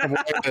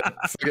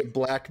a fucking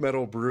black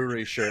metal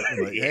brewery shirt. I'm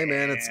like, hey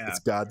man, it's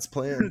God's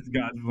plan. It's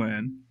God's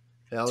plan.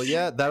 Hell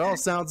yeah, that all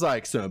sounds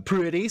like some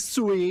pretty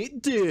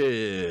sweet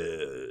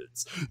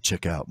dudes.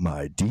 Check out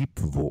my deep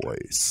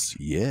voice.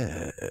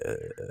 Yeah.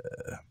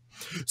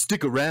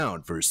 Stick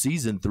around for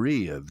season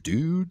 3 of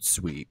Dude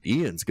Sweet.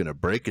 Ian's gonna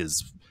break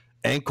his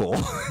ankle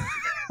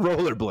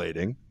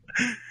rollerblading.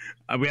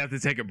 We have to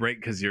take a break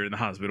because you're in the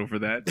hospital for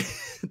that.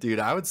 Dude,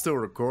 I would still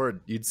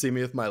record. You'd see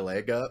me with my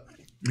leg up.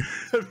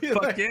 Fuck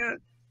like, yeah.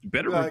 You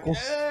better record.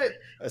 Hey!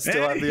 I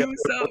still have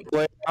the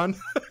blade on.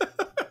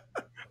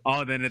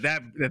 Oh, then at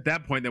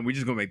that point, then we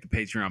just gonna make the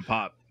Patreon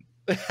pop.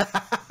 At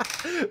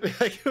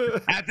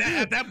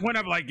that point,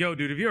 I'm like, yo,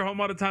 dude, if you're home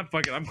all the time,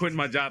 fuck it, I'm quitting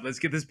my job. Let's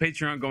get this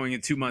Patreon going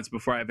in 2 months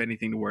before I have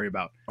anything to worry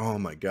about. Oh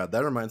my god,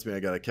 that reminds me, I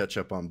gotta catch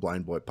up on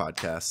Blind Boy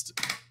podcast.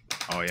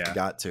 Oh yeah,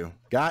 got to.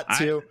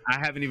 I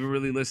haven't even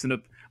really listened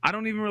to. I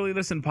don't even really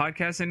listen to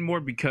podcasts anymore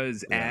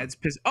because ads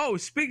piss. Oh,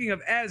 speaking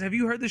of ads, have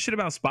you heard this shit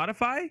about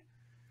Spotify?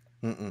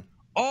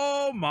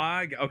 Oh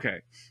my god.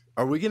 Okay.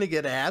 Are we gonna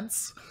get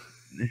ads?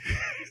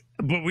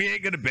 But we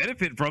ain't gonna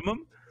benefit from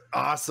them.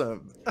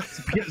 Awesome.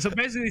 So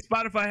basically,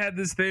 Spotify had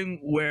this thing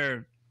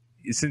where,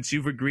 since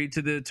you've agreed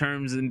to the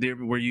terms and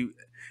where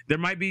there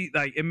might be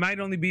like, it might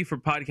only be for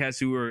podcasts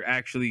who are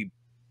actually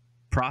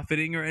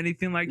profiting or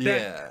anything like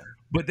that. Yeah.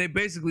 But they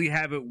basically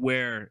have it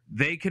where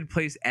they could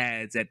place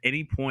ads at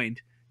any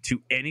point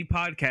to any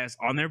podcast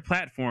on their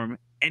platform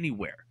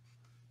anywhere,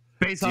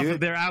 based off of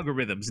their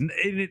algorithms.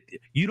 And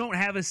you don't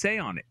have a say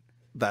on it.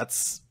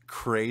 That's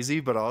crazy,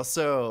 but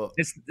also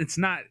it's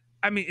not.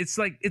 I mean, it's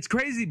like, it's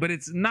crazy, but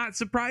it's not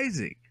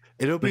surprising.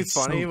 It'll be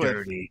funny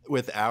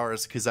with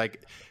ours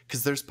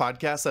because there's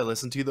podcasts I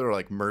listen to that are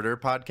like murder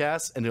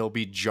podcasts, and it'll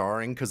be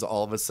jarring because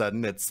all of a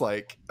sudden it's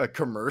like a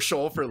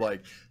commercial for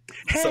like,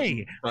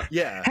 hey,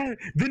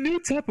 the new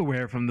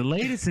Tupperware from the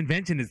latest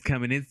invention is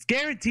coming. It's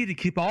guaranteed to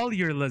keep all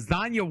your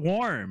lasagna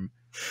warm.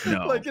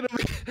 No, like in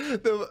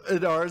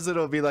ours,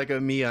 it'll be like a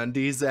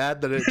MeUndies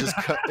ad that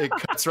it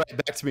cuts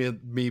right back to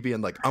me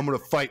being like, I'm gonna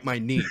fight my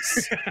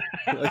niece.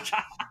 Like,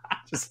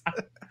 just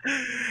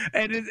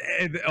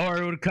or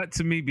it would cut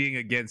to me being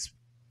against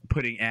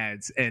putting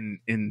ads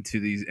into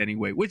these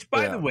anyway. Which,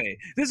 by the way,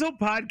 this whole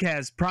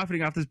podcast,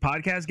 profiting off this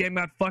podcast game,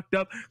 got fucked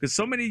up because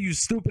so many of you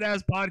stupid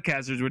ass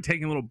podcasters were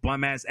taking little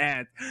bum ass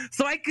ads,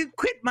 so I could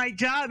quit my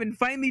job and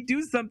finally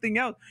do something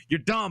else. You're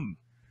dumb.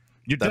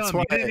 You're dumb.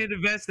 You didn't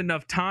invest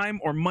enough time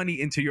or money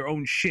into your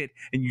own shit,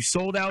 and you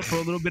sold out for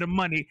a little bit of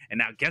money, and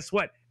now guess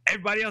what?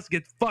 Everybody else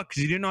gets fucked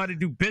because you didn't know how to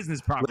do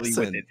business properly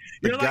with it.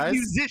 You're like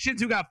musicians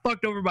who got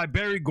fucked over by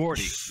Berry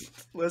Gordy.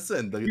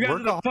 Listen, you guys are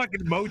the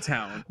fucking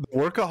Motown. The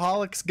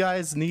workaholics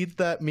guys need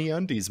that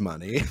MeUndies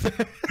money.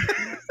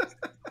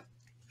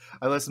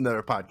 I listen to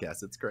their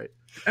podcast. It's great.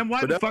 And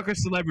why the fuck are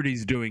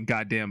celebrities doing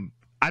goddamn...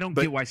 I don't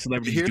get why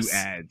celebrities do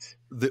ads.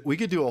 We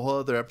could do a whole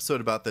other episode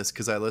about this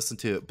because I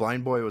listened to it.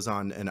 Blind Boy was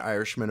on An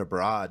Irishman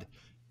Abroad,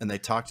 and they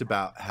talked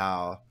about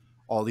how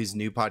all these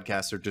new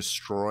podcasts are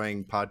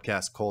destroying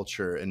podcast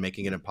culture and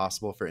making it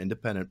impossible for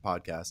independent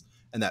podcasts,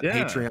 and that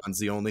Patreon's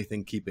the only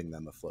thing keeping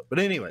them afloat. But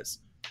anyways.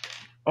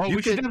 Oh,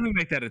 we should definitely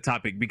make that a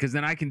topic because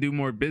then I can do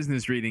more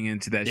business reading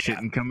into that shit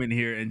and come in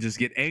here and just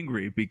get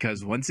angry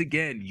because once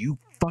again, you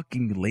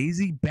fucking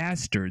lazy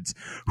bastards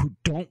who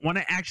don't want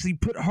to actually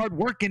put hard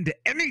work into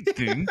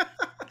anything.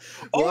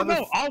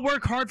 I'll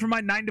work hard for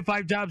my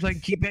 9-to-5 job so I can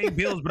keep paying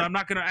bills, but I'm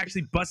not going to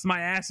actually bust my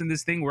ass in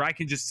this thing where I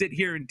can just sit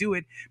here and do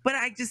it. But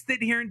I just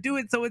sit here and do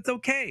it, so it's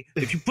okay.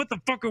 If you put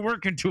the fucking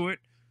work into it.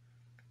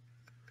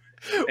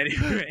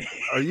 Anyway.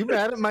 Are you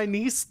mad at my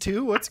niece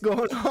too? What's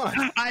going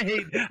on? I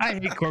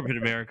hate corporate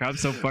America. I'm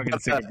so fucking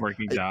sick of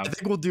working jobs. I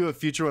think we'll do a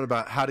future one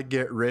about how to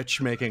get rich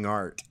making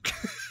art.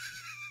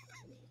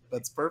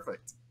 That's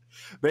perfect.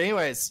 But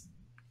anyways,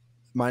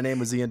 my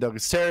name is Ian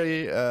Douglas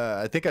Terry.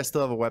 I think I still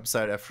have a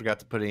website. I forgot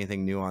to put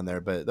anything new on there,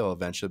 but there'll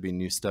eventually be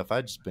new stuff.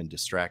 I've just been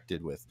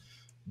distracted with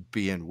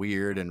being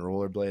weird and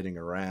rollerblading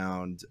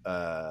around.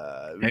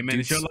 Hey man,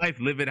 it's your life.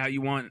 Live it how you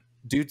want.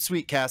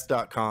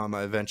 Dudesweetcast.com.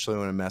 I eventually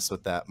want to mess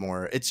with that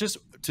more. It's just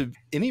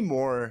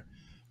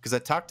because I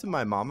talked to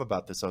my mom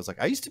about this. I was like,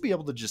 I used to be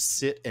able to just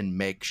sit and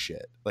make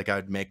shit. Like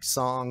I'd make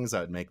songs,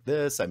 I'd make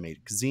this, I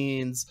made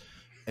zines,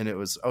 and it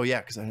was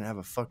because I didn't have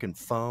a fucking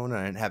phone and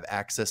I didn't have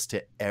access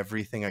to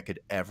everything I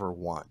could ever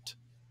want.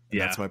 And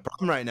that's my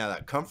problem right now.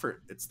 That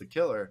comfort, it's the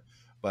killer.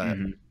 But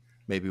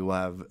maybe we'll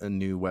have a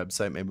new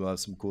website. Maybe we'll have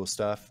some cool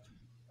stuff.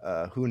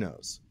 Who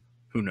knows?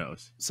 Who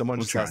knows? Someone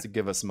just has to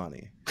give us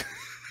money.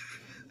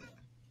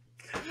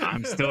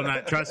 I'm still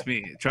not. Trust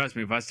me.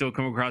 If I still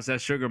come across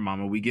that sugar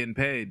mama, we getting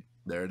paid.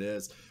 There it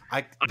is.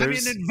 I'm an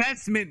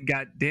investment.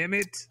 God damn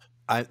it.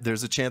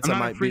 There's a chance I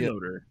might be.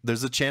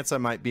 There's a chance I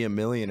might be a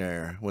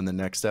millionaire when the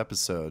next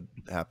episode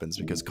happens,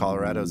 because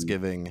Colorado's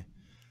giving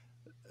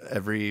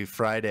every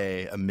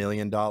Friday $1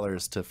 million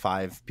to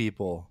 5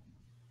 people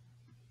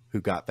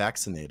who got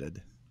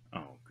vaccinated.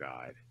 Oh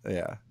God.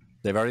 Yeah,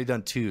 they've already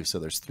done 2, so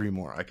there's 3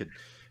 more.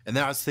 And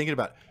then I was thinking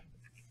about,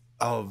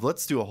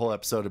 let's do a whole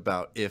episode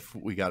about if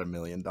we got $1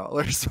 million,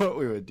 what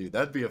we would do.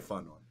 That'd be a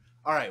fun one.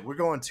 All right, we're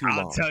going too long.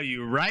 I'll tell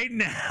you right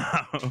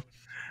now.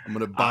 I'm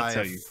gonna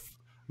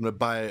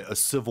buy a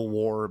Civil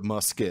War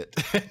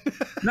musket.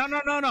 No.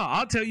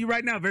 I'll tell you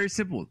right now. Very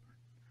simple.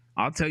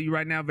 I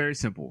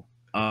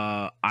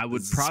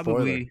would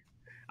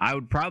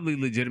probably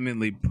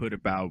legitimately put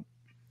about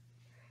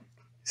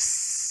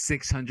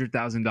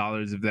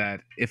 $600,000 of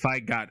that. If I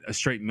got a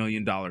straight $1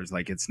 million,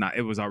 like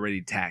it was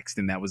already taxed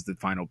and that was the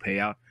final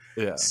payout.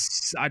 Yeah,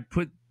 I'd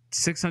put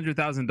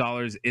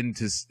 $600,000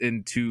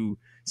 into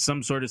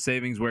some sort of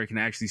savings where it can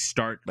actually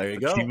start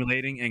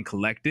accumulating and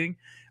collecting.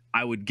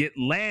 I would get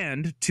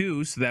land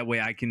too, so that way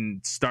I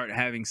can start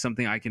having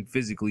something I can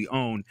physically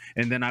own,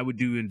 and then I would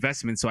do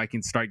investments so I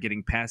can start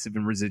getting passive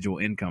and residual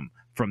income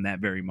from that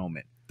very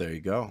moment. There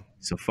you go.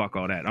 So fuck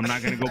all that. I'm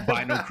not gonna go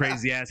buy no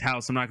crazy ass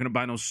house. I'm not gonna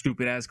buy no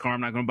stupid ass car.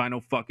 I'm not gonna buy no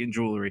fucking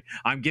jewelry.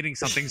 I'm getting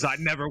something so I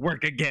never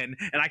work again,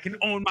 and I can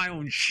own my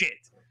own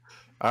shit.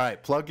 All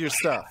right, plug your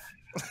stuff.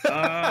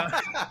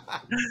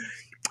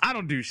 I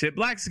don't do shit.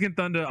 Black Skin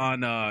Thunder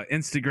on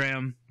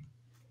Instagram.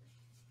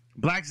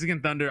 Black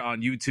Skin Thunder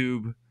on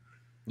YouTube.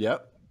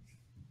 Yep.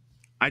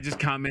 I just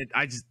comment.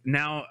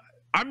 Now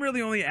I'm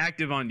really only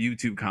active on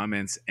YouTube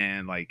comments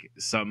and like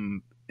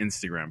some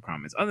Instagram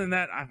comments. Other than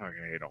that, I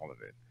fucking hate all of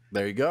it.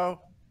 There you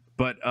go.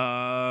 But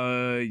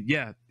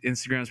yeah,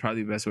 Instagram is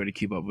probably the best way to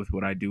keep up with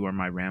what I do or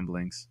my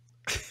ramblings.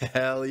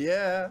 Hell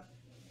yeah.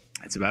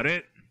 That's about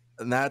it.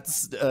 And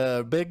that's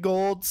big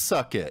old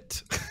suck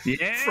it.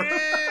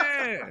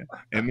 Yeah.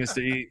 And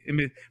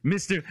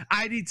Mr.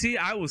 IDT,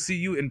 I will see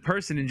you in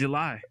person in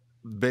July.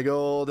 Big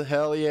old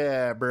hell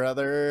yeah,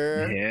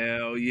 brother.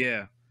 Hell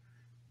yeah.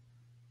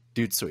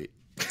 Dude sweet.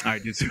 All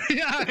right, dude sweet.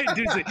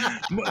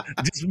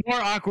 Just more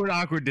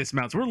awkward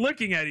dismounts. We're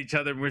looking at each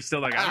other and we're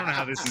still like, I don't know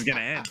how this is going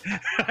to end.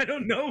 I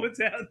don't know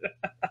what's happening.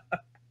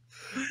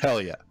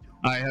 Hell yeah.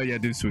 All right, hell yeah,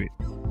 dude sweet.